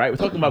think about it, right? We're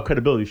talking about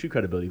credibility, street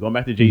credibility. Going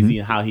back to Jay-Z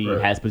and how he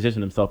has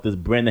positioned himself, this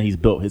brand that he's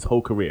built his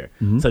whole career.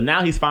 So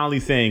now he's finally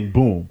saying,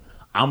 "Boom,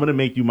 I'm gonna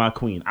make you my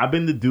queen. I've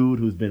been the dude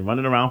who's been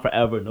running around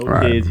forever, no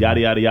Right. kids,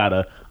 yada yada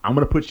yada. I'm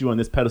gonna put you on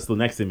this pedestal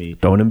next to me.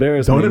 Don't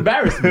embarrass Don't me.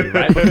 embarrass me,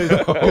 right? Because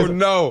Oh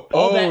no!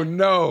 All Oh that-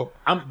 no!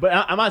 I'm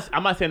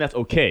not saying that's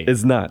okay.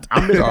 It's not.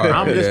 I'm just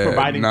Yeah,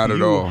 providing not to at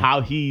you all. how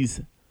he's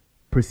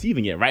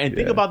perceiving it, right? And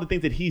think Yeah. about the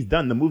things that he's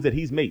done, the moves that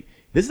he's made.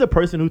 This is a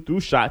person who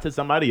threw shots at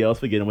somebody else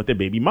for getting with their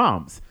baby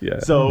moms. Yeah.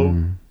 So,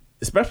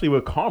 especially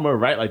with karma,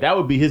 right? Like that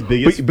would be his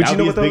biggest. But that you would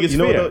know be what though? his biggest You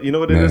know what? fear. Though? You know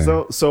what it is Yeah.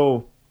 though.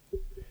 So,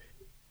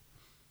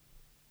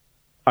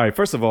 all right.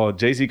 First of all,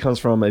 Jay-Z comes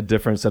from a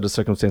different set of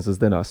circumstances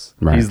than us.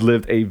 Right. He's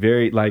lived a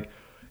very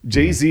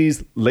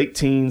Jay-Z's late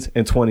teens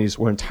and 20s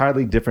were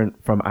entirely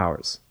different from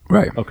ours.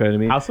 Right. Okay, what I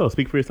mean, How so?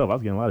 Speak for yourself. I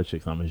was getting a lot of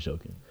chicks. I'm just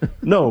joking.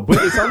 no, but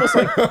it's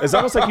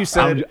almost like you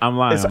said. I'm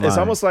lying, It's, I'm it's lying.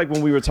 almost like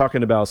when we were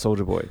talking about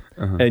Soulja Boy,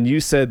 and you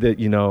said that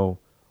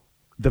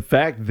the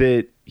fact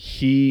that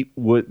he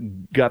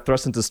got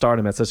thrust into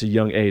stardom at such a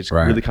young age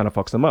Right. really kind of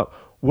fucks him up.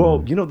 Well,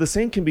 the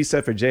same can be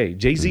said for Jay.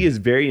 Jay-Z is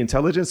very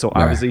intelligent, so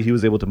obviously he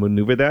was able to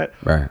maneuver that.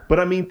 Right. But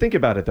I mean, think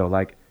about it though.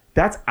 Like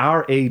that's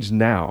our age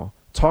now.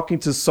 Talking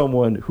to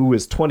someone who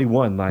is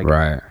 21, like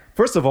Right.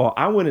 First of all,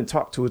 I wouldn't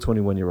talk to a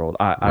 21-year-old.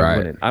 I Right.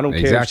 wouldn't. I don't care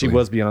if Exactly. she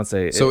was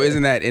Beyonce. So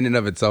isn't that in and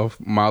of itself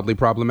mildly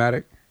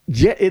problematic?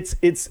 Yeah, it's.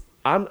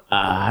 I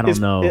don't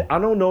know. I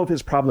don't know if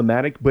it's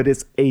problematic, but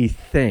it's a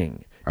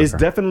thing. It's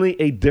Okay. definitely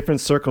a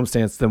different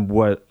circumstance than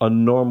what a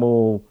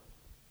normal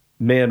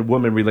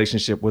man-woman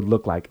relationship would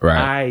look like. Right.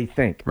 I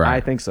think. Right. I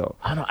think so.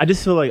 I don't know. I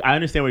just feel like I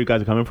understand where you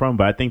guys are coming from,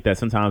 but I think that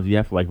sometimes you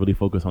have to like really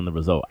focus on the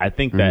result. I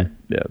think that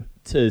Yeah.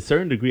 to a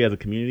certain degree as a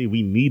community,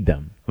 we need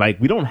them. Like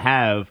we don't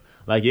have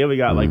we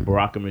got like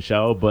Barack and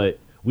Michelle, but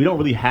we don't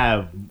really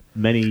have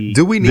many.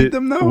 Do we need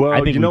them though? Well,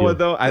 I think you know we what do.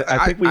 though?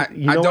 I think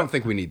we. I don't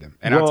think we need them,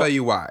 and Well- I'll tell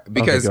you why.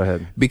 Because go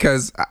ahead.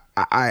 because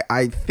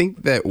I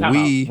think that Time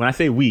we. out. When I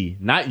say we,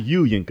 not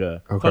you,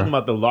 Yinka. I'm Okay. talking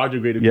about the larger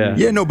greater Yeah.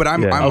 community. Yeah, no, but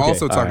I'm Yeah. I'm Okay.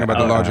 also talking All about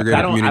right. the larger greater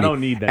I don't- I community. don't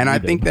need that and I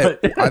either, think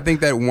that but- I think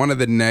that one of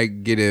the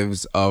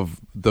negatives of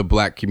the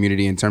black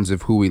community in terms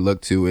of who we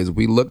look to is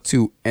we look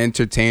to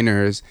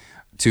entertainers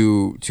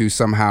to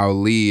somehow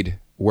lead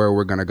where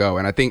we're gonna go.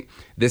 And I think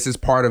this is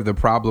part of the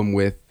problem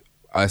with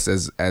us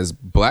as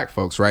black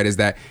folks, right? Is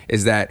that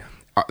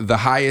the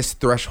highest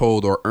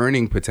threshold or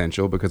earning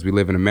potential, because we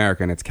live in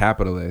America and it's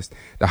capitalist,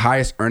 the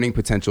highest earning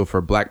potential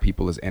for black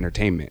people is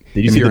entertainment.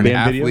 Did you If see you're the an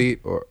band video? athlete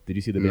or Did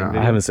you see the band No.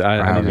 video? I haven't seen. I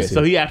haven't haven't Okay, seen.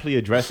 so he actually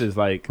addresses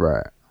like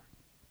right.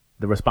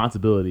 the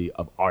responsibility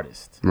of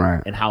artists,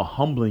 Right. and how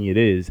humbling it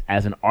is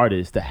as an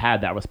artist to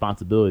have that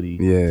responsibility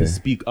Yeah. to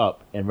speak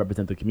up and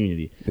represent the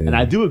community. Yeah. And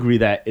I do agree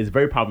that it's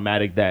very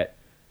problematic that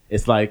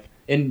it's like,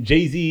 and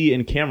Jay-Z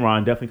and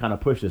Cameron definitely kind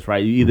of push this,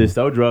 right? You either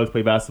sell drugs,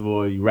 play basketball,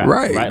 or you rap,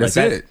 Right, right? that's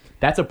Like it.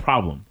 That's a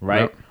problem,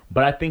 right? Yep.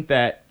 But I think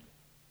that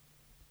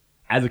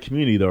as a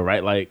community, though,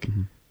 right, like.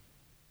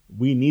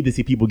 We need to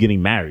see people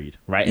getting married,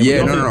 right? And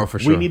Yeah, we no, also- for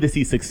sure. We need to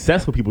see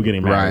successful people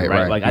getting married, Right, right?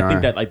 right. Like No, I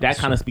think that like that that's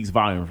kind of speaks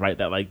volumes, right?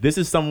 That like this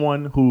is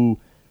someone who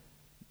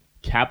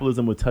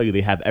capitalism would tell you they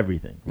have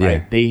everything,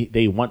 right?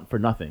 They want for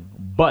nothing,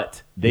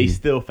 but they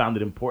still found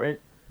it important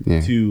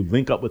Yeah. to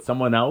link up with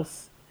someone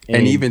else,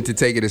 And even to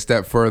take it a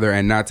step further,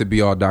 and not to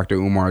be all Dr.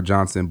 Umar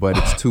Johnson, but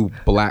it's two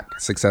black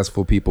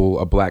successful people,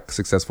 a black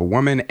successful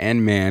woman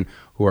and man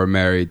who are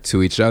married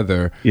to each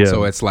other. Yeah.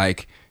 So it's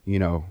like,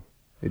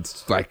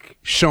 it's like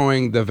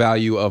showing the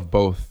value of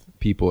both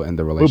people in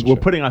the relationship. we're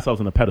putting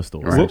ourselves on a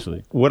pedestal,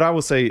 essentially. What I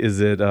will say is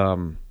that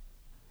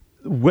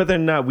whether or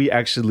not we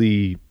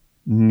actually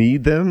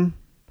need them,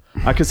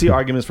 I can see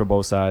arguments for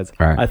both sides.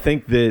 Right. I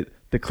think that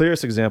the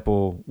clearest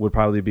example would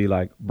probably be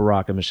like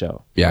Barack and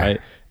Michelle. Yeah. Right?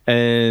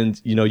 And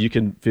you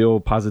can feel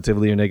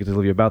positively or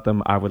negatively about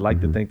them. I would like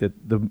to think that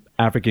the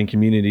African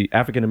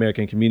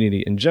American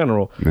community in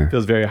general, Yeah.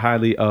 feels very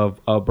highly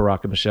of Barack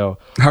and Michelle.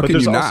 How But can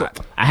there's you also-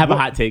 not? I have a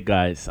hot take,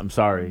 guys. I'm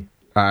sorry.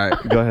 All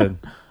right. Go ahead.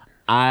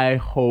 I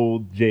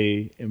hold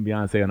Jay and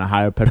Beyonce on a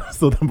higher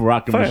pedestal than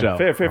Barack and Michelle.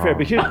 Fair.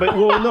 But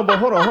hold on. No.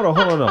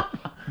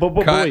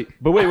 But Cut. wait.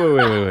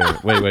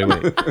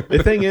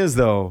 The thing is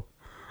though,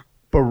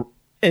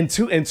 and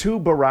to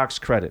Barack's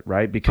credit,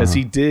 right? Because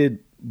he did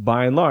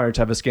by and large,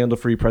 have a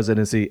scandal-free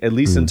presidency, at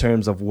least in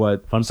terms of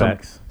what Fun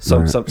facts.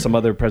 some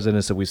other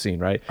presidents that we've seen,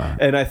 right?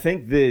 And I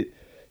think that,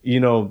 you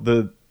know,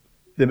 the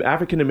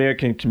African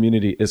American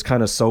community is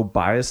kind of so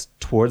biased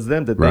towards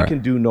them that they can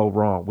do no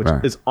wrong, which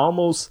is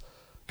almost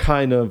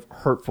kind of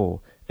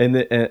hurtful.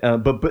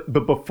 But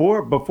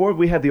before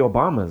we had the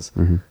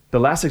Obamas, the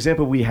last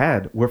example we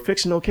had were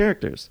fictional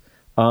characters.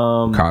 The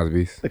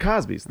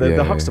Cosbys, the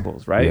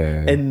Huxtables, right?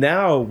 Yeah. And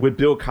now with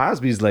Bill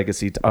Cosby's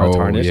legacy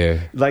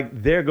tarnished,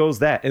 like there goes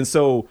that. And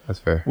so that's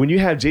fair. When you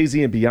have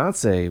Jay-Z and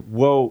Beyonce,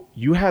 well,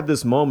 you have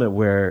this moment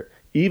where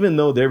even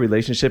though their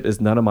relationship is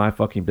none of my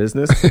fucking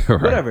business,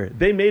 whatever,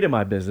 they made it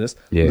my business.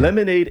 Yeah.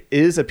 Lemonade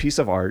is a piece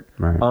of art.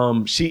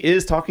 Right. She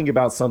is talking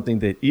about something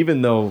that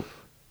even though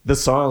the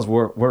songs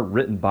weren't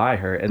written by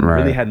her and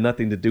really had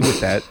nothing to do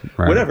with that.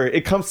 Whatever,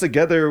 it comes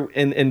together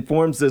and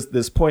forms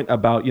this point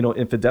about, you know,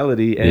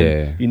 infidelity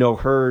and you know,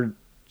 her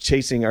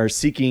chasing or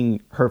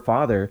seeking her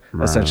father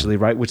essentially,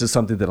 right? Which is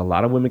something that a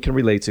lot of women can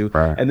relate to.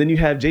 And then you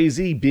have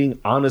Jay-Z being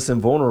honest and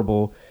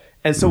vulnerable,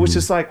 and so it's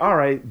just like, all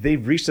right,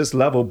 they've reached this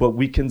level, but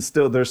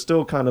they're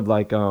still kind of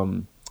like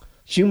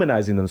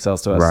humanizing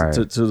themselves to us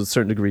to a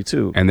certain degree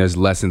too. And there's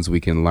lessons we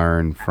can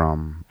learn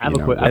from. I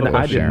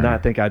did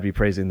not think I'd be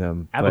praising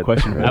them. I have a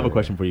question. I have a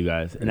question for you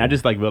guys, and I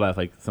just like realized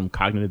like some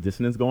cognitive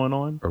dissonance going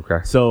on. Okay.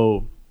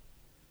 So,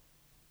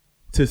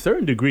 to a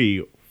certain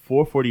degree,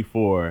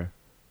 444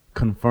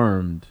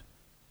 confirmed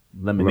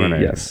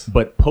Lemonade. Yes.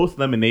 But post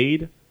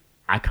Lemonade,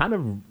 I kind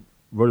of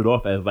wrote it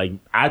off as like,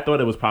 I thought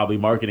it was probably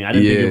marketing. I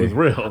didn't think it was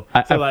real.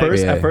 At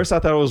first I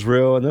thought it was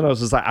real, and then I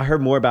was just like, I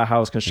heard more about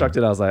how it's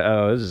constructed. I was like,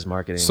 oh, it's just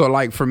marketing. So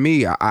like for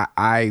me,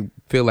 I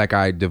feel like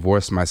I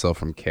divorced myself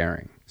from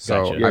caring.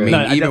 So Gotcha. I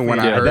mean, even when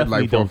I heard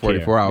definitely like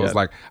 444, I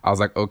was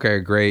like, okay,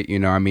 great. You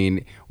know, I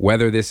mean,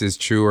 whether this is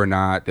true or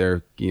not,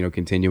 they're, you know,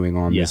 continuing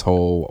on this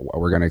whole,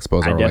 we're going to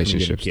expose our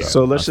relationship stuff.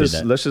 So let's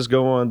just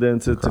go on then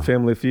to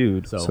Family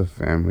Feud. So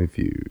Family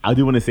Feud. I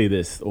do want to say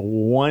this.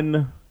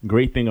 One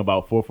great thing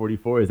about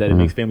 444 is that it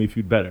makes Family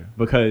Feud better,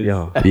 because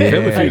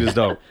Family Feud is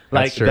dope.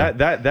 Like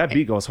that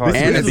beat goes hard.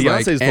 And it's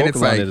Beyonce's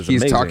vocal on it is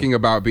he's amazing. talking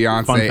about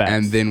Beyonce,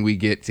 and then we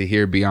get to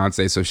hear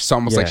Beyonce. So it's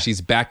almost like she's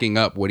backing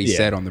up what he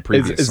said on the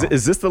previous song.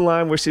 Is this the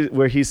line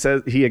where he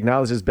says he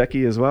acknowledges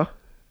Becky as well?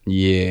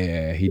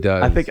 Yeah, he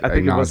does. I think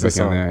it was the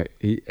song.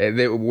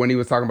 When he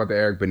was talking about the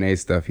Eric Benet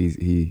stuff,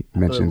 he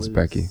mentions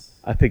Becky.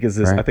 I think it's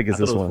this. Right? I think it's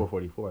this one.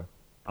 444.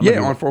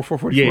 On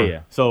 444.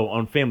 Yeah. So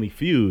on Family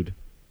Feud.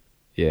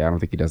 Yeah, I don't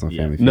think he does on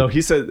Family Feud. No,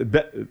 he said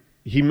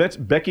he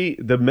mentioned Becky.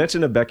 The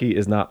mention of Becky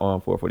is not on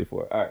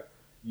 444. All right,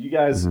 you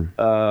guys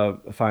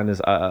find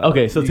this.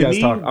 Okay, so to me,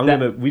 talk.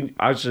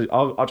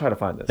 I'll try to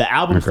find this. The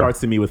album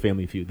starts to me with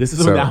Family Feud. This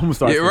is when the album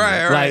starts. Yeah,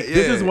 right. Like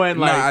this is when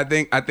like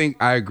I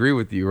think I agree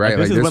with you. Right,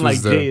 like, this is when like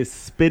Jay is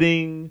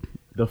spitting.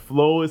 The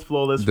flow is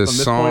flawless. The from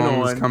this point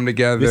on. songs come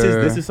together.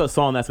 This is a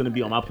song that's going to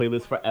be on my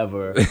playlist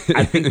forever.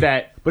 I think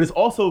that, but it's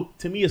also,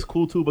 to me, it's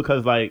cool too,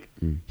 because like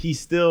it's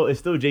still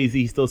Jay-Z,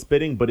 he's still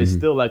spitting, but it's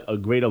still like a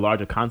greater,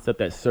 larger concept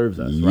that serves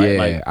us, right? Yeah,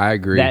 like, I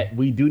agree. That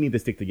we do need to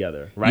stick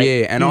together, right?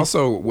 Yeah, and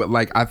also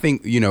like I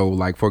think, you know,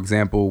 like for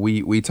example,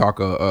 we talk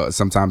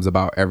sometimes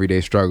about Everyday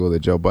Struggle, the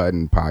Joe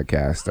Budden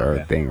podcast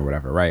or thing or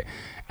whatever, right?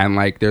 And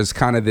like there's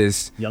kind of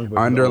this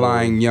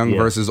underlying young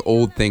versus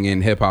old thing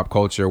in hip hop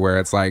culture where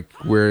it's like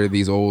we're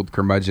these old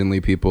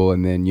curmudgeonly people,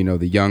 and then, you know,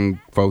 the young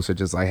folks are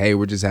just like, hey,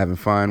 we're just having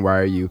fun. Why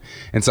are you?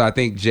 And so I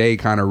think Jay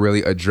kind of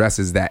really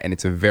addresses that, and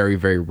it's a very,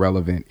 very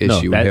relevant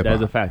issue in hip hop. That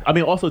is a fact. I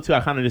mean, also too, I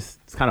kind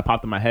of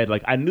popped in my head.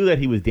 Like I knew that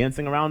he was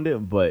dancing around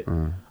it, but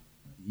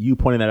you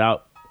pointing that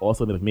out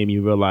also made me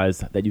realize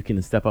that you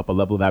can step up a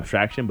level of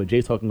abstraction. But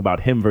Jay's talking about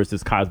him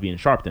versus Cosby and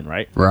Sharpton,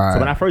 right? Right. So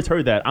when I first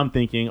heard that, I'm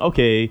thinking,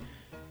 okay,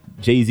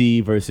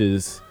 Jay-Z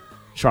versus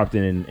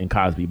Sharpton and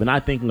Cosby, but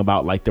not thinking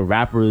about like the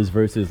rappers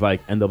versus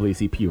like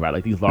NAACP, right?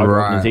 Like these large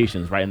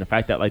organizations, right? And the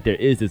fact that like there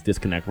is this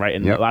disconnect, right?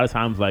 And a lot of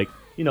times, like,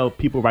 you know,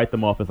 people write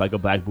them off as like a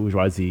black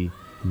bourgeoisie,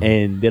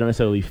 and they don't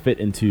necessarily fit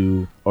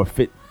into or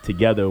fit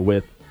together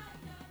with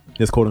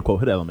this quote unquote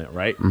hood element,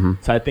 right?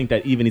 So I think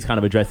that even he's kind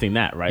of addressing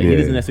that, right? He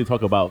doesn't necessarily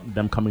talk about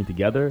them coming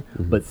together,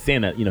 but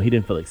saying that, you know, he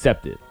didn't feel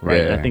accepted,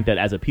 right? And I think that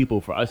as a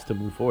people, for us to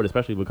move forward,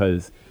 especially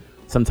because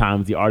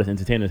sometimes the artists,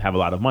 entertainers have a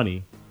lot of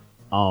money.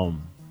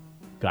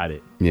 Got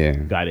it. Yeah.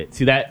 Got it.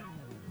 See that?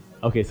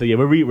 Okay, so yeah,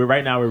 we're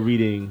right now we're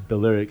reading the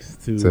lyrics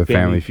to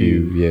Family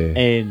Feud. Yeah.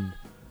 And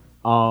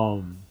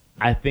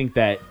I think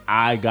that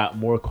I got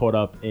more caught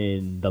up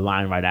in the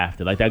line right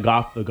after. Like that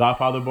the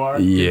Godfather bar.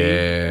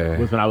 Yeah.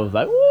 Was when I was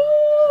like,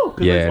 woo!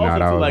 Yeah, no,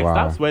 that was like, wild.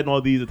 Stop sweating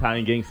all these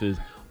Italian gangsters.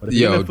 But if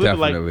you're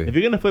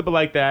gonna flip it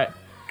like that,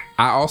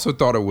 I also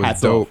thought it was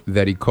dope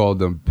that he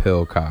called him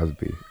Pill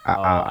Cosby.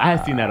 I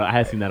had seen that. I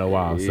had seen that a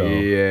while. So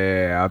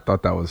yeah, I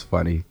thought that was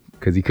funny.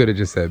 Because he could have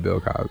just said Bill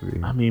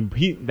Cosby. I mean,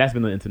 that's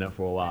been on the internet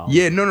for a while.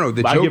 Yeah, no.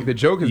 The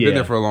joke has been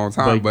there for a long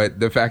time, but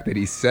the fact that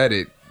he said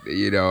it,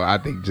 you know, I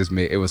think just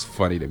made it was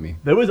funny to me.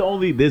 I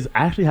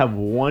actually have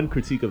one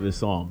critique of this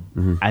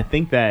song. I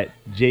think that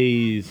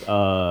Jay's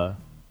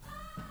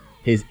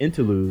his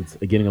interludes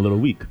are getting a little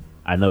weak.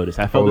 I noticed.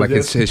 I Oh, felt like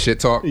as if, his shit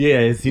talk.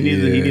 yeah, he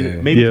needs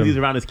Yeah. maybe Yeah. because he's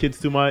around his kids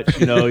too much.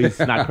 You know, he's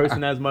not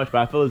cursing as much.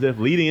 But I feel as if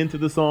leading into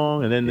the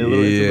song and then the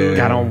little Yeah. interlude,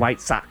 Got on white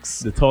socks.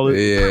 the tallest.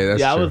 Yeah,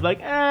 that's I true. was like,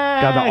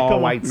 Got the come all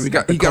on. whites. He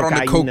got on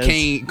the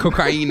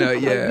cocaine.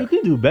 Like, Yeah. you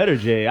can do better,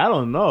 Jay. I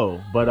don't know,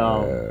 but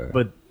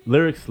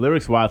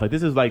lyrics wise,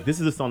 this is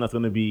a song that's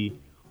gonna be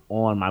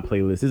on my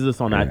playlist. This is a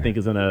song that I think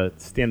is gonna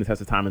stand the test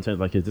of time in terms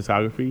of like his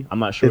discography. I'm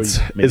not sure. It's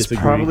you may disagree.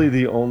 probably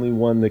the only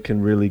one that can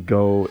really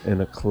go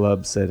in a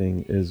club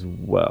setting as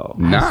well.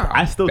 Nah,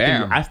 I still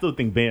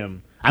think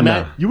Bam. I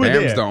mean, you were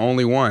Bam's there. the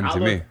only one to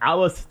me.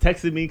 Alice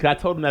texted me because I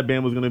told him that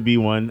Bam was gonna be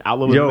one.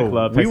 Outlaw was in the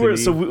club. we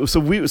texted were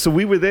me. so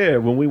we were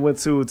there when we went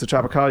to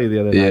Tropicalia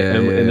the other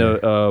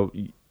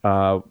night,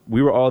 and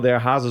we were all there.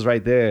 Haas was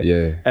right there,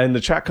 Yeah. and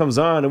the track comes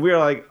on, and we were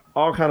like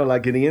all kind of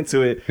like getting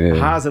into it. Yeah.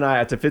 Haas and I,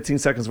 after 15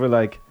 seconds, we're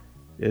like,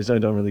 "Yeah, this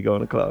joint don't really go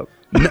in the club."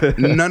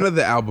 None of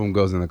the album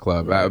goes in the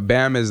club.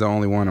 Bam is the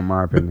only one, in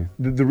my opinion.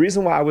 The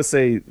reason why I would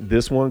say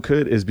this one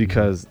could is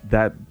because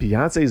that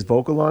Beyonce's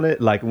vocal on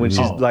it, like when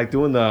she's like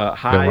doing the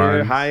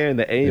runs. higher and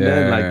the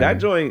amen, Yeah. like that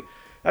joint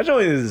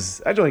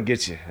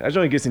gets you. That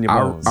joint gets in your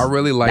bones. I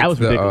really like That was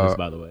ridiculous,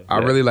 by the way. I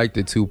really like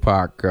the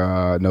Tupac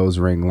nose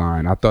ring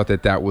line. I thought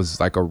that was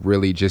like a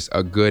really just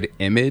a good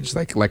image,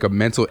 like a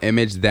mental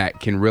image that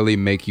can really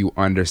make you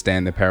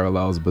understand the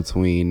parallels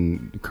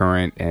between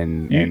current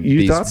and you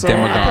these thought so?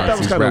 demagogues. I thought that was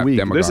these kind of rap weak.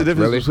 There's a demagogues. difference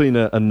Really? between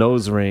a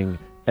nose ring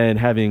and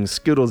having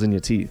Skittles in your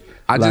teeth.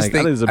 I just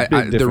think, there's a big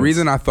the difference.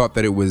 reason I thought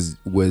that it was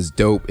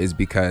dope is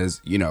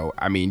because, you know,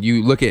 I mean,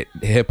 you look at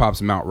hip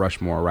hop's Mount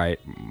Rushmore, right?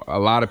 A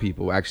lot of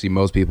people, actually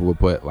most people would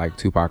put like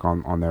Tupac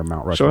on their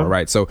Mount Rushmore, Sure.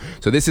 right? So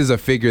this is a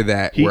figure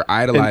that we're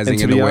idolizing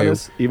and in to a be way.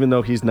 honest, even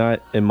though he's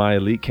not in my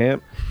elite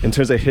camp, in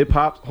terms of hip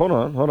hop, hold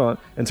on.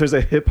 In terms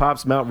of hip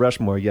hop's Mount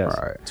Rushmore, yes,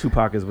 Right.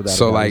 Tupac is without.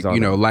 So a doubt, like, he's on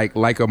you know, there.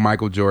 like a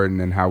Michael Jordan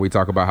and how we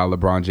talk about how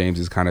LeBron James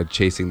is kind of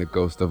chasing the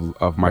ghost of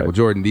Michael Right.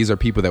 Jordan. These are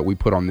people that we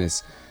put on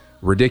this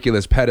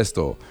ridiculous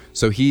pedestal.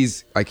 So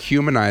he's like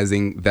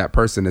humanizing that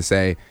person to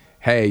say,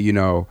 hey, you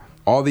know,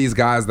 all these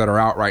guys that are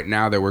out right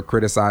now that we're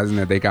criticizing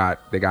that they got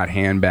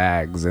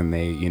handbags and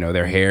they, you know,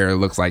 their hair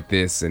looks like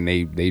this and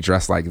they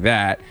dress like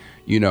that,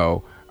 you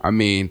know, I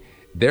mean,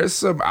 there's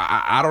some,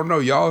 I don't know,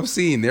 y'all have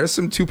seen, there's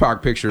some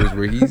Tupac pictures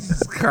where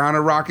he's kind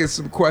of rocking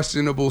some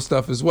questionable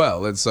stuff as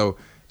well. And so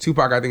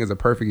Tupac, I think, is a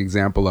perfect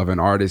example of an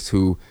artist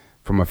who,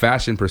 from a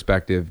fashion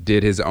perspective,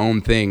 did his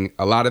own thing,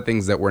 a lot of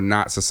things that were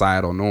not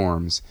societal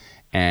norms,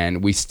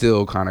 and we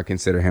still kind of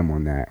consider him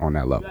on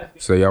that level.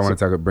 So y'all want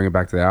to bring it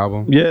back to the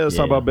album? Yeah, let's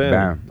talk about Bam.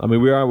 Bam. I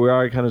mean, we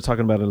are kind of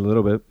talking about it a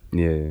little bit.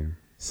 Yeah.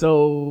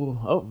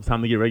 So, it's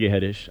time to get reggae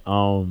headish.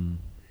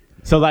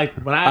 So like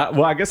when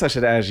I guess I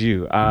should ask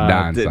you.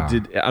 Nah,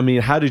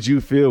 how did you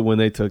feel when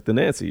they took the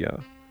Nancy, yo?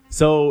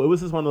 So it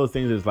was just one of those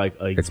things that's like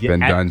It's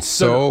been done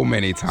so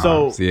many times.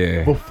 So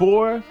yeah.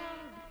 Before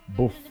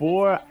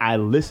I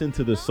listened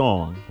to the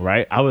song,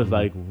 right, I was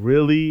like,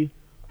 really,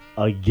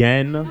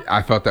 again?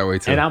 I felt that way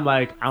too. And I'm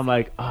like,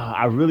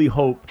 I really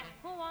hope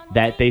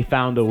that they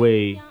found a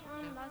way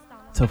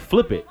to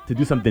flip it, to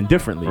do something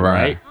differently,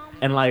 right?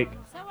 And like,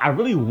 I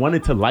really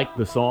wanted to like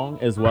the song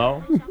as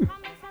well.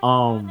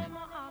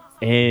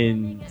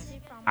 And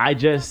I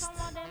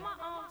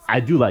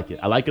do like it.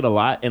 I like it a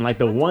lot. And like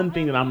the one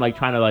thing that I'm like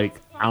trying to like,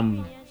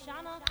 I'm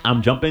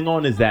jumping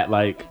on is that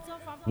like,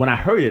 when I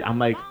heard it, I'm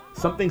like,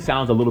 something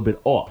sounds a little bit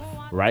off,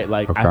 right?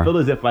 Like I feel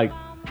as if like,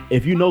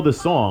 if you know the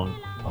song,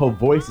 her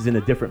voice is in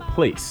a different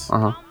place.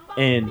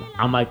 And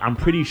I'm like, I'm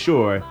pretty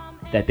sure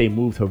that they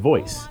moved her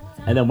voice.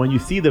 And then when you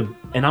see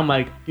and I'm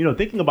like, you know,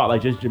 thinking about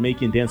like just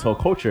Jamaican dancehall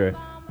culture,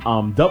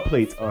 dub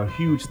plates are a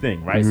huge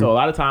thing, right? So a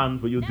lot of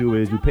times what you'll do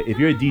is if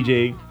you're a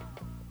DJ,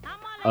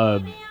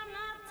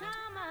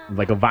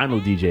 like a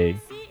vinyl DJ,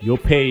 you'll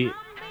pay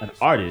an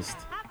artist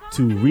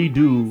to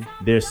redo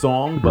their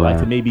song, but like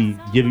to maybe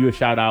give you a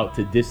shout out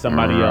to diss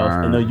somebody else,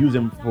 and they'll use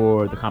them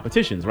for the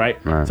competitions, right?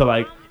 So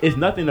like, it's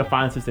nothing to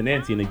find Sister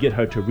Nancy and to get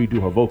her to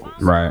redo her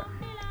vocals. Right.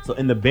 So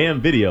in the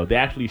Bam video, they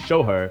actually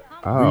show her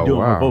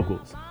redoing her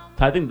vocals.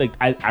 So I think like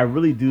I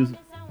really do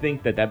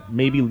think that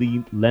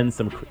maybe lends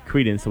some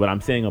credence to what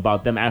I'm saying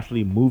about them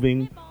actually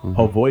moving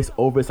her voice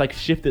over. It's like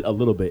shifted a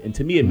little bit, and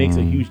to me it makes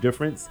a huge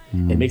difference.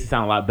 It makes it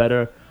sound a lot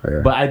better.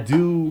 But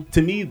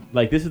to me,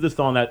 like, this is the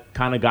song that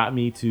kind of got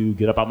me to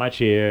get up out my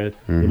chair,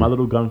 did my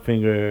little gun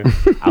finger.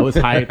 I was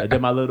hyped. I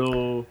did my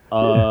little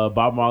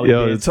Bob Marley.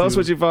 Yo, tell us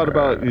what you thought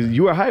about.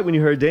 You were hyped when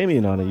you heard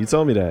Damien on it. You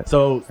told me that.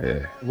 So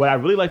what I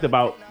really liked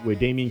about where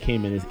Damien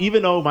came in is,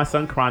 even though my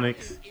son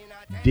Chronix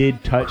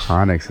did touch,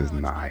 Chronix is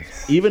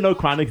nice. even though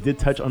Chronix did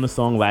touch on the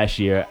song last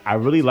year, I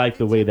really like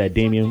the way that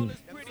Damien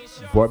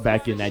brought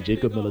back in that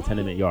Jacob Miller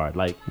Tenement Yard.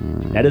 Like,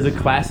 that is a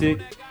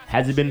classic. It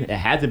hasn't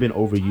been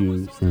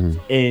overused,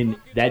 and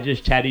that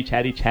just chatty, su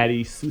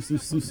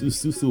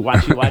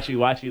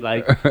watchy,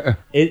 like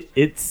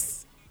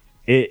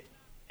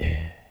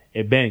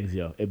it bangs,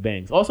 yo, it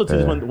bangs. Also,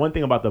 too, one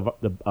thing about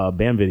the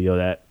Bam video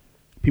that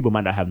people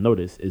might not have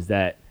noticed is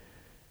that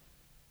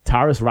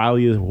Tyrus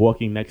Riley is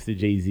walking next to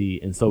Jay-Z,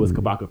 and so is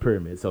Kabaka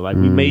Pyramid. So like,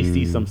 we may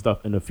see some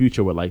stuff in the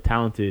future with like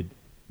talented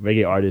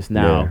reggae artists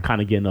now Yeah.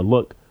 kind of getting a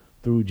look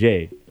through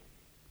Jay.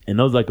 And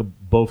those like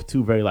both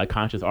two very like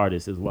conscious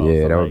artists as well.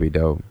 Yeah, So, that like, would be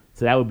dope.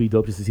 So that would be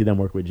dope just to see them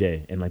work with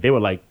Jay. And like they were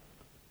like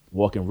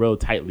walking real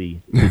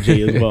tightly to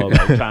Jay as well,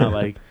 like trying to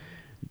like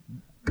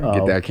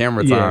Get that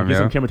camera yeah, time, get yeah.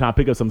 some camera time,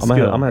 pick up some I'm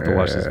skill. gonna have to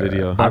watch this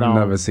video. But, I've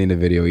never seen the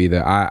video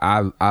either.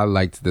 I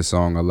liked the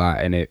song a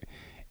lot, and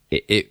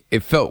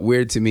it felt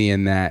weird to me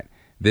in that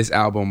this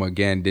album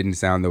again didn't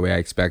sound the way I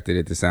expected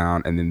it to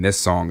sound, and then this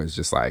song is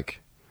just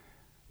like,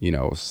 you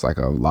know, it's like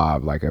a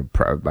lob, like a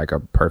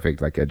perfect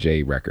like a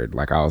J record.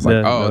 Like I was like,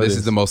 Yeah, oh, no, it this is.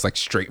 is the most like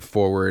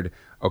straightforward.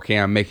 Okay,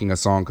 I'm making a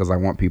song because I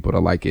want people to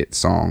like it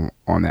song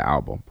on the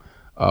album.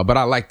 But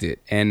I liked it,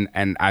 and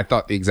I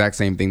thought the exact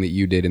same thing that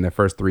you did in the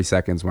first 3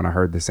 seconds when I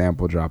heard the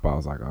sample drop. I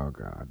was like, oh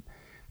god,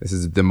 this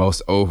is the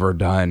most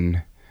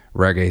overdone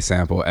reggae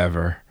sample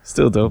ever.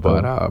 Still dope,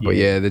 But though. but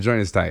yeah, the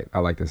joint is tight. I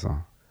like this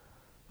song.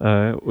 All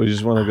right, we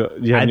just want to go.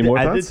 You have any more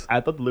thoughts?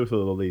 I thought the lyrics were a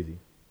little lazy.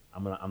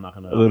 I'm not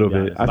gonna A little be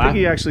bit. honest. I But think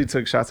he actually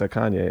took shots at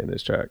Kanye in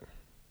this track.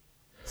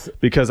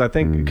 Because I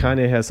think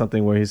Kanye has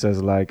something where he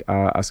says like,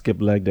 I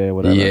skipped leg day or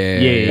whatever.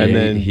 Yeah. And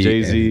then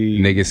Jay-Z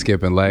niggas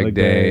skipping leg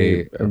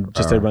day, and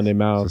just to run their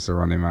mouth. Just to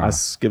run their I mouth.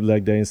 skip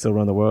leg day and still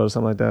run the world or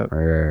something like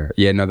that.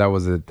 Yeah, no, that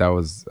was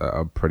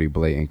a pretty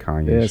blatant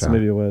Kanye Yeah, shot. so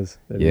maybe it was.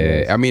 Maybe it Yeah,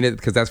 was. I mean,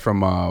 because that's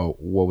from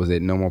what was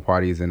it? No More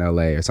Parties in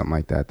L.A. or something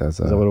like that. That's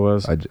Is that what it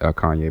was? A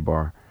Kanye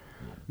bar.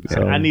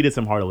 So- I needed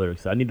some harder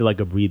lyrics. I needed like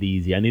a breathe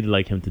easy. I needed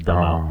like him to dumb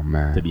out. Oh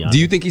man, To be honest, do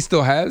you think he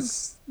still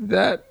has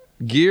that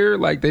gear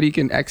like that he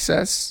can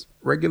access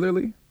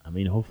regularly? I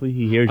mean, hopefully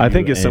he hears you. I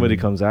think if somebody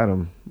and comes at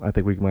him, I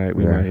think we might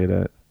Yeah. hear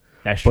that.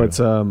 that's true.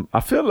 But I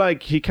feel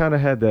like he kind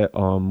of had that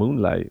on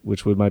Moonlight,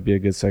 which might be a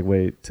good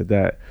segue to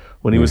that.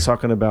 When he was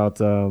talking about,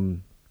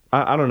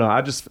 I don't know.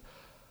 I just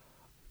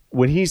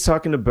when he's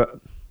talking about,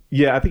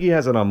 I think he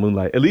has it on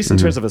Moonlight, at least in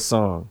terms of a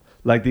song.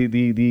 Like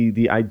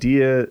the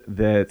idea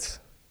that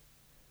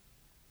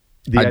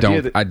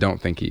I don't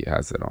think he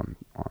has it on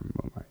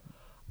Moonlight,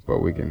 but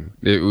we can.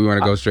 We want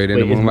to go straight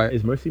into Wait, Moonlight.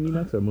 Is Mercy Me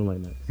next or Moonlight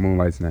next?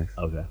 Moonlight's next.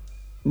 Okay.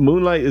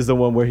 Moonlight is the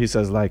one where he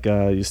says like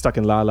you're stuck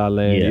in La La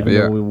Land, Yeah. even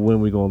Yeah. though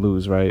when we gonna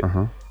lose, right?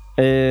 Uh-huh.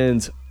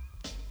 And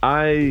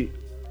I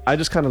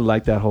just kind of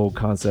like that whole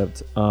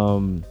concept.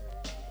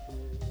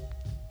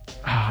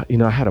 You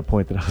know, I had a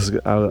point that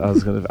I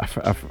was gonna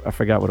I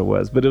forgot what it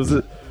was, but it was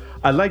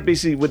I like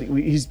basically what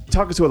he's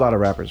talking to a lot of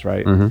rappers,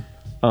 right?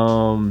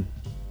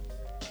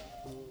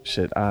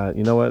 Shit,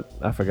 you know what?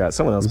 I forgot.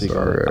 Someone else speak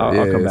on it. I'll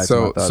come back to my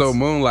thoughts. So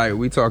Moonlight,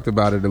 we talked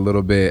about it a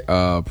little bit,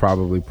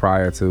 probably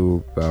prior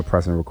to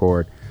press and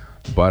record,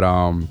 but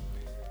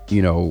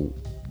you know,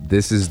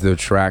 this is the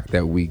track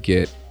that we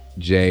get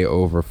Jay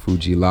over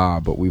Fuji La,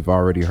 but we've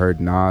already heard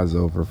Nas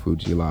over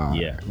Fuji La.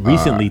 Yeah,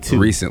 recently too.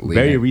 Recently,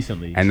 Very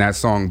recently. and that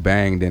song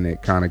banged, and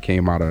it kind of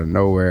came out of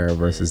nowhere.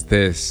 Versus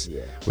this,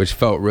 which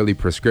felt really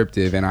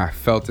prescriptive, and I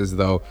felt as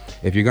though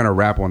if you're gonna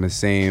rap on the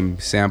same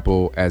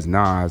sample as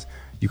Nas,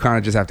 you kind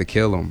of just have to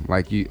kill him.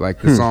 Like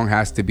the song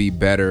has to be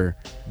better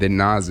than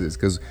Nas's,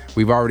 because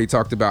we've already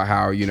talked about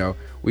how, you know,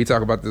 we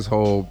talk about this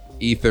whole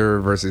Ether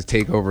versus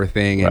Takeover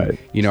thing, and Right.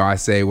 you know, I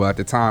say, well, at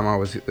the time I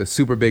was a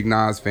super big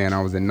Nas fan.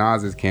 I was in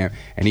Nas's camp,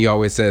 and he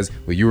always says,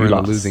 well, you were in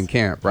lost. the losing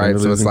camp, In right? the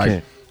So it's losing like,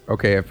 camp.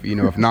 okay, if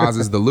Nas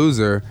is the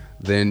loser,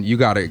 then you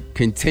got to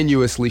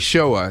continuously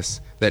show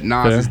us that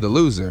Nas Fair. is the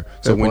loser.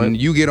 So Fair when point.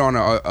 you get on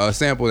a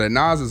sample that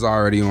Nas is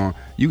already on,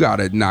 you got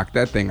to knock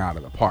that thing out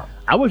of the park.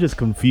 I was just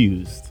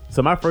confused.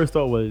 So my first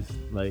thought was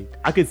like,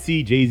 I could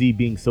see Jay-Z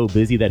being so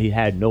busy that he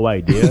had no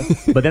idea.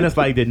 But then it's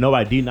like, did No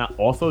ID not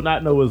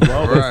know as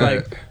well? But Right.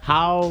 it's like,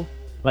 how,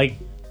 like,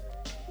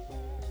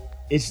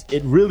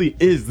 it really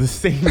is the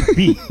same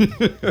beat,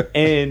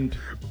 and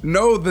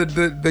No,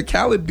 the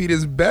Khaled beat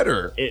is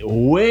better. it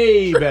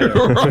way better.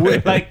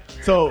 Like,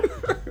 so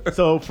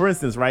for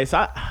instance, right?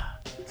 So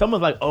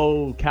someone's like,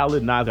 "Oh,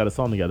 Khaled, Nas got a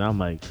song together." I'm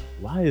like,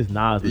 "Why is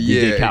Nas with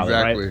DJ Yeah, Khaled?"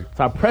 exactly. Right?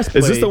 So I press play.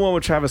 Is this the one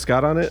with Travis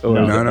Scott on it? Or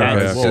No, No,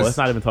 that's- it's whoa, just- let's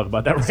not even talk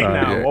about that right Sorry,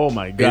 now. yeah. Oh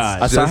my god!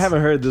 So I just-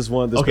 haven't heard this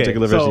Okay,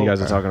 particular so version you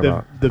guys are talking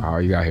about. Oh,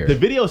 you got here. The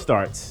video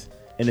starts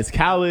and it's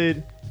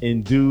Khaled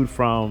and dude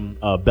from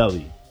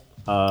Belly,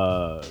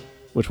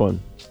 Which one?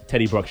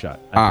 Teddy Bruckshot.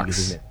 I think is Ox.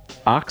 his name.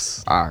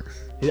 Ox? Ox.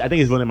 I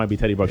think his one name might be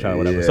Teddy Bruckshot or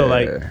whatever. So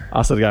like, Yeah.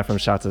 Also the guy from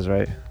Shotters,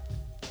 right?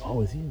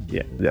 oh, is he?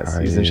 Yeah, yes, Oh,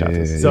 he's in yeah,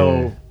 Shotters. yeah,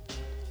 So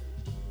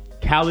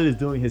Khaled is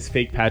doing his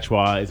fake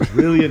patois. It's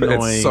really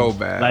annoying. so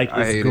bad. Like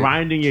I hate it's it.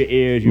 grinding your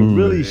ears. You're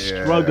really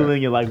Yeah.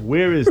 struggling. You're like,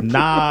 where is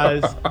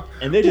Nas?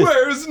 And they're just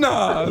Where's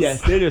Nas?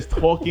 yes, they're just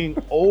talking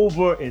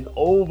over and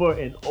over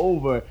and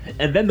over,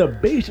 and then the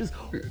bass just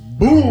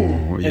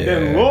boom, and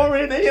then yeah.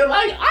 Lauren, and you're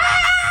like,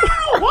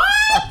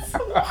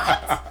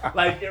 what?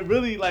 Like it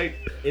really like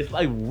it's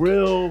like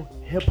real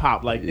hip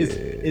hop. Like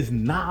it's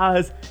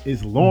Nas,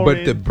 it's Lauren.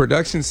 But the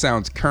production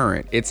sounds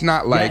current. It's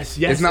not like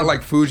Yes, it's not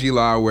like Fuji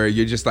La where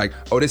you're just like,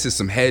 oh, this is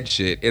some head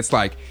shit. It's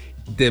like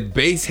the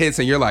bass hits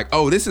and you're like,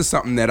 oh, this is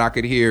something that I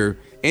could hear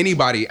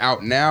anybody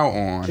out now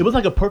on. It was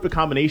like a perfect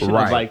combination of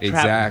Right, like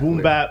trap,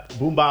 exactly.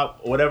 boom bop,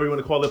 whatever you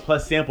want to call it,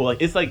 plus sample.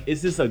 Like it's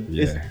just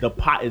it's the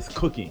pot is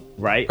cooking,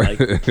 right? Like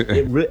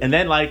and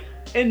then like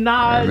and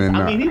Nas, And then,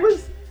 I mean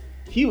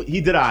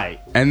he did alright.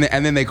 And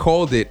then they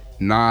called it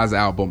Nas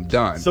album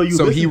done. So you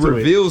he listen to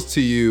reveals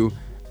to you,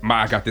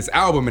 I got this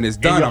album and it's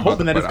done. And you're I'm about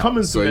hoping to that put it's out."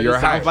 coming So soon. And you're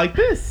it sounds hyped. like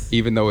this.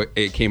 Even though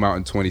it came out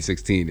in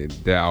 2016, and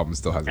the album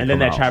still hasn't. And then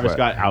come that out, Travis but-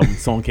 Scott album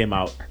song came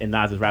out, and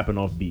Nas is rapping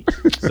off beat.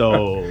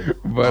 So,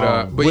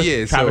 But with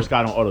yeah, Travis so-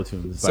 Scott on auto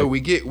tune. So we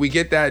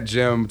get that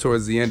gem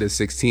towards the end of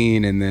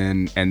 16, and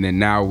then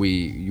now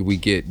we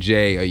get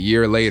Jay a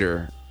year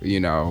later,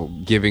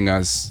 giving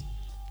us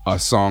a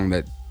song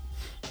that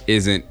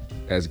isn't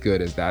as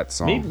good as that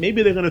song.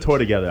 maybe they're gonna tour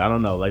together. I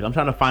don't know. Like I'm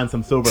trying to find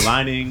some silver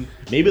lining.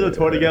 Maybe they'll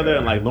tour together,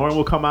 and like Lauren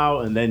will come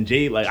out, and then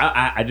Jay. Like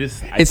I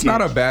It's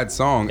not a bad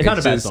song. It's not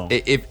a bad just, song.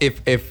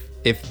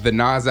 If the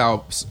Nas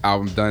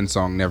album Done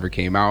song never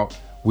came out,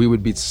 we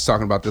would be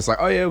talking about this like,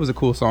 oh yeah, it was a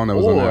cool song that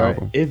was on the Or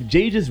album. if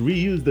Jay just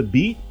reused the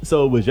beat,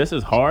 so it was just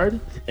as hard,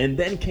 and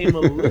then came a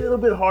little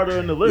bit harder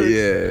in the lyrics,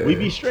 Yeah. we'd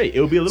be straight. It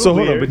would be a little So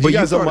hold weird. on, but But you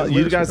guys you don't thought like, his you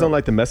lyrics guys were don't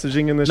like the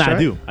messaging in this Nah, track?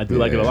 I do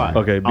like it a lot.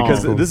 Okay,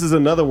 because Um, this is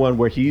another one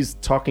where he's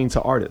talking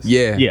to artists.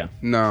 Yeah. Yeah.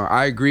 No,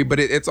 I agree, but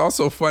it's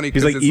also funny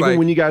He's because like, it's even like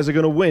when you guys are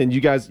gonna win,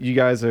 you guys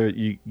are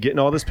you getting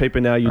all this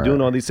paper now. You're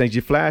doing all these things.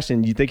 You flash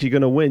and you think you're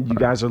gonna win. You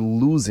guys are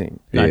losing,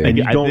 Yeah. and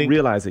you I don't think-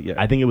 realize it yet.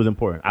 I think it was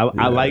important.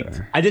 I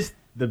liked.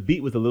 The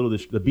beat was a little.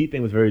 The beat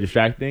thing was very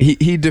distracting.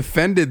 he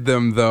defended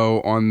them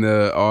though on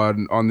the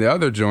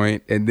other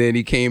joint, and then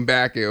he came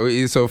back.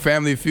 So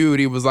Family Feud,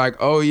 he was like,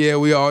 "Oh yeah,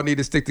 we all need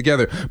to stick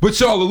together, but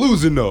y'all are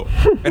losing though,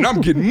 and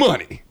I'm getting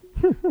money."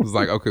 It was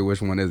like, okay,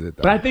 which one is it?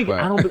 Though? But I think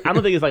I don't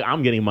think it's like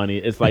I'm getting money.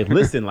 It's like,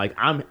 listen, like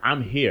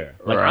I'm here.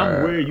 Like I'm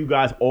Right. where you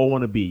guys all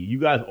want to be. You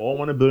guys all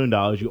want $1 billion.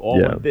 You all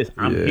Yeah. want this.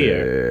 I'm Yeah.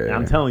 here. And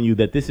I'm telling you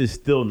that this is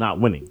still not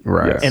winning.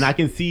 Right. Yes. And I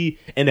can see,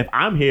 and if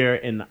I'm here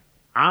and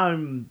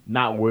I'm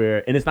not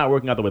where, and it's not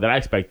working out the way that I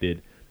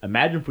expected,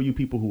 imagine for you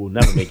people who will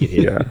never make it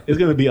here. Yeah. It's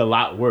going to be a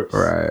lot worse.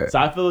 Right. So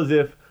I feel as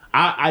if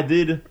I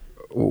did.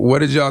 What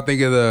did y'all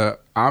think of the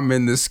 "I'm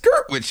in the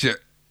skirt with you"?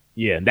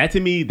 Yeah, that to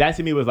me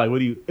was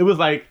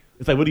like,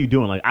 it's like, what are you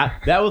doing? Like,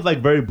 that was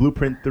like very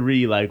Blueprint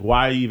 3. Like,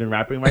 why are you even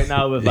rapping right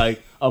now? It was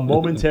like a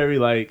momentary,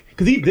 like,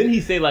 because didn't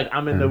he say like,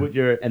 I'm in there with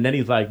your, and then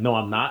he's like, no,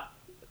 I'm not.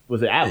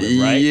 Was it ad-lib,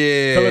 right?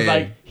 Yeah. So it's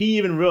like he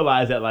even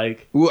realized that,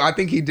 like, Well, I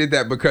think he did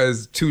that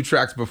because 2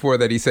 tracks before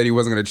that he said he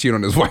wasn't going to cheat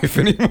on his wife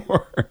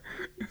anymore.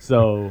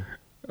 so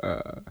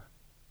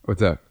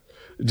What's up?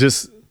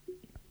 Just,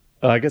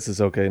 I guess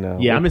it's okay now.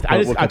 yeah. We'll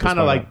I cut this kind of part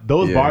like out.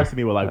 those Yeah. bars to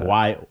me were like,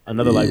 why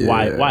another like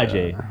why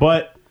Jay?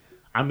 But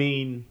I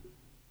mean,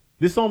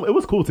 this song it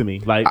was cool to me.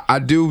 Like I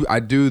do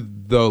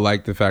though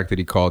like the fact that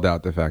he called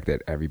out the fact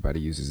that everybody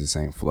uses the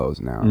same flows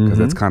now because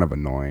that's kind of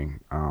annoying.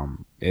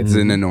 It's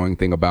an annoying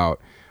thing about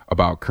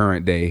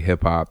current day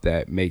hip hop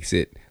that makes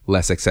it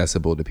less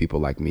accessible to people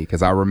like me.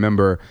 Because I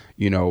remember,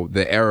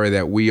 the era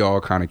that we all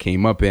kind of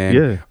came up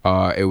in.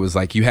 Yeah. It was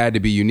like you had to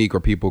be unique or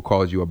people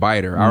called you a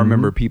biter. I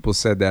remember people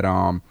said that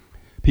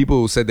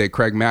people said that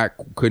Craig Mack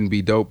couldn't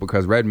be dope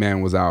because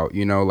Redman was out,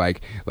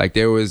 like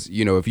there was,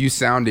 if you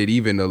sounded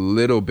even a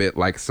little bit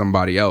like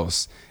somebody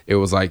else, it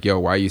was like, yo,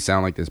 why you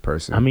sound like this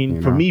person? I mean,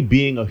 you for know? me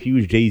being a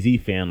huge Jay-Z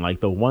fan,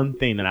 like the one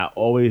thing that I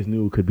always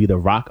knew could be the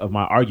rock of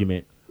my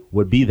argument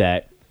would be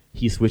that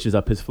he switches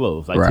up his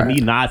flows. Like to Right.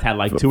 me, Nas had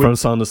like two from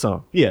song to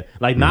song. yeah,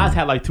 like Nas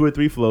had like 2 or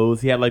 3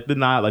 flows. He had like the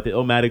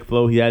Illmatic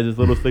flow. He has his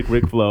little Slick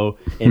Rick flow,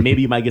 and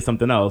maybe you might get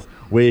something else.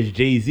 Whereas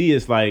Jay-Z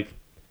is like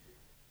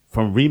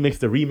from remix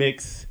to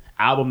remix,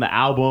 album to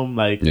album.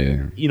 Like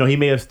he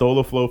may have stole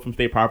a flow from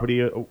State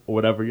Property or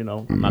whatever. I'm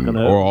not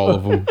gonna or all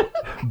of them.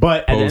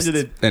 But at the Post end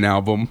of the an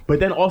album. but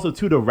then also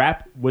too to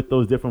rap with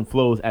those different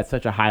flows at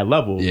such a high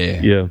level,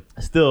 Yeah.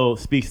 still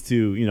speaks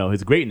to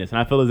his greatness. And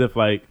I feel as if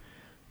like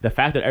the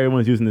fact that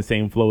everyone's using the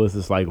same flow is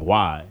just like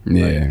why.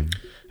 Yeah.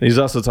 And he's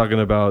also talking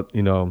about,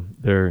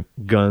 their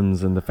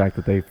guns and the fact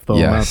that they throw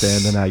them out there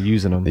and they're not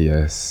using them.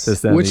 Yes.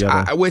 This, that, and Which the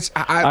other.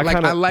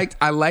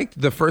 I liked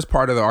the first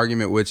part of the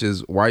argument, which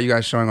is why are you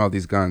guys showing all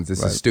these guns?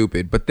 This is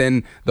stupid. But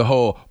then the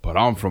whole, but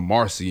I'm from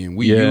Marcy and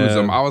we use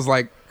them. I was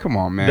like, come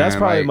on, man. That's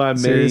probably like, my main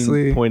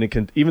seriously? point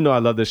of even though I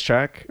love this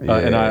track and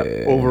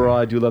overall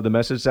I do love the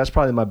message, that's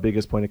probably my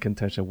biggest point of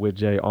contention with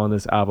Jay on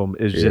this album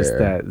is just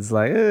that it's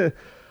like,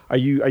 are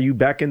you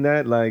back in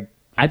that? Like,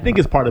 I think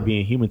it's part of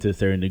being human to a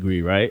certain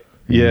degree, right?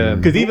 yeah.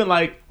 Because even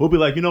like we'll be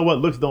like, you know what,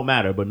 looks don't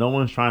matter, but no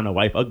one's trying to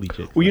wipe ugly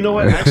chicks. Well, you know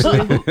what?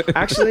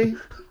 Actually,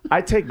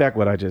 I take back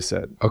what I just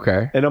said.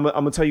 Okay. And I'm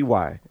gonna tell you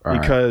why. All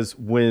right. Because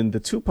when the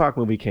Tupac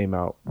movie came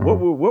out, what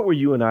were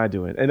you and I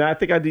doing? And I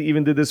think I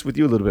even did this with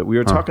you a little bit. We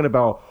were talking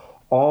about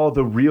all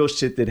the real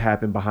shit that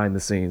happened behind the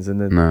scenes,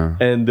 and then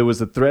and there was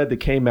a thread that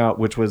came out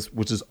which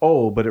is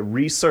old, but it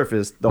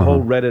resurfaced the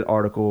whole Reddit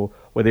article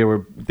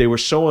where they were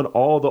showing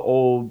all the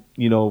old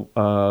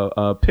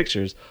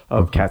pictures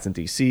of cats in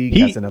DC,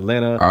 cats in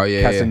Atlanta,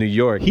 cats in New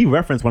York. He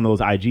referenced one of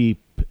those IG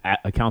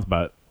accounts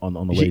about on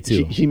the way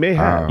too. He may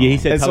have. Yeah, he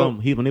said And tell so-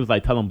 him when he was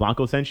like tell him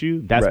Blanco sent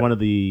you. That's Right. one of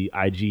the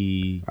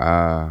IG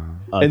And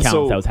accounts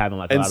so- that was having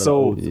like a and lot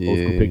so- of the old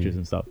school pictures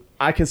and stuff.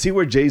 I can see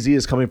where Jay-Z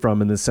is coming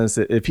from in the sense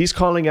that if he's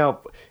calling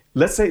out,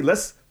 let's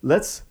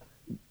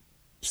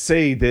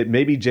say that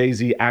maybe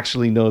Jay-Z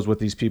actually knows what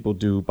these people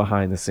do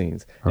behind the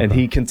scenes, and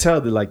he can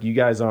tell that like you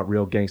guys aren't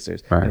real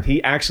gangsters, Right. and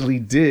he actually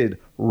did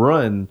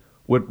run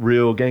with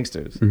real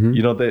gangsters.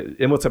 You know that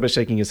Imhotep is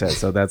shaking his head,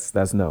 so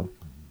that's no.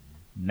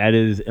 That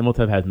is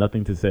Imhotep has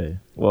nothing to say.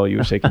 Well, you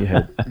were shaking your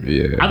head.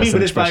 Yeah. I mean, an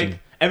but it's expression. like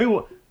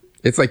everyone.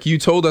 It's like you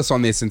told us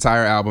on this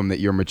entire album that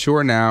you're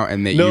mature now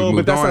and that No, you but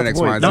moved that's on not and the X,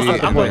 Y, point. and No, Z.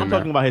 I'm and then,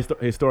 talking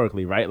about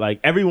historically, right? Like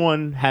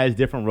everyone has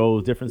different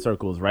roles, different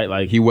circles, right?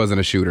 Like he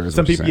wasn't a shooter. Is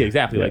some what you're people, yeah, saying.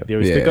 exactly. Yeah. Like there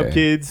were Yeah. stick-up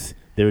kids,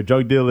 there were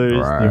drug dealers, there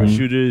were Right.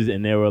 shooters,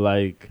 and there were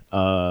like,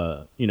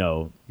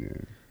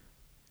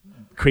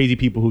 crazy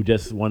people who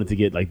just wanted to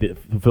get like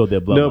fulfill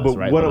their bloodlust. No, but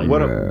right? what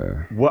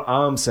Like, what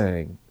I'm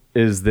saying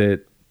is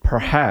that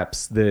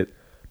perhaps that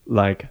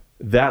like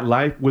that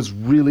life was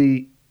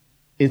really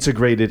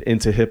integrated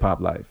into hip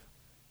hop life.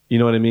 You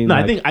know what I mean? no,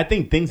 Like, I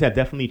think things have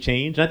definitely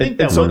changed. I think and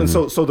that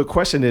so the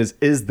question is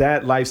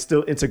that life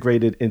still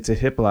integrated into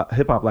hip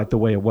hop like the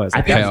way it was? I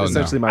think- That's Hell no.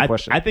 essentially my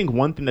question. I think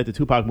one thing that the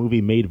Tupac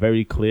movie made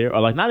very clear,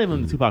 or like not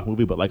even the Tupac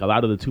movie, but like a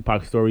lot of the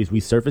Tupac stories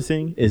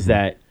resurfacing, is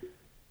that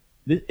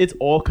it's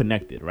all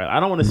connected, right?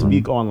 I don't want to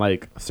speak on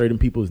like certain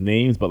people's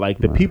names, but like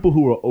the people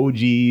who were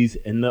OGs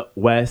in the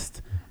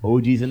West,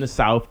 OGs in the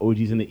South,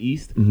 OGs in the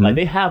East, like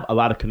they have a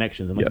lot of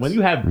connections. And like Yes. when you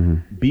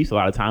have beefs, a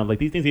lot of times, like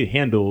these things get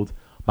handled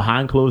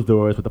behind closed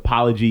doors with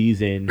apologies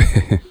and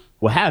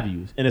what have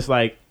you. And it's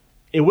like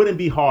it wouldn't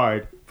be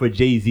hard for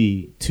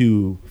Jay-Z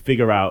to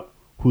figure out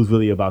who's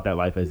really about that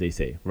life, as they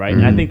say, right?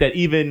 And I think that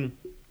even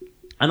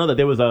I know that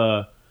there was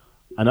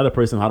another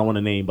person I don't want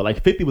to name, but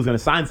like 50 was going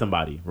to sign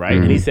somebody, right?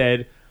 And he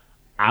said,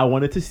 I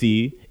wanted to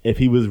see if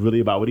he was really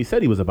about what he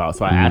said he was about.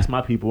 So I asked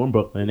my people in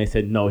Brooklyn, and they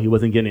said, no, he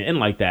wasn't getting in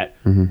like that,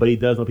 but he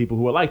does know people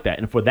who are like that.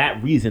 And for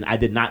that reason, I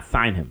did not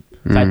sign him.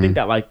 So I think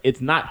that like it's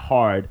not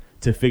hard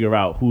to figure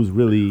out who's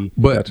really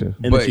But Gotcha. In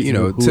the but streets, you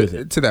know, who is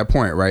it? to that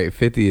point, right?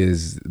 50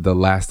 is the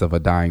last of a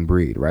dying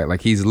breed, right?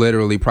 Like he's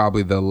literally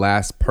probably the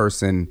last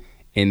person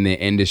in the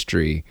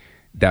industry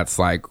that's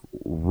like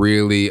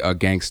really a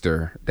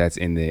gangster that's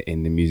in the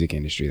music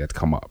industry that's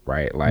come up,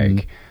 right?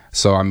 Like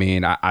so I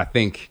mean, I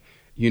think,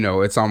 you know,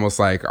 it's almost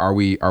like are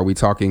we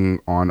talking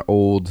on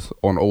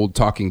old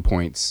talking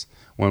points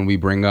when we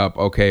bring up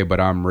okay, but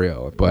I'm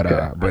real.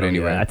 But but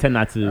anyway. I tend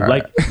not to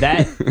like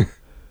that.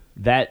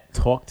 That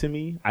talk to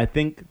me. I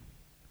think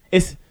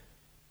it's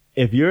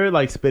if you're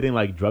like spitting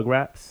like drug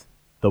raps,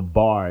 the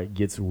bar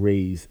gets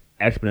raised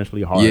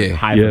exponentially hard, Yeah.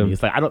 high Yeah. for me.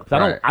 It's like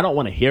Right. I don't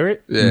want to hear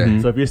it.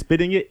 Yeah. So if you're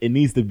spitting it, it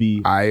needs to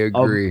be. I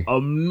agree.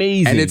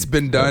 Amazing. And it's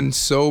been done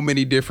so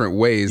many different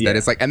ways Yeah. that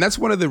it's like, and that's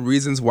one of the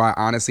reasons why,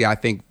 honestly, I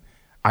think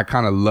I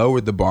kind of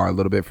lowered the bar a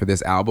little bit for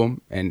this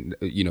album and,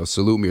 you know,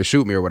 salute me or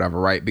shoot me or whatever,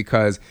 right?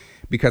 Because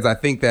I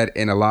think that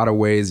in a lot of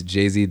ways,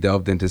 Jay-Z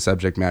delved into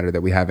subject matter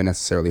that we haven't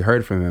necessarily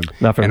heard from him.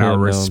 Not from and him, I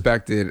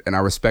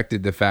no.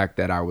 respected the fact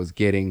that I was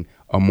getting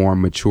a more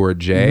mature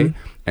Jay.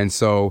 And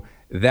so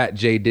that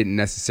Jay didn't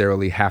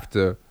necessarily have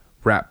to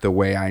rap the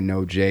way I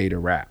know Jay to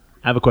rap.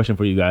 I have a question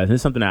for you guys. This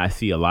is something that I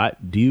see a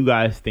lot. Do you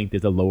guys think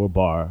there's a lower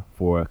bar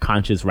for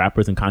conscious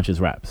rappers and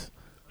conscious raps?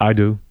 I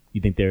do.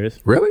 You think there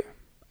is? Really?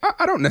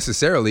 I don't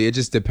necessarily. It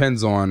just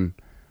depends on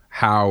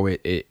how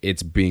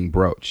it's being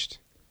broached.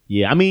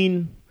 Yeah, I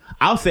mean,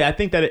 I'll say I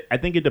think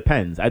it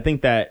depends. I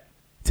think that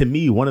to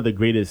me, one of the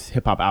greatest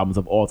hip hop albums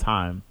of all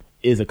time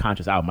is a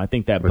conscious album. I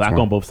think that Black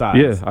one? on Both Sides.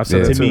 Yeah, I said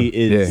Yeah. that to too. me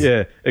is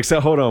Yeah,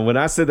 except hold on. When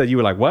I said that, you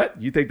were like,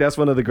 "What? You think that's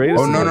one of the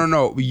greatest?" Oh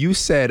no! You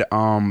said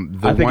I the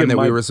think one it that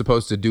we might- were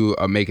supposed to do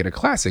make it a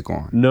classic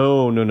on.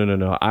 No.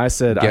 I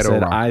said Ghetto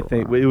Rock I or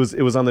think rock.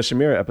 it was on the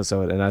Shamira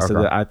episode, and I said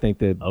Okay. that I think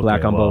that Okay,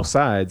 Black on well. Both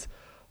Sides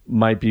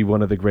might be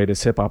one of the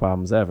greatest hip hop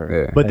albums ever.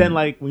 Yeah. But then,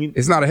 like, when you,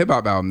 It's not a hip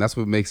hop album. That's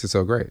what makes it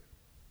so great.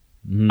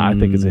 I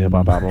think it's a hip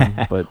hop album,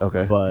 but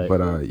okay. but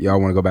But y'all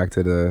want to go back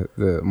to the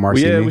Well,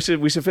 Marcy? yeah, Me?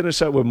 we should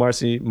finish up with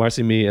Marcy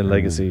Me, and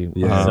Legacy.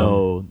 Yeah.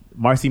 so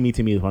Marcy Me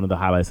to me is one of the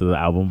highlights of the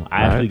album.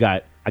 I Right. actually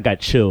got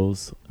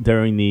chills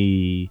during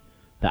the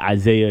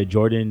Isaiah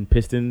Jordan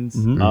Pistons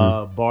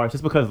bars,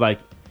 just because like,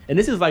 and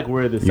this is like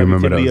where the remember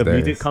sensitivity those of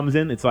music days. comes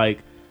in. It's like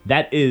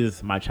that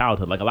is my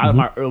childhood. Like a lot of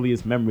my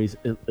earliest memories,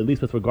 at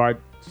least with regard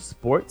to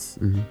sports,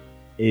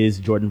 is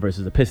Jordan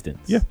versus the Pistons.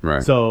 Yeah.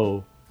 Right.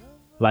 So,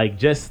 like,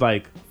 just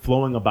like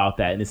flowing about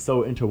that, and it's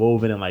so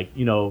interwoven, and like,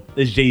 you know,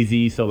 it's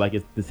Jay-Z, so like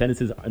the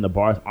sentences and the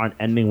bars aren't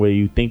ending where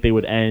you think they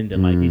would end,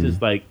 and like he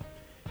just like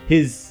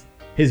his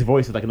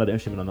voice is like another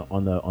instrument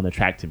on the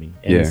track to me,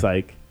 and Yeah. it's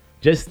like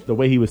just the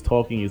way he was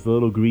talking is a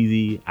little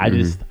greasy.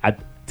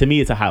 To me,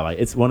 it's a highlight.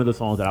 It's one of the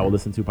songs that I will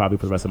listen to probably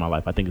for the rest of my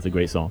life. I think it's a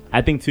great song.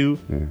 I think too,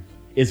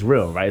 it's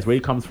real, right? It's where he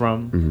comes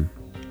from.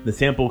 The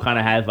sample kind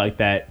of has like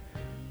that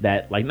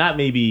like not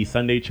maybe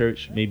Sunday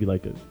church, maybe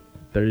like a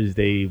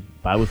Thursday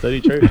Bible study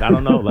church. I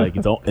don't know. Like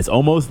it's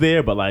almost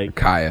there, but like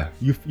Kaya.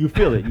 you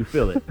feel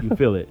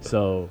it.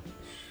 So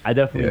I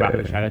definitely rock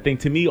with the track. I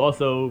think to me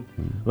also,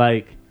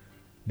 like,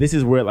 this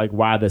is where, like,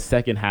 why the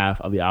second half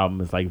of the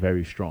album is, like,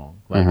 very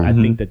strong. Like, I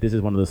think that this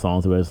is one of the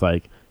songs where it's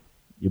like,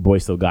 your boy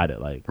still got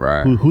it. Like,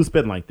 who's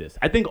spitting like this?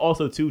 I think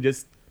also, too,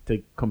 just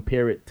to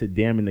compare it to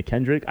Damn and the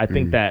Kendrick, I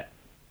think that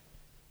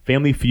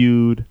Family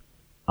Feud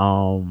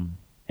and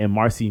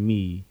Marcy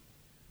Me,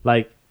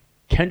 like,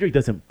 Kendrick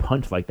doesn't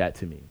punch like that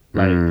to me.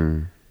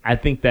 Like, I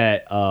think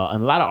that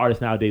and a lot of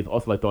artists nowadays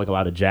also like throw like a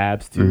lot of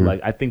jabs too.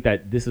 Like, I think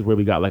that this is where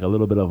we got like a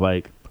little bit of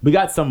like, we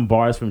got some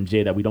bars from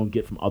Jay that we don't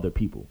get from other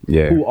people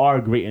who are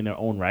great in their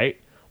own right,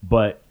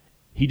 but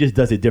he just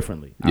does it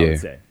differently, I would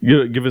say.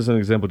 Give us an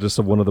example just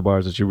of one of the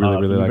bars that you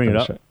really like. Bring it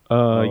up?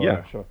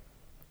 Yeah, sure.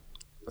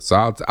 So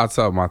I'll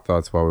tell my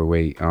thoughts while we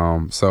wait.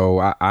 So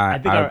I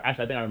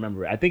think I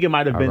remember it. I think it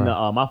might have been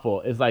my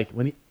fault. It's like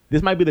when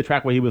this might be the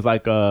track where he was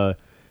like,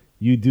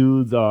 "You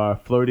dudes are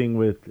flirting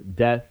with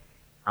death.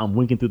 I'm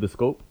winking through the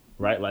scope."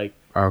 Right? Like,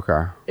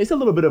 okay, it's a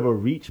little bit of a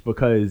reach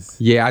because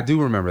I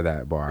do remember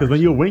that bar. Because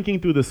when you're winking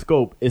through the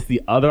scope, it's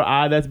the other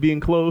eye that's being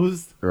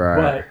closed.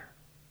 Right.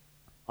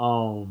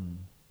 But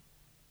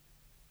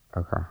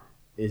okay.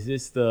 Is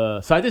this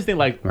the? So I just think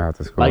like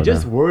just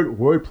just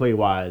wordplay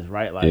wise,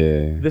 right? Like,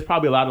 there's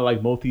probably a lot of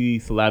like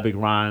multi-syllabic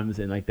rhymes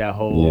and like that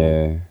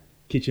whole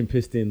kitchen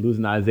piston,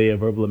 losing Isaiah,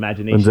 verbal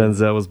imagination. When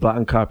Denzel was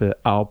blotting carpet,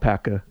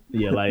 alpaca.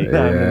 Yeah, like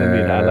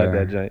I like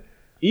that joint.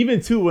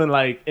 Even too when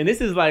like, and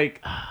this is like,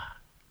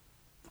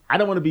 I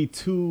don't want to be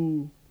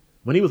too.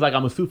 When he was like,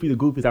 "I'm a Sufi the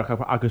goofies,"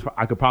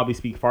 I could probably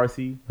speak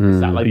Farsi.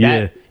 Like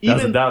that.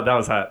 Even that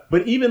was hot.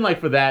 But even like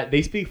for that,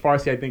 they speak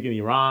Farsi. I think in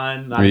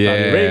Iran, not Saudi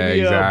Arabia.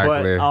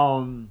 Exactly.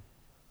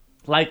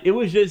 But like it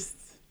was just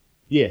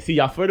See,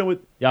 y'all flirting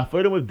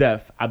with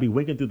death. I be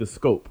winking through the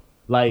scope.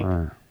 Like,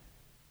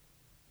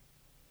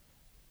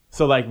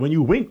 so like when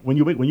you wink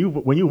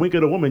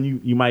at a woman,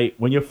 you might,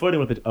 when you're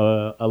flirting with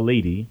a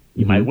lady,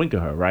 you might wink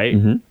at her, right?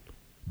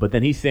 But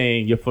then he's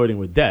saying you're flirting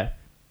with death.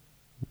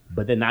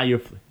 But then now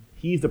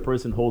he's the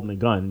person holding the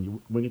gun. You're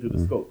winking through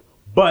the scope.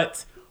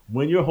 But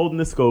when you're holding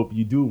the scope,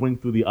 you do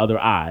wink through the other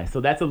eye. So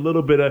that's a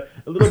little bit of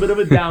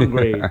a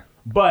downgrade.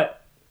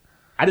 But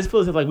I just feel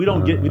as if like we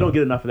don't get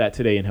enough of that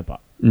today in hip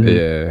hop.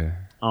 Yeah.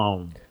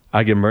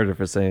 I get murdered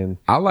for saying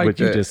what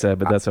you just said,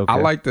 but that's okay. I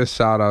like the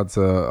shout out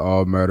to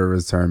all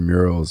murderers turn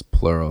murals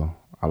plural.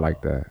 I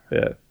like that.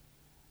 Yeah.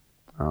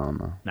 I don't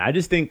know. Now, I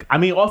just think, I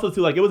mean, also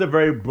too, like it was a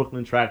very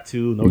Brooklyn track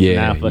too. No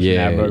Chanel, Flush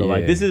and Murder.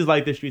 Like this is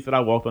like the streets that I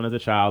walked on as a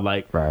child.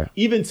 Like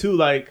even to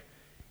like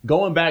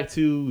going back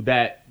to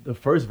the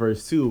first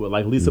verse too, with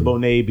like Lisa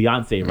Bonet,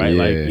 Beyonce, right?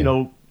 Like, you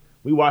know,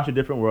 we watched A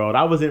Different World.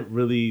 I wasn't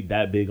really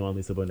that big on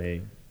Lisa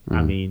Bonet.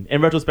 I mean,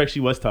 in retrospect, she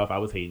was tough. I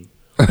was hating.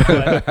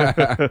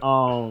 But,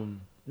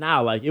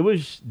 now, like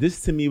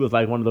this to me was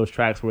like one of those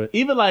tracks where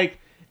even like,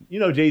 you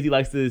know, Jay-Z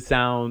likes to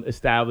sound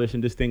established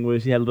and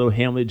distinguished. He had a little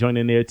Hamlet joint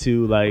in there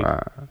too. Like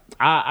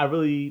I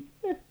really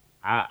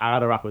I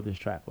gotta rock with this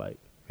track. Like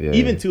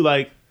even to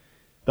like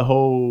the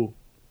whole,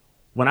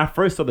 when I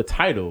first saw the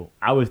title,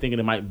 I was thinking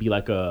it might be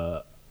like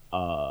a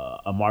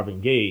Marvin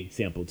Gaye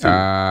sample too.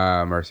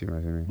 Mercy.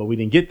 But we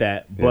didn't get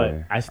that.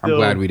 But I'm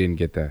glad we didn't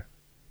get that.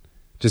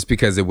 Just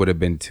because it would have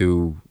been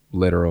too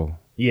literal.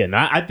 Yeah, no,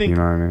 I think, you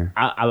know what I mean?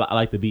 I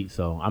like the beat,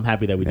 so I'm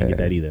happy that we didn't get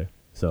that either.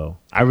 So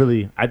I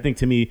think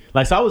to me,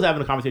 like, so I was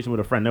having a conversation with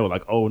a friend. They were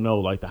like, "Oh no,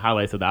 like the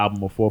highlights of the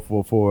album of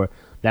 444,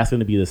 that's going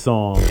to be the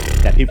song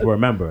that people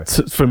remember."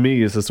 For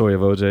me, it's the story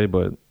of OJ,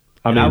 but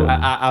I mean,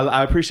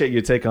 I appreciate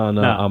your take on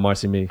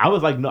Marcy Me. I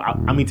was like, no,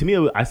 I mean, to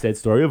me, I said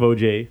story of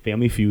OJ,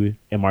 Family Feud,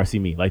 and Marcy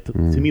Me. Like to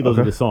me, those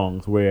are the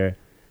songs where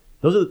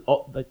those are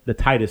like the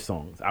tightest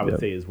songs, I would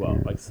say as well.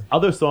 Like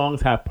other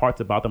songs have parts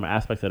about them or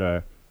aspects that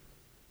are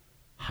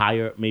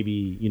higher,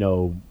 maybe, you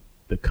know,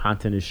 the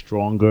content is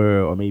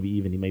stronger, or maybe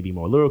even maybe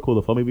more lyrical,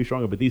 the flow may be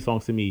stronger, but these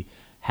songs to me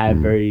have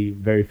very,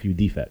 very few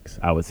defects,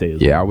 I would say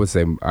as well. I would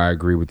say I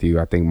agree with you.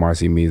 I think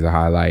Marcy Me is a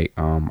highlight.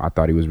 I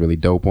thought he was really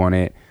dope on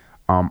it.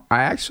 I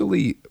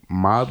actually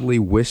mildly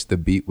wish the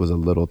beat was a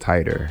little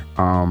tighter.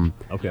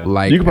 Okay.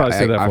 Like, you can probably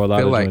say that for a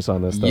lot of joints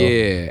on this stuff.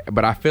 Yeah,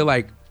 but I feel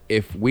like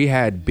if we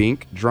had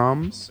Bink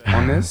drums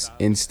on this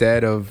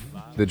instead of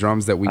the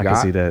drums that we got. I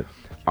can see that.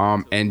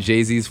 And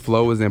Jay-Z's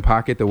flow is in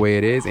pocket the way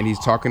it is, and he's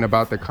talking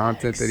about the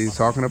content that he's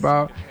talking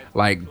about.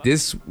 Like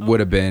this would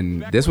have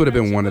been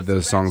one of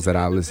the songs that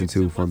I listened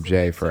to from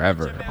Jay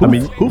forever.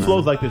 Who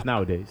flows like this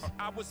nowadays?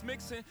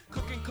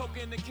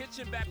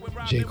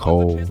 J.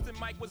 Cole.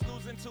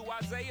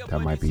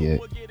 That might be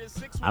it.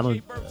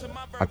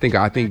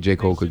 I think J.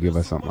 Cole could give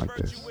us something like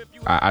this.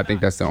 I think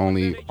that's the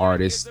only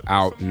artist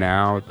out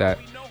now that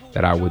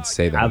I would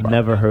say that. I've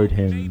never heard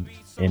him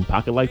in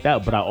pocket like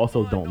that, but I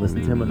also don't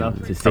listen to him enough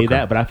to say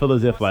that. But I feel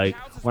as if like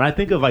when I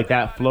think of like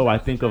that flow, I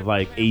think of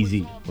like AZ,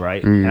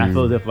 right? And I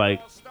feel as if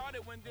like,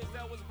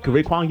 could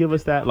Raekwon give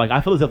us that? Like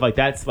I feel as if like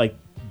that's like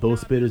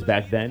those spitters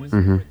back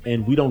then,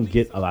 and we don't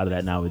get a lot lot of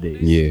that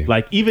nowadays. Yeah,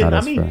 like even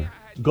fair.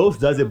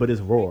 Ghost does it, but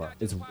it's raw.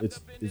 It's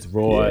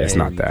raw. Yeah, it's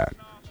not that.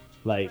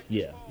 Like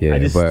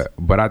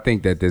but I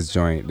think that this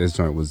joint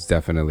was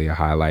definitely a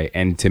highlight.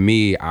 And to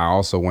me, I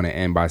also want to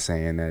end by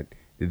saying that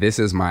this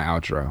is my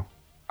outro.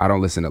 I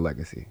don't listen to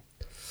Legacy.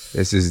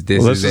 This is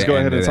let's the just go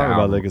end ahead of and the talk about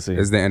album. Legacy.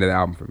 It's the end of the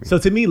album for me. So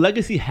to me,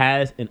 Legacy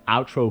has an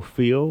outro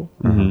feel,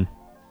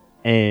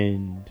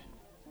 and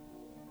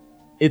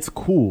it's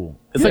cool.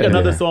 It's like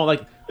another song.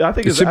 Like I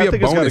think it should be a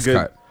think it's got bonus good,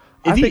 cut.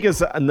 I think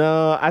it's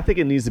I think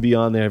it needs to be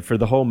on there for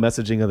the whole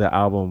messaging of the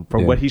album,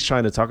 from what he's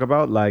trying to talk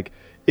about. Like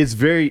it's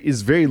very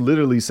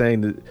literally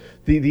saying that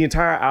the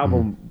entire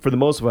album for the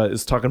most part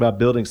is talking about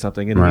building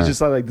something, and he's just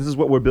like this is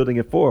what we're building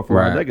it for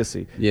our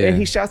legacy. Yeah. And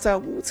he shouts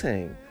out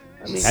Wu-Tang.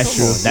 I mean, That's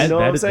true. You know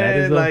what I'm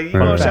saying? Like you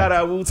gonna shout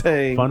out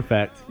Wu-Tang. Fun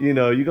fact. You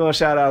know, you're gonna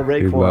shout out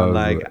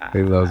Raekwon.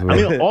 He loves I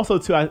mean, also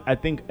too, I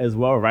think as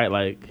well, right?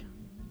 Like,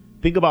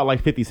 think about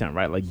like 50 Cent,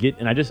 right? Like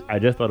and I just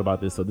thought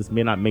about this, so this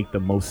may not make the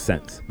most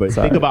sense, but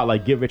think about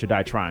like Get Rich or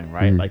Die Trying,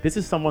 right? Like this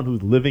is someone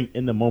who's living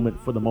in the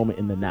moment, for the moment,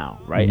 in the now,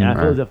 right? And I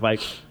feel as if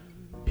like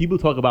people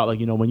talk about like,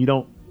 you know, when you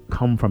don't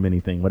come from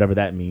anything, whatever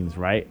that means,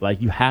 right? Like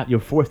you're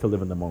forced to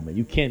live in the moment.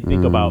 You can't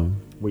think about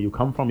where you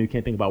come from. You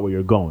can't think about where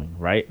you're going,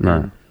 right?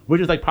 And, which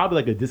is like probably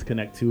like a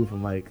disconnect too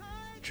from like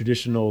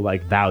traditional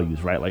like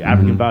values, right? Like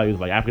African values,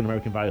 like African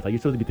American values. Like you're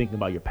supposed to be thinking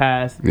about your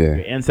past,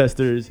 your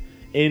ancestors,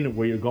 in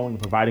where you're going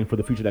and providing for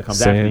the future that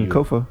comes after you.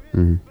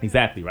 Kofa.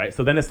 Exactly, right?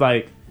 So then it's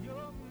like,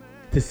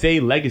 to say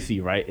legacy,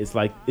 right? It's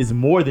like, it's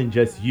more than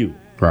just you,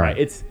 right?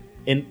 It's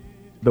in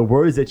the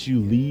words that you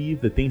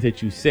leave, the things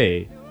that you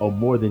say are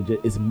more than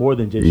just, it's more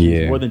than just you.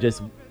 It's more than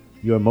just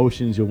your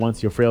emotions, your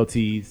wants, your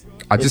frailties.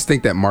 I just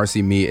think that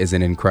Marcy Me is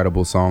an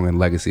incredible song and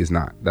Legacy is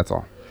not. That's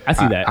all. I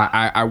see that.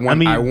 I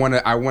want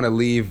to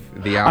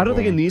leave the album. I don't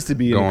think it needs to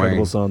be an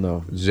incredible song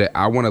though.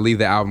 I want to leave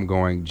the album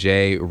going.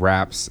 Jay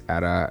raps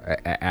at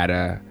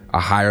a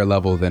higher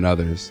level than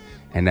others,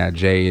 and that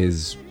Jay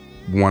is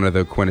one of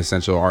the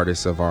quintessential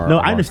artists of our. No,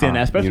 I understand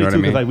that, especially too,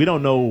 because like we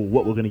don't know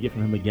what we're gonna get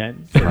from him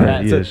again. So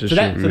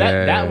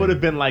that would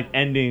have been like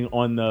ending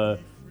on the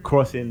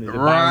crossing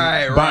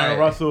Brian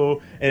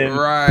Russell and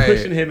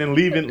pushing him and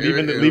leaving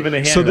the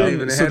hand. So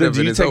then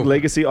do you take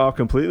Legacy off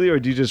completely, or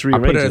do you just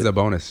rearrange I put it as a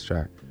bonus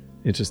track.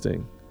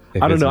 Interesting.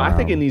 I don't know. I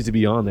think it needs to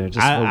be on there.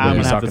 Just I'm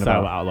gonna have to side with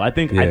Outlaw. I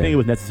think it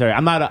was necessary.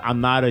 I'm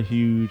not a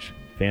huge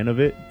fan of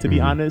it, to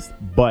be honest,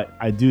 but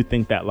I do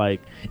think that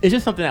like it's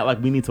just something that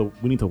like we need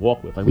to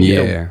walk with. Like we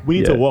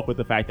need to walk with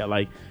the fact that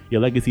like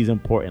your legacy is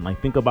important. Like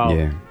think about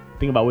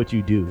what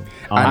you do.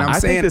 I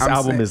think this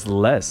album is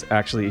less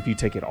actually if you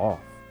take it off.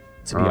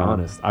 To be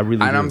honest, I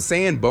really. And do. I'm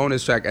saying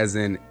bonus track as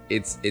in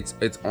it's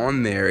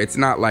on there. It's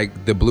not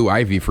like the Blue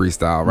Ivy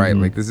freestyle, right?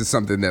 Like this is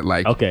something that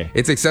like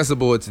it's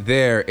accessible. It's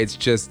there. It's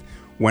just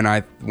when I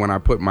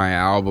put my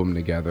album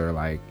together,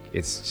 like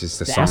it's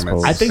just a song.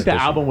 That's I think the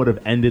album would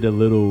have ended a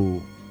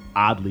little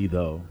oddly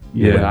though.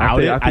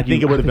 I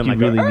think it would have been like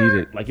really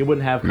needed. Like it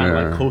wouldn't have kind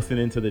of like coasting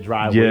into the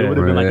driveway. It would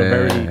have been like a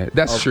very.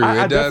 That's true.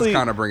 It does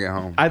kind of bring it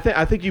home. I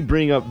think you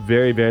bring up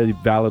very, very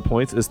valid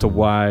points as to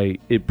why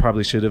it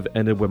probably should have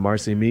ended with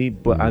Marcy Me.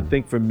 But I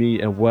think for me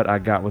and what I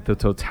got with the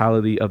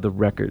totality of the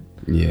record,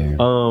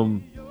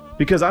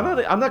 because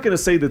I'm not going to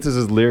say that this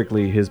is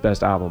lyrically his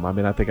best album. I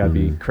mean, I think I'd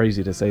be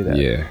crazy to say that.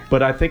 Yeah.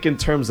 But I think in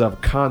terms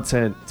of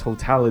content,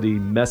 totality,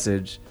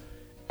 message,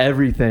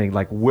 everything,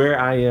 like where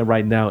I am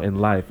right now in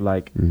life,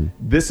 like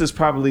this is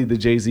probably the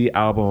Jay-Z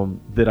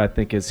album that I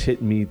think has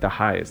hit me the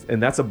highest,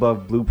 and that's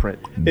above Blueprint.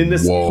 In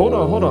this, hold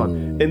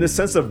on, in the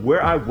sense of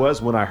where I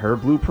was when I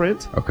heard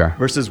Blueprint,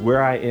 versus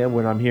where I am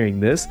when I'm hearing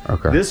this.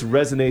 This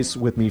resonates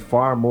with me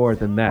far more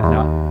than that.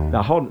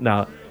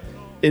 Now,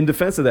 in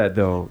defense of that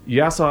though,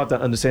 you also have to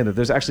understand that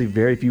there's actually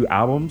very few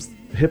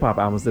hip hop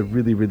albums that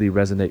really, really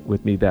resonate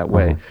with me that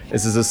way.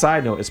 This is a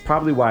side note. It's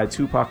probably why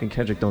Tupac and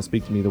Kendrick don't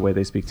speak to me the way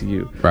they speak to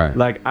you. Right.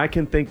 Like I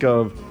can think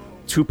of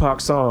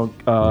Tupac's song,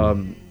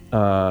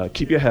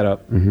 Keep Your Head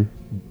Up,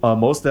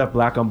 Most Def,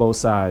 Black on Both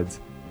Sides,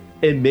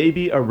 and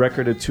maybe a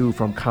record or two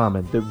from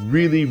Common that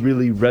really,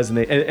 really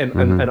resonate,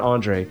 and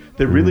Andre,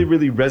 that really,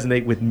 really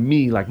resonate with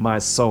me, like my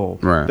soul.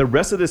 Right. The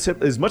rest of this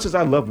as much as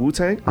I love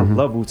Wu-Tang, I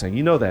love Wu-Tang.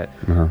 You know that.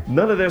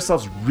 None of their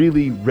stuff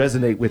really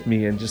resonate with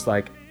me and just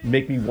like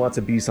make me want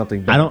to be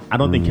something better. I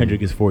don't think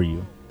Kendrick is for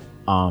you.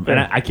 And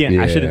I can't.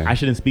 I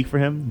shouldn't speak for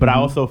him, but I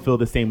also feel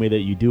the same way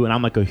that you do. And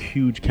I'm like a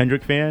huge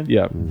Kendrick fan.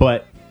 Yeah.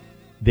 But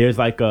there's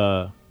like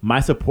my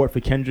support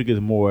for Kendrick is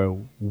more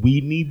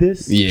we need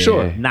this. Yeah.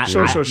 Sure. Not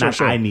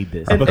I need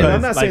this. And because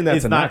I'm not saying that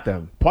it's to knock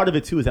them. Part of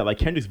it too is that like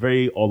Kendrick's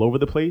very all over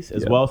the place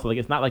as well. So like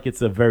it's not like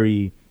it's a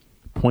very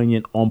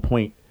poignant, on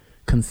point,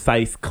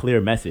 concise,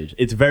 clear message.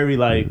 It's very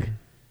like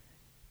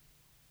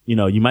you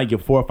know, you might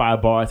get 4 or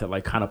 5 bars that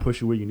like kind of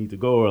push you where you need to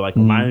go or like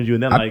remind you,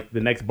 and then like the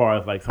next bar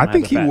is like. I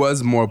think he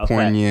was more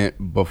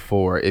poignant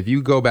before. If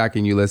you go back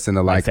and you listen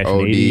to like OD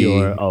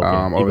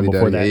or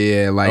before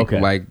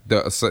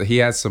that. So he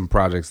has some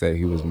projects that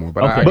he was more.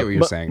 But I get what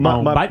you're saying.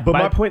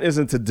 My point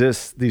isn't to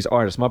diss these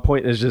artists. My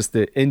point is just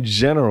that in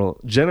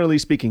generally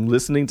speaking,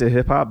 listening to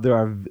hip hop, there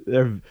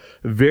are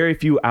very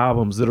few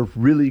albums that are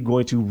really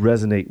going to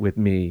resonate with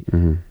me.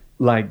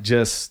 Like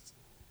just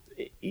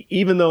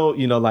even though,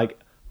 you know, like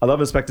I love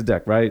Inspector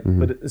Deck, right?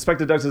 But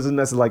Inspector Deck doesn't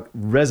necessarily like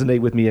resonate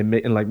with me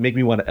and like make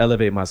me want to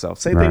elevate myself.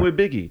 Same thing with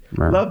Biggie.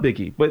 Love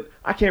Biggie, but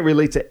I can't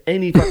relate to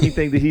any fucking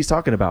thing that he's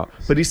talking about.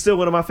 But he's still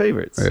one of my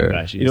favorites.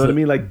 You know what I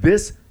mean? Like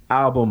this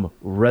album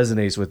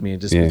resonates with me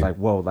and just feels like,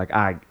 whoa, like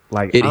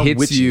it I'm hits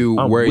with you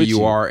I'm where with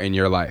you are in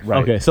your life.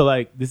 Right. Okay, so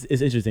like this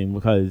is interesting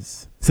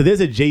because there's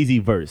a Jay-Z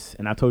verse,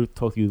 and I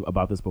told you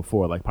about this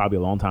before, like probably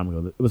a long time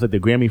ago. It was like the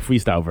Grammy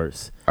freestyle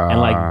verse, and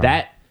like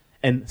that,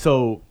 and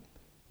so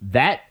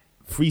that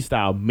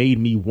freestyle made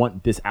me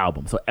want this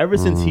album. So ever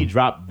since he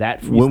dropped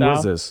that freestyle, When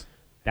was this?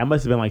 That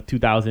must have been like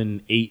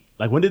 2008.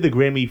 Like when did the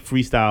Grammy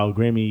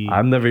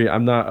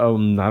I'm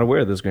not aware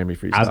of this Grammy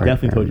freestyle. I've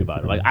definitely told you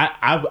about it. Like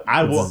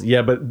I will.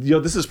 Yeah, but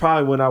this is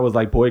probably when I was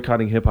like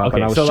boycotting hip hop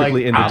and I was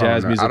strictly into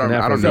jazz music.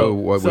 I don't know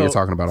what you're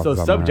talking about. So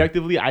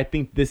subjectively, I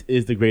think this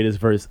is the greatest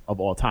verse of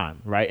all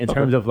time, right? In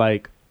terms of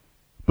like,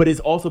 but it's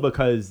also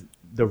because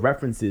the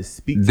references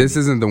speak. This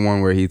isn't the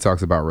one where he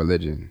talks about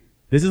religion.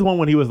 This is one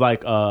when he was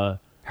like,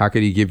 how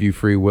could he give you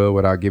free will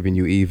without giving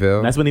you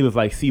evil? That's when he was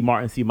like, C.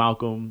 Martin, C.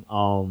 Malcolm.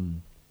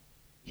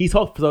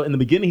 So in the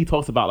beginning he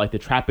talks about like the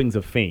trappings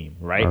of fame,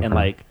 right? And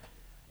like,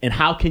 and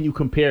how can you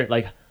compare,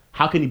 like,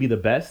 how can he be the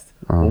best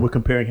when we're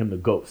comparing him to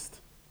Ghost?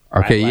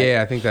 Okay,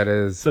 right? I think that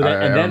is. So then,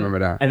 I remember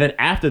that. And then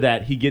after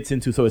that, he gets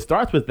into. So it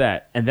starts with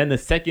that, and then the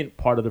second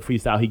part of the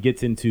freestyle, he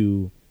gets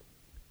into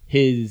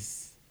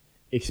his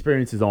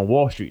experiences on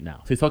Wall Street now.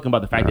 So he's talking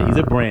about the fact that he's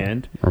a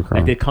brand,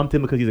 like they come to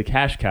him because he's a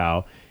cash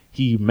cow.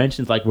 He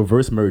mentions like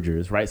reverse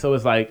mergers, right? So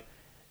it's like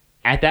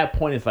at that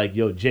point, it's like,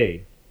 yo,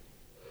 Jay,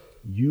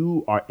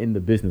 you are in the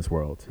business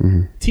world.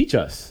 Teach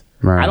us.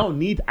 Right.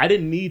 I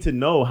didn't need to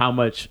know how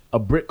much a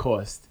brick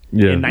cost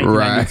in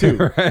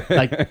 1992.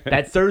 Like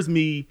that serves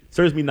me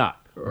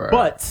not.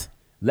 But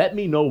let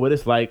me know what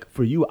it's like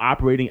for you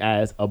operating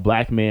as a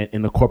black man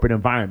in the corporate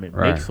environment.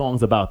 Make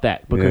songs about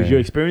that because you're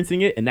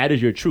experiencing it and that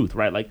is your truth,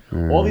 right? Like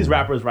all these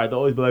rappers, right? They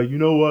always be like, you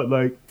know what?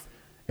 Like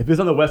if it's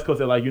on the West Coast,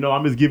 they're like,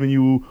 I'm just giving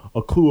you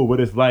a clue of what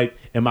it's like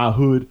in my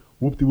hood.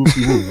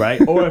 Whoop-de-whoop-de-whoop, right?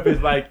 Or if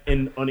it's like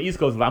on the East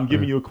Coast, I'm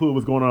giving you a clue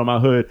what's going on in my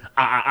hood,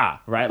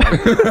 right?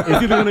 Like, it's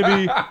either gonna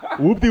be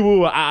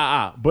whoop-de-whoop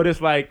or But it's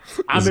like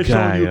I'm just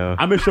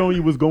showing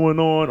you what's going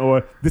on,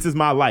 or this is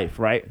my life,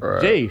 right?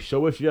 Jay,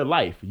 show us your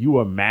life. You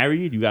are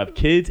married, you have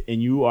kids,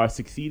 and you are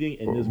succeeding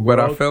in this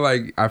world.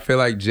 But I feel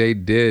like Jay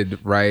did,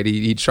 right?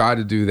 He tried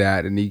to do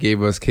that, and he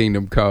gave us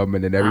Kingdom Come,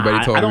 and then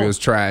everybody told him it was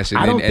trash,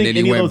 and then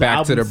he went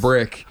back to the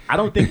brick. I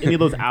don't think any of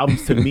those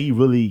albums to me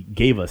really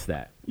gave us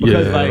that.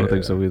 Because, I don't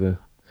think so either.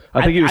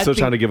 I think he was still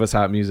trying to give us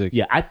hot music.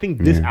 Yeah, I think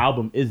this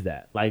album is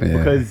that. Like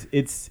because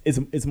it's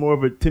more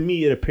of a, to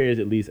me it appears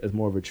at least as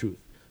more of a truth.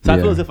 So I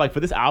feel as if like for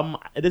this album,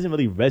 it doesn't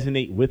really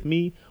resonate with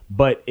me,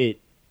 but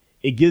it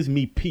gives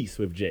me peace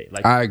with Jay.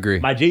 Like I agree.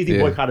 My Jay-Z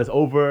boycott is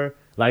over.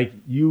 Like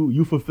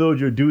you fulfilled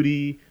your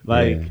duty.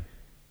 Like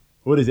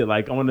what is it?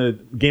 Like on the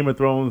Game of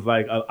Thrones,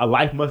 like a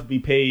life must be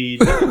paid.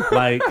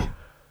 Like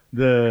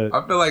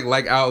I feel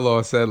like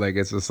Outlaw said, like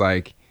it's just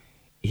like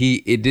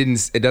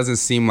it doesn't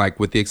seem like,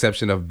 with the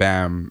exception of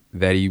Bam,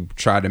 that he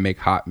tried to make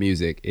hot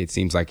music. It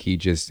seems like he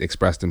just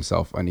expressed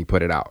himself and he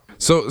put it out.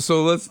 So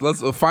let's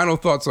final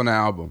thoughts on the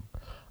album.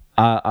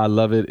 I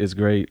love it. It's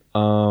great.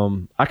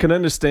 I can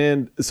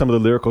understand some of the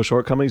lyrical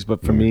shortcomings,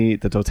 but for me,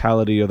 the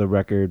totality of the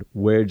record,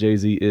 where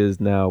Jay-Z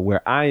is now,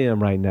 where I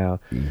am right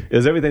now,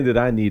 is everything that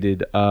I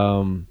needed.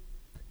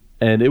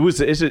 And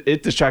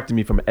it distracted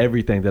me from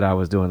everything that I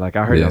was doing. Like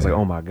I heard it, I was like,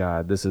 oh my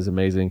God, this is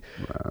amazing.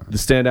 Wow. The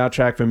standout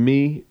track for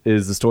me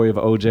is the story of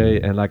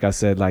OJ. And like I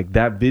said, like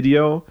that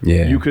video,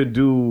 you could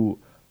do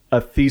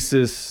a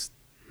thesis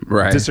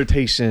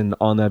dissertation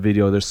on that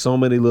video. There's so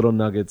many little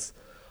nuggets.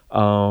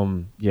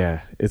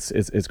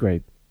 It's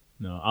great.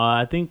 No,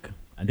 I think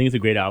it's a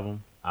great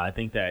album. I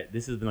think that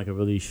this has been like a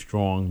really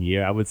strong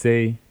year, I would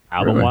say,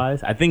 album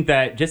wise. I think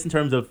that just in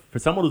terms of, for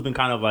someone who's been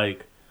kind of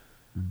like,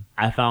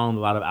 I found a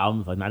lot of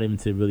albums like not even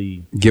to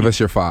really give us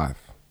your 5.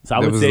 So I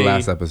would say the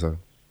last episode.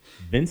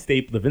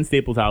 The Vince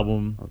Staples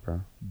album. Okay.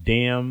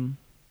 Damn.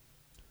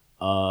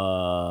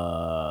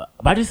 But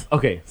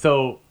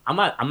so I'm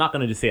not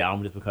gonna just say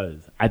album just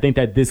because I think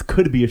that this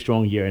could be a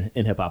strong year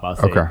in hip hop. I'll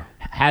say. Okay.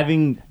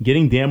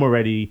 Getting Damn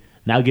already,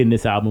 now getting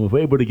this album. If we're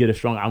able to get a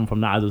strong album from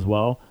Nas as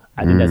well,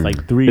 I think that's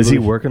like 3. Is he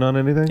working on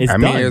anything?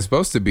 It's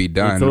supposed to be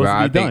done.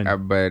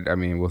 But I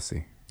mean, we'll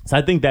see. So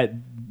I think that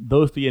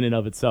those 3 in and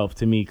of itself,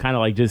 to me, kind of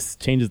like just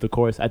changes the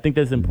course. I think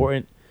that's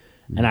important.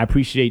 And I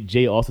appreciate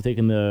Jay also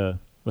taking the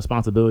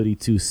responsibility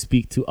to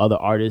speak to other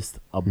artists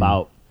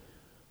about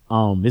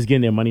just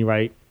getting their money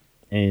right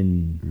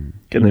and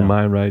getting their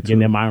mind right. Getting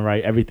their mind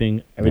right.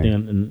 Everything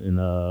in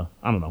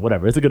I don't know,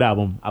 whatever. It's a good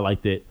album. I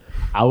liked it.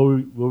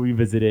 We'll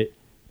revisit it.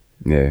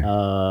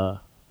 Yeah.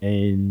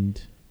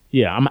 And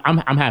yeah,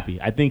 I'm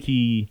happy. I think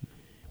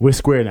we're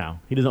square now.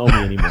 He doesn't owe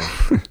me anymore.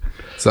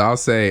 So I'll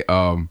say,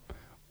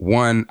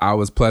 one, I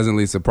was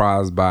pleasantly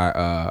surprised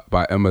by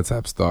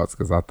Imhotep's thoughts,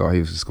 because I thought he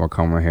was just gonna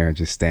come on here and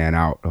just stand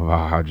out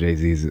about how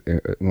Jay-Z's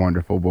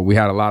wonderful. But we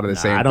had a lot of the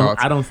same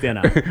thoughts. I don't stand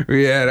out.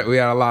 we had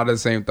a lot of the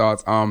same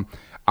thoughts.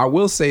 I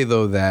will say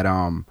though that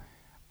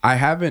I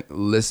haven't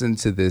listened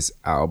to this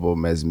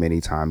album as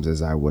many times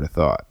as I would have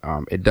thought.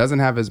 It doesn't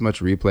have as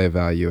much replay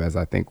value as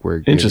I think we're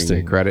giving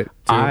it credit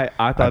to.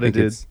 I thought it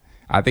did.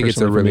 I think it's a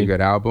personally for really me. good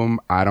album.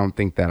 I don't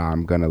think that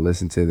I'm gonna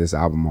listen to this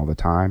album all the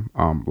time.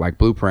 Like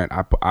Blueprint,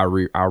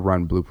 I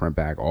run Blueprint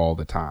back all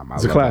the time. I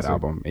It's a love that classic.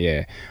 album.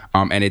 Yeah.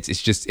 And it's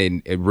just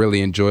a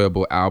really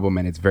enjoyable album,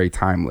 and it's very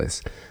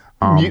timeless.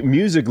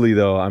 Musically,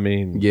 though, I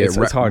mean, Yeah, it's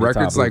hard to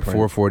records top like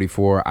Blueprint.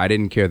 444. I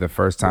didn't care the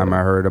first time I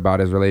heard about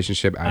his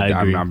relationship. I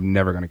agree. I'm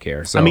never gonna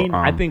care. So I mean,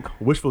 I think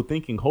wishful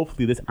thinking.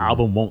 Hopefully, this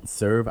album won't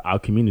serve our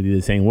community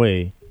the same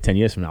way 10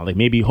 years from now. Like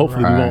maybe,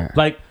 hopefully, we won't Right.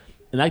 like.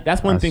 And like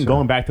that's one That's thing true.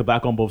 going back to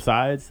Black on Both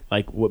Sides.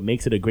 Like what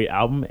makes it a great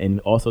album,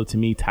 and also to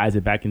me ties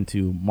it back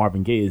into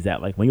Marvin Gaye is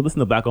that like when you listen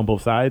to Black on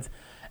Both Sides,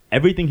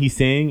 everything he's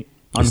saying,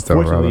 It's still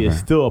unfortunately, is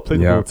relevant. still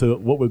applicable Yeah. to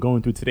what we're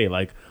going through today.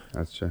 Like.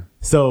 that's true.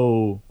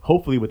 So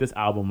hopefully with this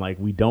album, like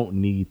we don't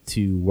need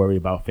to worry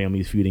about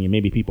families feuding, and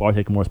maybe people are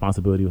taking more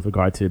responsibility with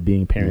regard to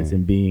being parents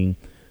and being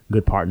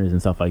good partners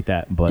and stuff like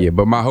that. But Yeah,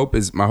 but my hope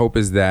is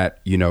that,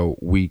 you know,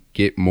 we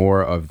get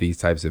more of these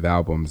types of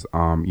albums.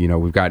 You know,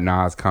 we've got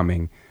Nas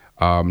coming.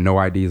 No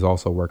ID is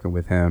also working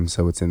with him,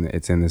 so it's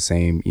in the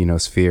same, you know,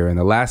 sphere. And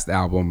the last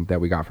album that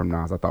we got from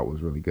Nas, I thought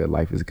was really good.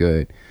 Life is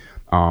Good.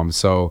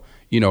 So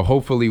you know,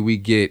 hopefully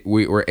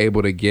we're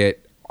able to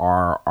get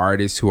our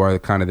artists who are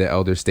kind of the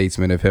elder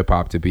statesmen of hip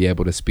hop to be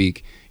able to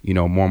speak, you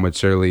know, more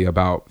maturely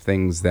about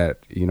things that,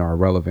 you know, are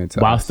relevant to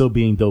while us. still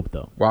being dope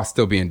though. While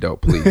still being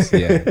dope, please.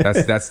 Yeah,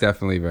 that's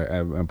definitely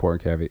an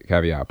important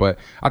caveat. But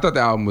I thought the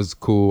album was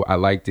cool. I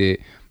liked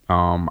it.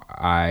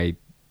 I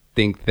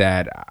think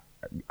that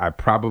I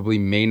probably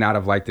may not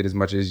have liked it as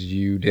much as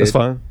you did. That's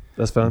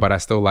fine. But I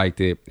still liked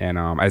it, and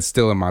it's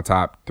still in my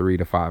top 3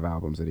 to 5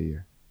 albums of the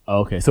year.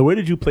 Okay, so where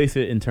did you place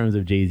it in terms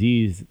of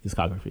Jay-Z's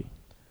discography?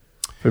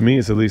 For me,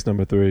 it's at least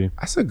number 3.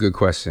 That's a good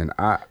question.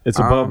 It's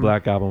above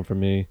Black Album for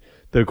me.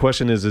 The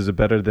question is it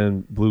better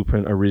than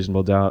Blueprint or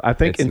Reasonable Doubt? I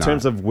think It's in not.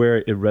 terms of where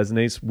it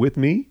resonates with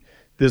me,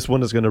 this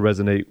one is going to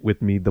resonate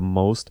with me the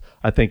most.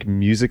 I think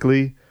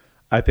musically,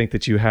 I think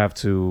that you have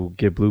to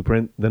give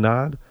Blueprint the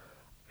nod.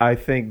 I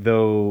think,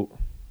 though,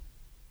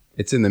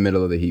 It's in the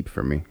middle of the heap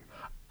for me.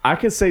 I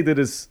can say that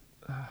it's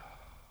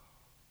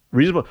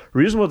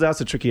Reasonable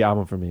Doubt's a tricky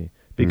album for me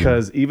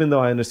because even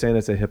though I understand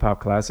it's a hip hop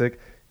classic,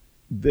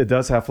 it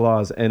does have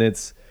flaws, and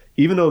it's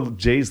even though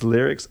Jay's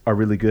lyrics are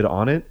really good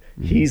on it,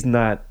 he's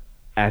not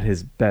at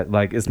his best.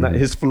 Like it's not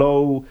his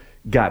flow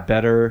got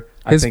better.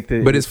 I think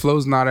that But his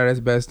flow's not at his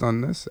best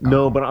on this.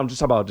 no, but I'm just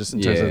talking about just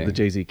in terms Yeah. of the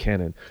Jay-Z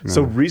canon.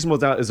 So Reasonable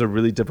Doubt is a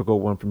really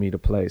difficult one for me to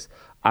place.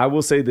 I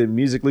will say that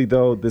musically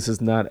though, this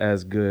is not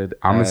as good.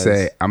 I'm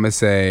gonna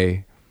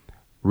say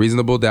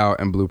Reasonable Doubt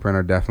and Blueprint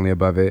are definitely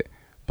above it.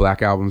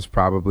 Black Album's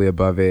probably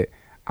above it.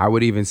 I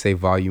would even say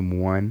Volume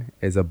 1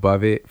 is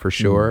above it for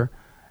sure.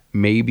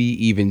 Maybe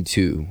even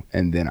 2,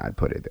 and then I'd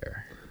put it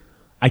there.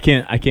 I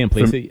can't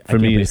place it. I For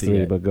can't me, place it's it 3,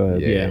 yet. but go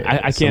ahead. Yeah,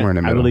 I somewhere in can't. the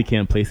I middle. really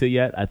can't place it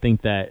yet. I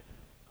think that.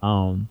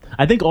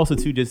 I think also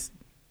too, just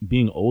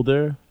being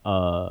older,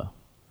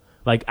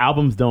 like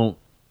albums don't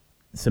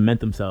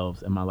cement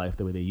themselves in my life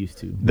the way they used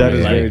to. That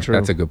is Like, very true.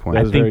 That's a good point.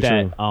 That I is think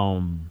very that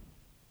true.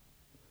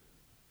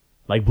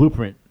 like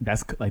Blueprint,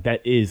 that's like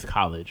that is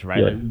college, right?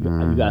 Yeah.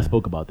 Like, you guys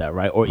spoke about that,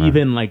 right? Or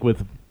even like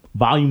with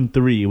Volume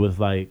 3 was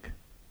like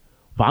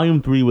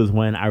Volume 3 was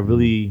when I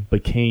really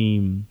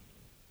became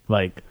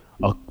like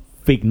a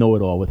fake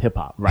know-it-all with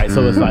hip-hop, right?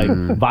 So it's like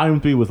Volume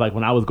 3 was like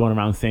when I was going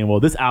around saying, well,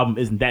 this album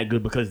isn't that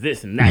good because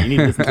this and that, you need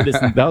to listen to this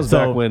and That was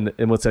so, back when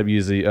Imhotep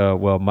usually,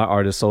 well, my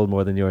artist sold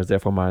more than yours,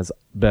 therefore mine's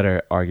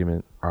better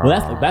argument. well,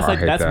 that's I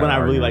hate that's that when I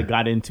really argument. like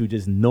got into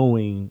just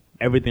knowing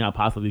everything I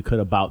possibly could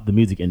about the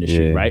music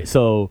industry, Yeah. right?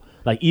 So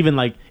like even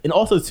like, and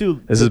also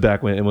too, This is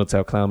back when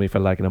Imhotep clowned me for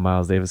liking a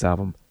Miles Davis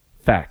album.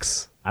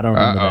 Facts. I don't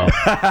remember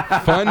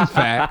that. Fun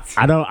fact.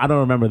 I don't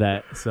remember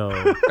that. So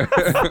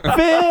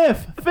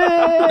fifth.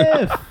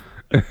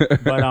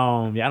 But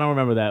yeah, I don't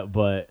remember that.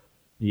 But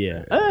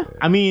yeah,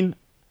 I mean,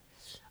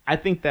 I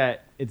think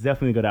that it's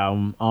definitely a good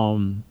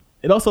album.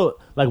 It also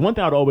like one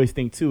thing I would always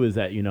think too is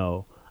that, you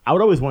know, I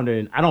would always wonder,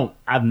 and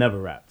I've never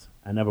rapped.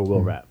 I never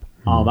will rap.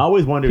 I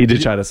always wondered. He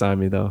did try to sign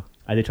me though.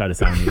 I did try to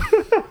sign you.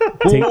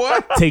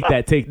 What? Take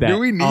that. Do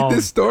we need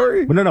this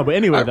story? But no. But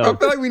anyway, I though,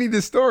 feel like we need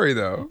this story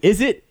though. is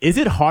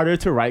it harder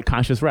to write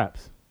conscious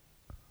raps?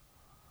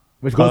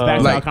 Which goes back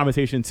to our like-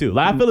 conversation too.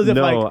 Like I feel as if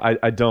No, like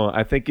I don't.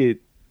 I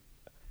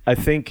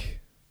think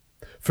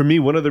for me,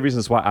 one of the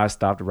reasons why I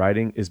stopped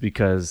writing is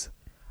because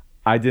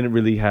I didn't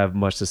really have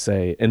much to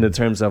say in the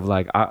terms of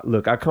like,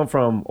 I come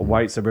from a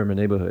white suburban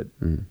neighborhood.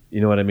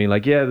 You know what I mean?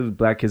 Like, yeah, there's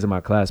black kids in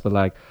my class, but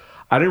like,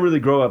 I didn't really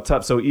grow up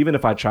tough. So even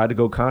if I tried to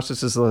go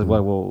conscious, it's like,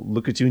 well,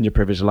 look at you in your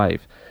privileged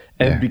life.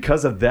 And Yeah.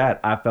 because of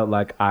that, I felt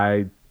like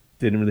I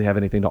didn't really have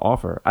anything to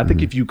offer. I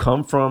think if you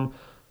come from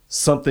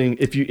something,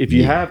 if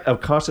you have a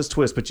conscious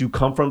twist, but you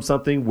come from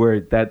something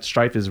where that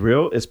strife is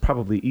real, it's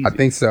probably easy. I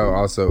think so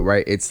also,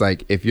 right? It's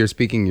like if you're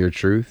speaking your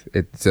truth,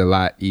 it's a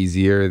lot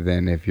easier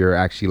than if you're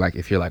actually like,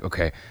 if you're like,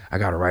 okay, I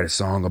got to write a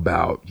song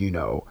about, you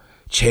know,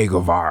 Che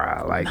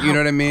Guevara. Like, you know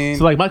what I mean?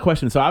 So like my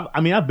question. So I've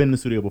been in the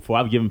studio before.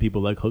 I've given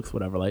people like hooks,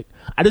 whatever. Like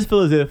I just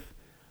feel as if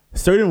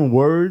certain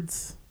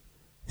words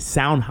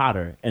sound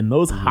hotter, and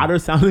those hotter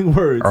sounding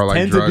words Or like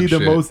tend to be the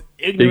drug shit. most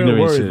ignorant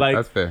words. shit. Like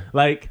That's fair.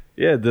 Like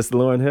Yeah, this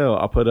Lauryn Hill.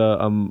 I'll put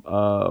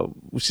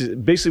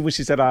basically when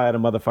she said I had a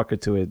motherfucker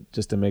to it,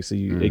 just to make so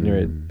you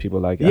ignorant people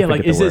like. yeah, I like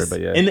forget is the this? word,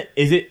 but yeah. And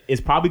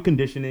it's probably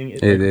conditioning.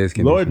 It is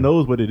Lord conditioning.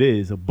 knows what it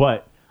is,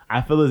 but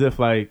I feel as if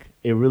like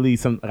it really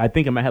I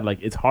think in my head like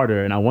it's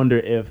harder, and I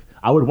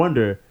would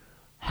wonder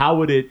how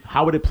would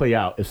it play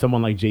out if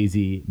someone like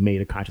Jay-Z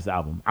made a conscious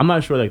album. I'm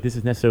not sure like this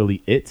is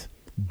necessarily it,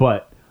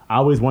 but I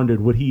always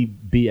wondered, would he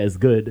be as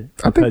good?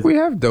 I think we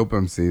have dope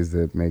MCs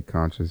that make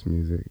conscious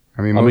music.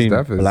 I mean, I Mos mean,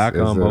 Def is Black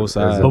is on a- both is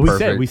sides. a But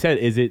perfect- we said,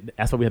 is it?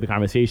 That's why we had the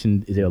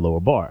conversation. Is it a lower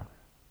bar?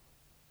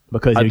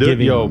 Because I you're do,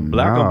 giving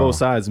Black on No. both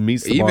sides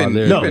meets the bar even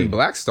lyrics. even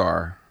Black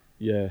Star.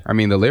 Yeah, I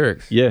mean, the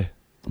lyrics. yeah.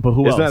 But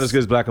who It's else? not as good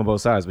as Black on both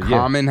sides, but yeah.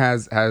 Common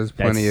has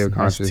plenty of that's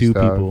conscious two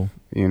stuff. people.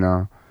 You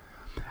know,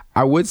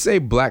 I would say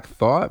Black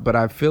Thought, but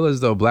I feel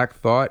as though Black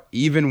Thought,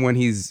 even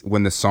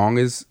when the song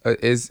is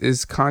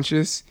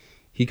conscious,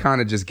 he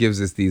kind of just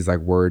gives us these like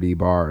wordy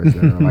bars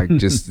that are like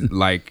just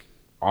like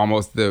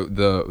almost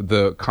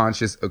the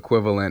conscious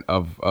equivalent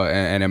of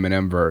an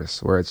Eminem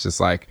verse, where it's just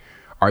like,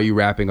 are you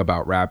rapping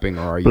about rapping,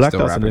 or are you Black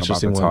still Thought's an rapping about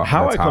interesting the one. top?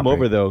 How the I Come topic?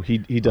 Over though, he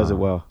does it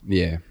well.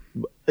 Yeah.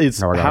 It's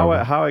How I Got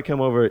Over. How I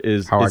Come Over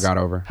is How I it's Got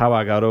Over. How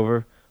I Got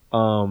Over.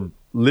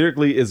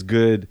 Lyrically is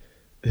good.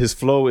 His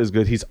flow is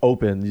good. He's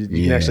open. You can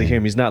Yeah. actually hear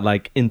him. He's not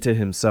like into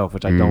himself,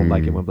 which I don't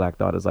like it when Black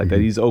Thought is like that.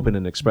 He's open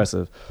and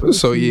expressive.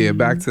 So yeah,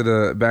 back to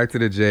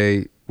the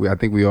J. I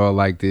think we all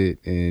liked it,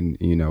 and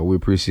you know we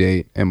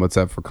appreciate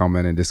Imhotep for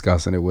coming and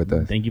discussing it with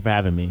us. Thank you for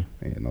having me.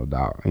 Yeah, no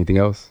doubt. Anything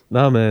else?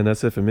 Nah, man,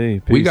 that's it for me.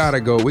 Peace. We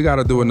gotta go. We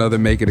gotta do another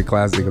Make It a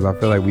Classic because I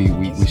feel like we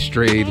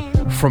strayed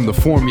from the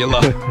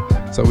formula.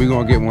 So we're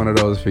gonna get one of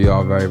those for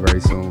y'all very,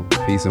 very soon.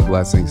 Peace and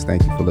blessings.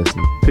 Thank you for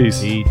listening.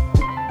 Peace. Peace.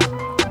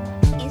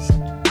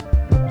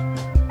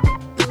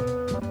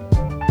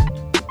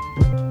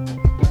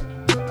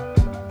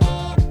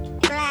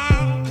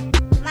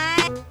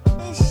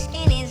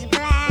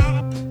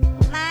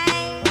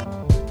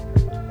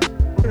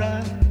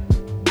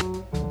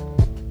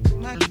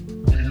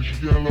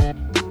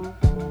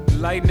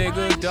 Light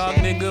nigga, dog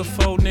nigga,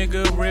 faux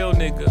nigga, real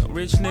nigga,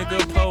 rich nigga,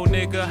 po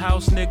nigga,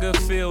 house nigga,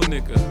 feel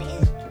nigga,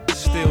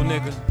 still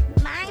nigga,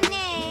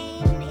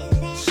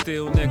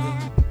 still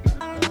nigga.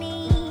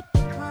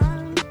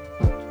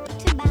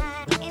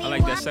 I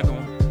like that second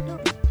one.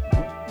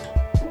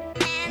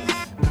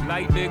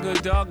 Light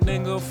nigga, dog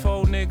nigga,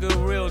 faux nigga,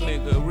 real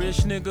nigga, rich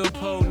nigga,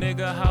 po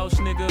nigga, house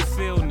nigga,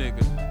 feel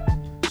nigga,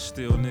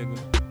 still nigga,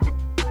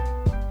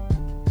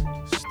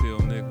 still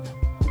nigga.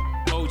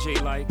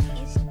 OJ like.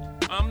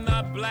 I'm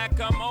not black,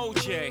 I'm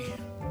OJ.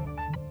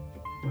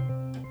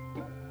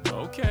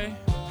 Okay,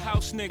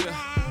 house nigga,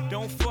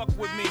 don't fuck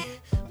with me.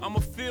 I'm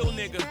a field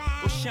nigga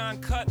with Sean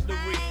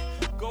Cutlery.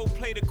 Go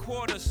play the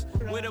quarters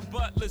where the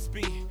butlers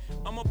be.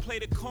 I'ma play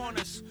the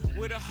corners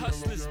where the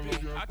hustlers be.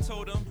 I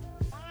told them,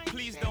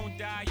 please don't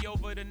die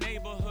over the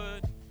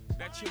neighborhood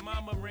that your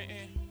mama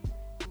renting.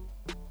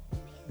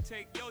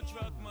 Take your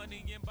drug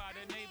money and buy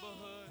the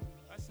neighborhood.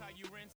 That's how you rent.